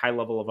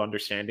level of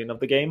understanding of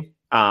the game.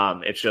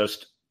 It's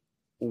just,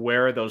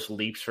 where are those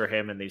leaps for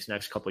him in these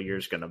next couple of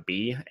years going to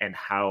be, and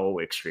how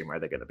extreme are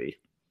they going to be?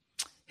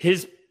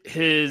 His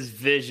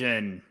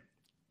vision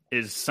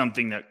is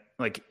something that,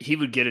 like, he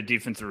would get a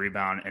defensive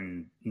rebound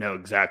and know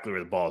exactly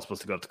where the ball is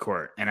supposed to go up the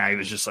court. And I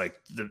was just like,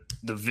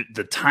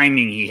 the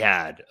timing he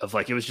had of,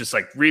 like, it was just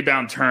like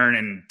rebound, turn,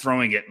 and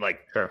throwing it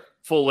like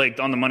full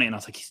legged on the money. And I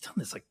was like, he's done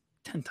this like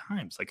 10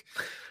 times. Like,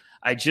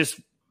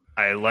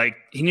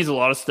 he needs a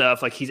lot of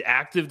stuff. Like, he's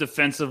active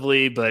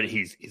defensively, but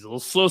he's a little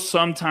slow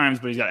sometimes,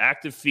 but he's got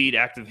active feet,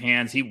 active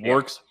hands. He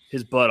works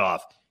his butt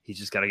off. He's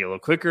just got to get a little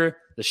quicker.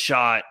 The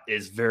shot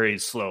is very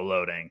slow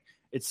loading.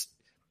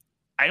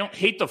 I don't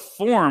hate the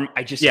form.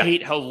 I just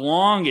hate how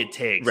long it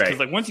takes. Because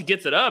like once he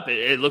gets it up,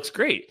 it looks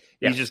great.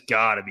 Yeah. He's just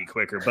got to be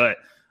quicker. But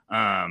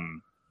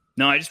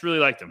no, I just really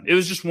liked him. It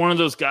was just one of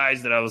those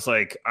guys that I was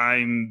like,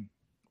 I'm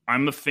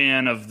a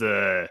fan of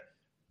the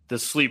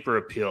sleeper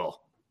appeal.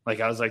 Like,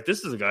 I was like,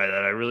 this is a guy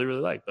that I really, really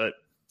like. But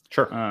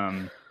sure.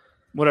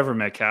 Whatever,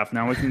 Metcalf.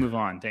 Now we can move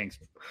on. Thanks.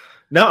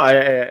 No,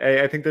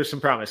 I think there's some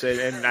promise.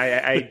 And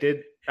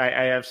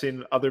I have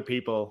seen other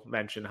people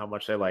mention how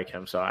much they like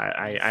him. So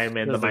I am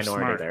in the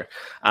minority there.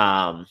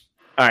 All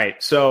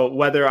right. So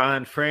whether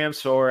on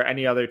France or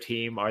any other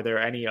team, are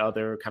there any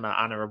other kind of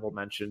honorable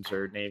mentions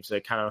or names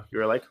that kind of, you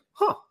were like,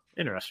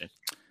 interesting?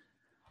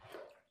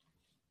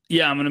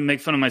 Yeah, I'm going to make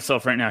fun of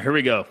myself right now. Here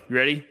we go. You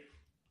ready?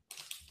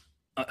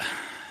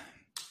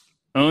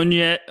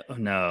 Onye. Oh,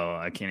 no,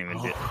 I can't even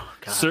do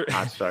it.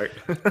 Hot start.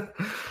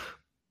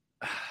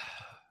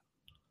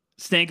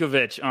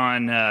 Stankovic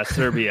on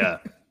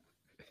Serbia.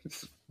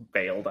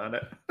 Bailed on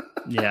it.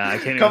 Yeah, I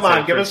can't. Come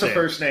on, give us a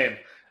first name.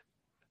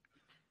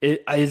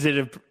 Is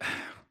it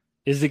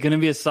going to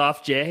be a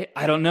soft J?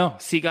 I don't know.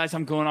 See, guys,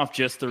 I'm going off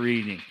just the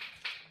reading.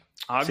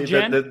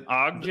 Ognen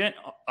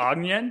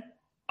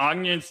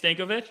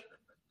Stankovic.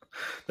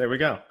 There we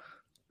go.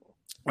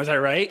 Was I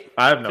right?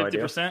 I have no 50%?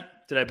 Idea.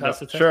 Did I pass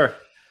the test? Sure.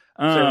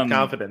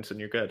 Confidence, and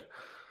you're good.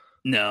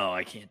 No,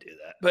 I can't do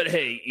that. But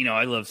hey,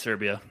 I love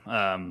Serbia.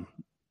 One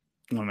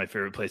of my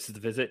favorite places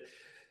to visit.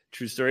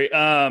 True story.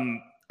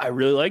 I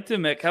really liked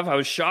him, Metcalf. I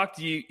was shocked.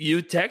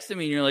 You texted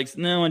me and you're like,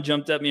 no one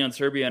jumped at me on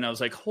Serbia. And I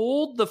was like,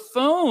 hold the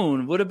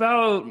phone. What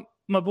about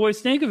my boy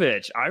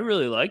Stankovic? I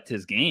really liked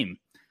his game.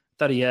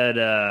 Thought he had,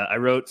 I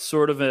wrote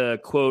sort of a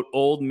quote,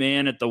 old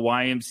man at the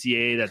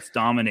YMCA that's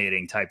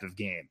dominating type of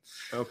game.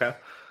 Okay.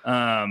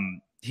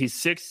 He's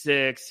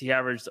 6'6". He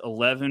averaged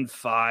 11,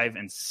 5,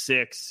 and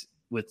 6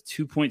 with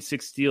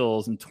 2.6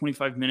 steals in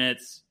 25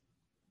 minutes.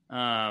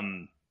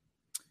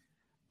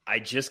 I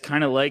just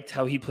kind of liked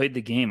how he played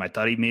the game. I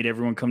thought he made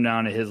everyone come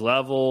down to his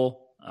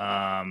level,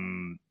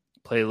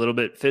 play a little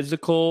bit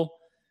physical,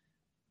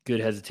 good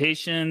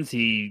hesitations.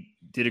 He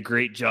did a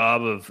great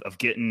job of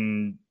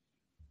getting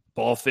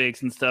ball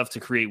fakes and stuff to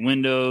create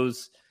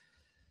windows.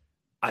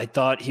 I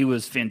thought he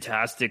was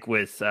fantastic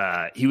with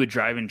he would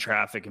drive in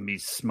traffic and be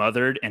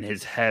smothered, and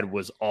his head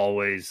was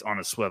always on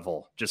a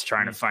swivel, just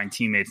trying to find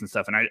teammates and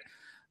stuff. And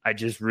I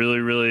just really,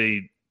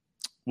 really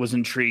was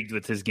intrigued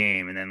with his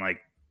game. And then,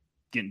 like,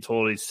 getting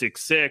told he's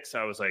 6'6",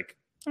 I was like,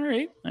 all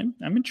right, I'm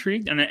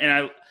intrigued. And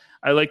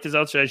I liked his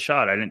outside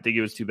shot. I didn't think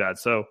it was too bad.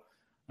 So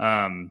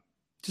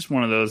just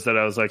one of those that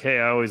I was like, hey,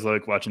 I always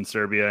like watching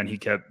Serbia, and he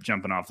kept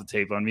jumping off the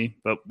tape on me.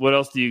 But what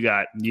else do you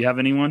got? Do you have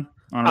anyone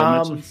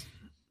honorable mentions?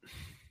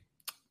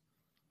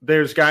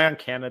 There's a guy on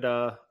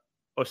Canada,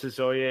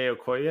 Osizoye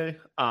Okoye.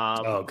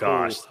 Oh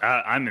gosh,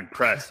 I'm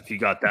impressed if you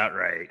got that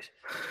right.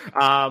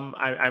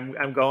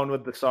 I'm going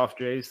with the soft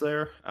J's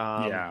there.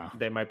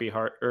 They might be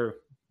hard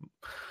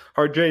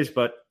J's,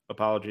 but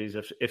apologies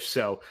if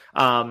so.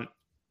 I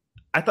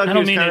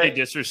don't mean any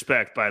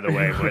disrespect, by the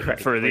way,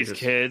 but for these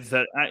kids,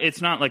 that it's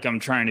not like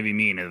I'm trying to be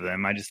mean to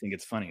them. I just think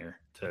it's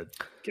funnier to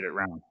get it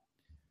round.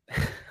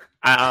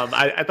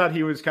 I thought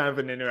he was kind of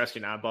an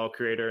interesting on-ball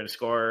creator and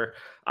scorer.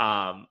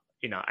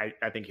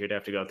 I think he'd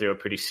have to go through a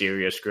pretty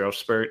serious growth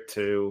spurt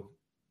to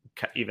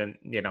even,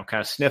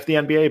 kind of sniff the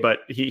NBA, but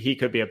he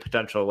could be a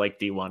potential like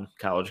D1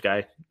 college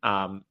guy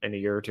in a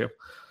year or two.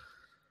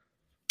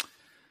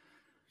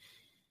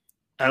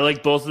 I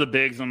like both of the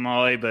bigs on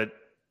Molly, but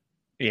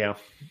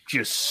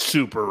just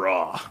super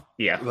raw.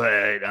 Yeah.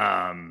 But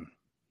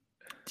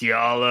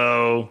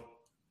Diallo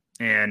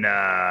and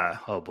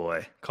oh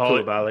boy,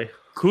 Koulibaly.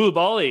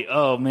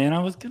 Oh man, I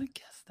was gonna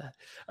guess that.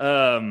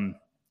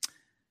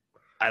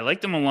 I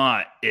liked them a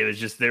lot. It was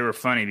just they were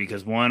funny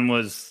because one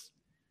was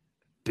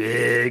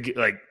big,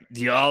 like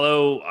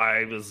Diallo.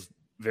 I was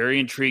very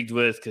intrigued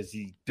with because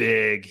he's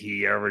big.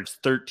 He averaged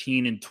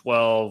 13 and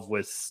 12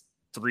 with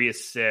 3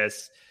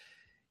 assists.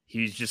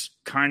 He's just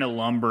kind of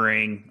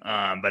lumbering,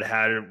 but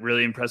had a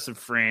really impressive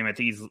frame. I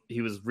think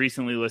he was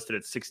recently listed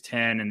at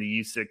 6'10" in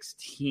the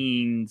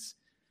U16s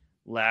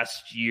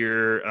last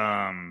year.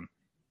 A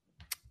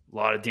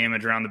lot of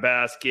damage around the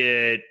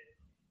basket,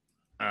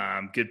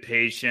 good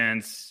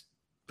patience,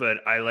 but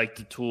I like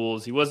the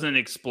tools. He wasn't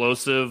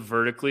explosive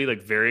vertically,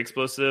 like very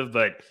explosive,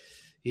 but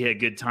he had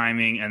good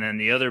timing. And then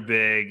the other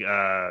big,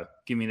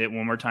 give me that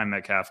one more time,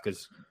 Metcalf,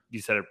 because you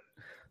said it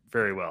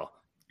very well.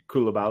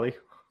 Koulibaly.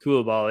 He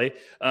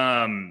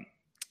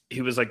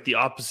was like the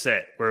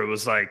opposite, where it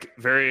was like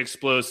very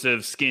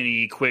explosive,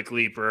 skinny, quick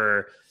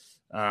leaper.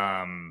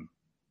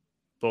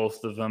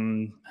 Both of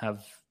them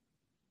have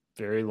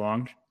very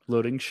long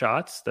loading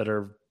shots that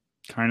are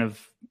kind of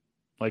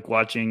like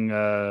watching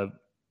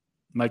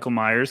Michael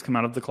Myers come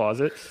out of the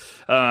closet.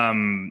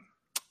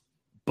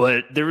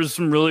 But there was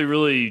some really,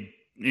 really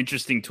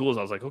interesting tools.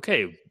 I was like,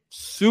 okay,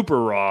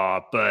 super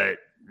raw, but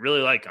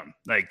really like them.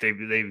 Like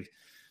they've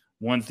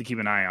ones to keep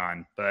an eye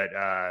on. But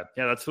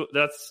yeah,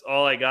 that's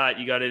all I got.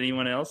 You got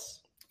anyone else?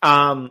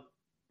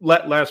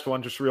 Last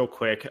one, just real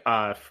quick.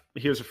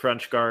 Here's a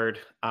French guard.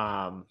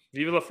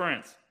 Vive la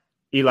France.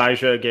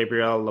 Elijah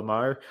Gabriel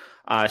Lamar,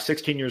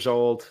 16 years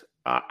old.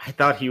 I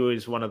thought he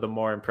was one of the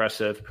more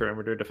impressive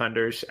perimeter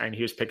defenders, and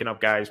he was picking up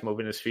guys,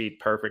 moving his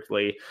feet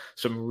perfectly.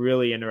 Some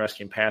really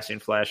interesting passing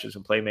flashes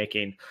and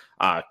playmaking.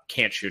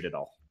 Can't shoot at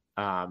all.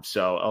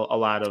 So a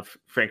lot of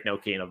Frank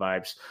Ntilikina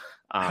vibes.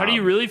 How do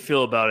you really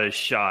feel about his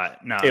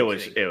shot? No, it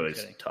was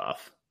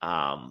tough.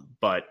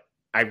 But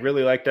I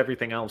really liked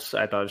everything else.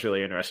 I thought it was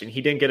really interesting.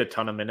 He didn't get a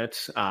ton of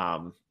minutes.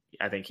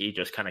 I think he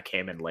just kind of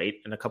came in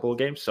late in a couple of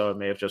games, so it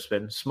may have just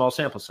been small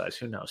sample size.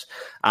 Who knows?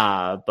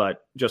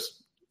 But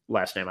just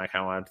last name I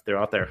kind of wanted to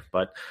throw out there.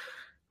 But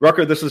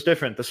Rucker, this was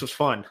different. This was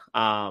fun.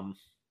 Yeah,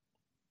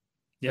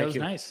 it was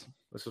nice.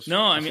 This was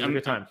a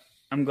good time.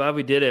 I'm glad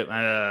we did it.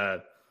 I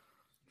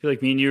feel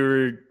like me and you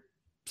were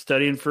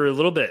studying for a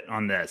little bit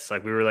on this.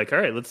 Like we were like, all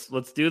right,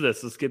 let's do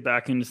this. Let's get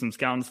back into some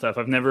scouting stuff.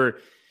 I've never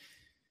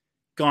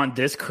gone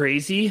this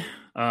crazy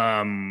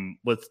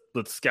with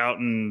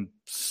scouting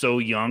so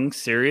young,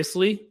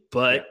 seriously,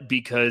 but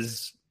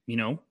because,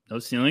 no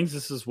ceilings,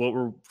 this is what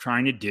we're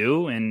trying to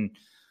do. And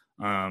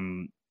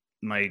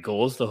my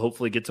goal is to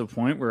hopefully get to a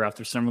point where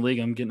after summer league,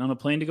 I'm getting on a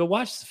plane to go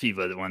watch the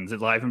FIBA, the ones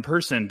that live in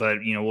person, but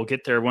we'll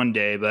get there one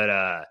day.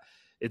 But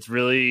it's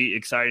really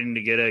exciting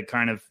to get a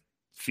kind of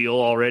feel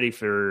already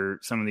for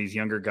some of these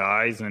younger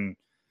guys, and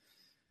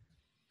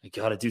I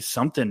got to do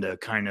something to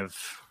kind of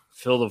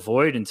fill the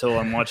void until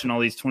I'm watching all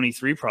these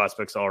 23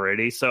 prospects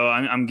already. So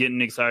I'm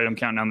getting excited. I'm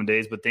counting down the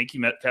days, but thank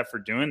you, Metcalf, for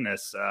doing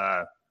this.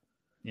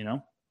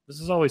 This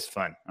is always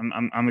fun.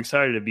 I'm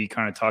excited to be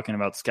kind of talking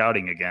about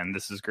scouting again.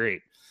 This is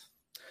great.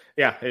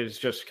 Yeah. It's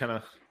just kind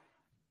of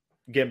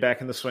getting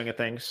back in the swing of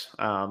things.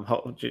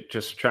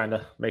 Just trying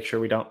to make sure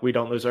we don't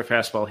lose our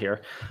fastball here.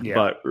 Yeah.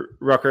 But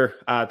Rucker,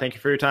 thank you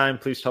for your time.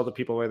 Please tell the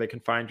people where they can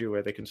find you,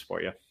 where they can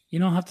support you. You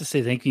don't have to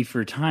say thank you for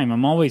your time.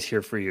 I'm always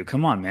here for you.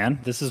 Come on,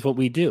 man. This is what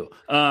we do.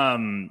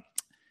 I'm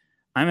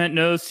at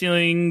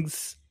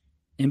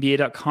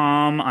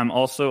NoCeilingsNBA.com. I'm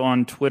also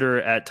on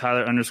Twitter at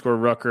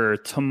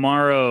Tyler_Rucker.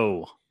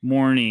 Tomorrow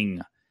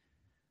morning,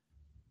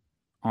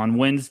 on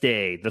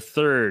Wednesday, the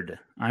 3rd,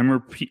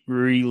 I'm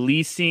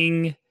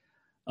releasing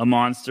a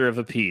monster of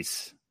a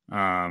piece.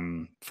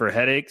 For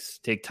headaches,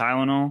 take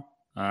Tylenol.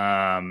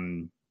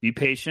 Be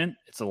patient.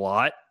 It's a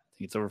lot. I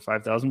think it's over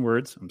 5,000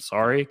 words. I'm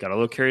sorry. Got a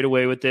little carried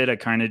away with it. I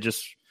kind of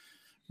just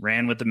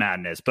ran with the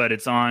madness. But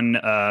it's on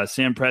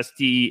Sam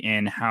Presti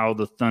and how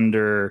the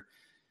Thunder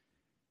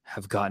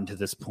have gotten to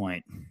this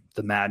point.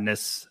 The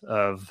madness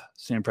of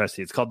Sam Presti.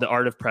 It's called The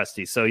Art of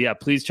Presti. So, yeah,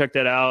 please check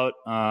that out.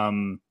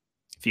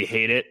 If you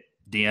hate it,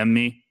 DM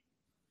me.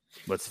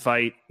 Let's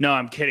fight. No,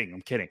 I'm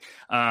kidding.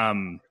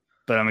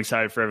 But I'm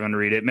excited for everyone to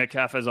read it.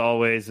 Metcalf, as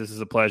always, this is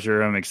a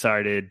pleasure. I'm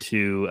excited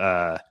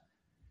to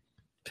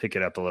pick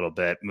it up a little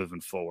bit moving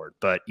forward.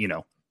 But, we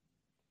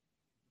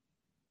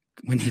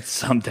need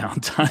some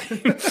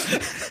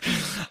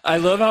downtime. I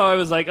love how I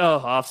was like,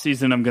 off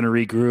season, I'm going to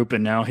regroup.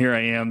 And now here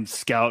I am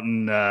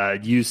scouting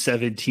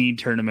U17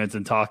 tournaments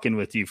and talking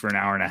with you for an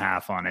hour and a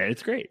half on it.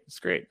 It's great.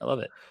 I love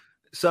it.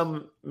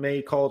 Some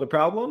may call it a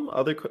problem.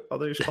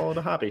 Others call it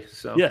a hobby.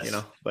 So, yes.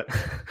 But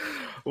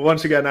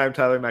once again, I'm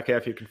Tyler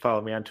Metcalf. You can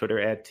follow me on Twitter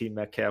at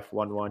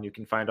TeamMetcalf11. You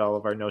can find all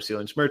of our No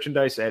Ceilings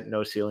merchandise at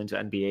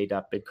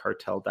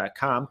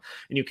NoCeilingsNBA.BigCartel.com.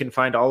 And you can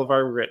find all of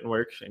our written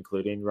work,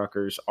 including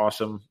Rucker's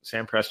awesome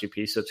Sam Presti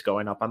piece that's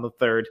going up on the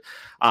 3rd,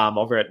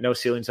 over at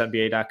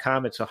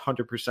NoCeilingsNBA.com. It's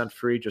 100%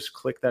 free. Just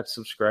click that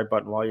subscribe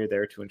button while you're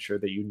there to ensure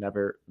that you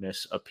never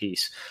miss a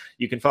piece.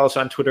 You can follow us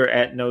on Twitter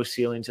at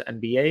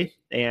NoCeilingsNBA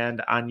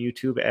and on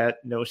YouTube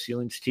at No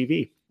Ceilings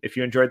TV. If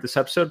you enjoyed this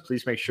episode,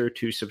 please make sure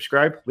to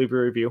subscribe, leave a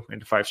review,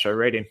 and a 5-star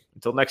rating.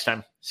 Until next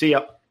time, see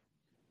ya.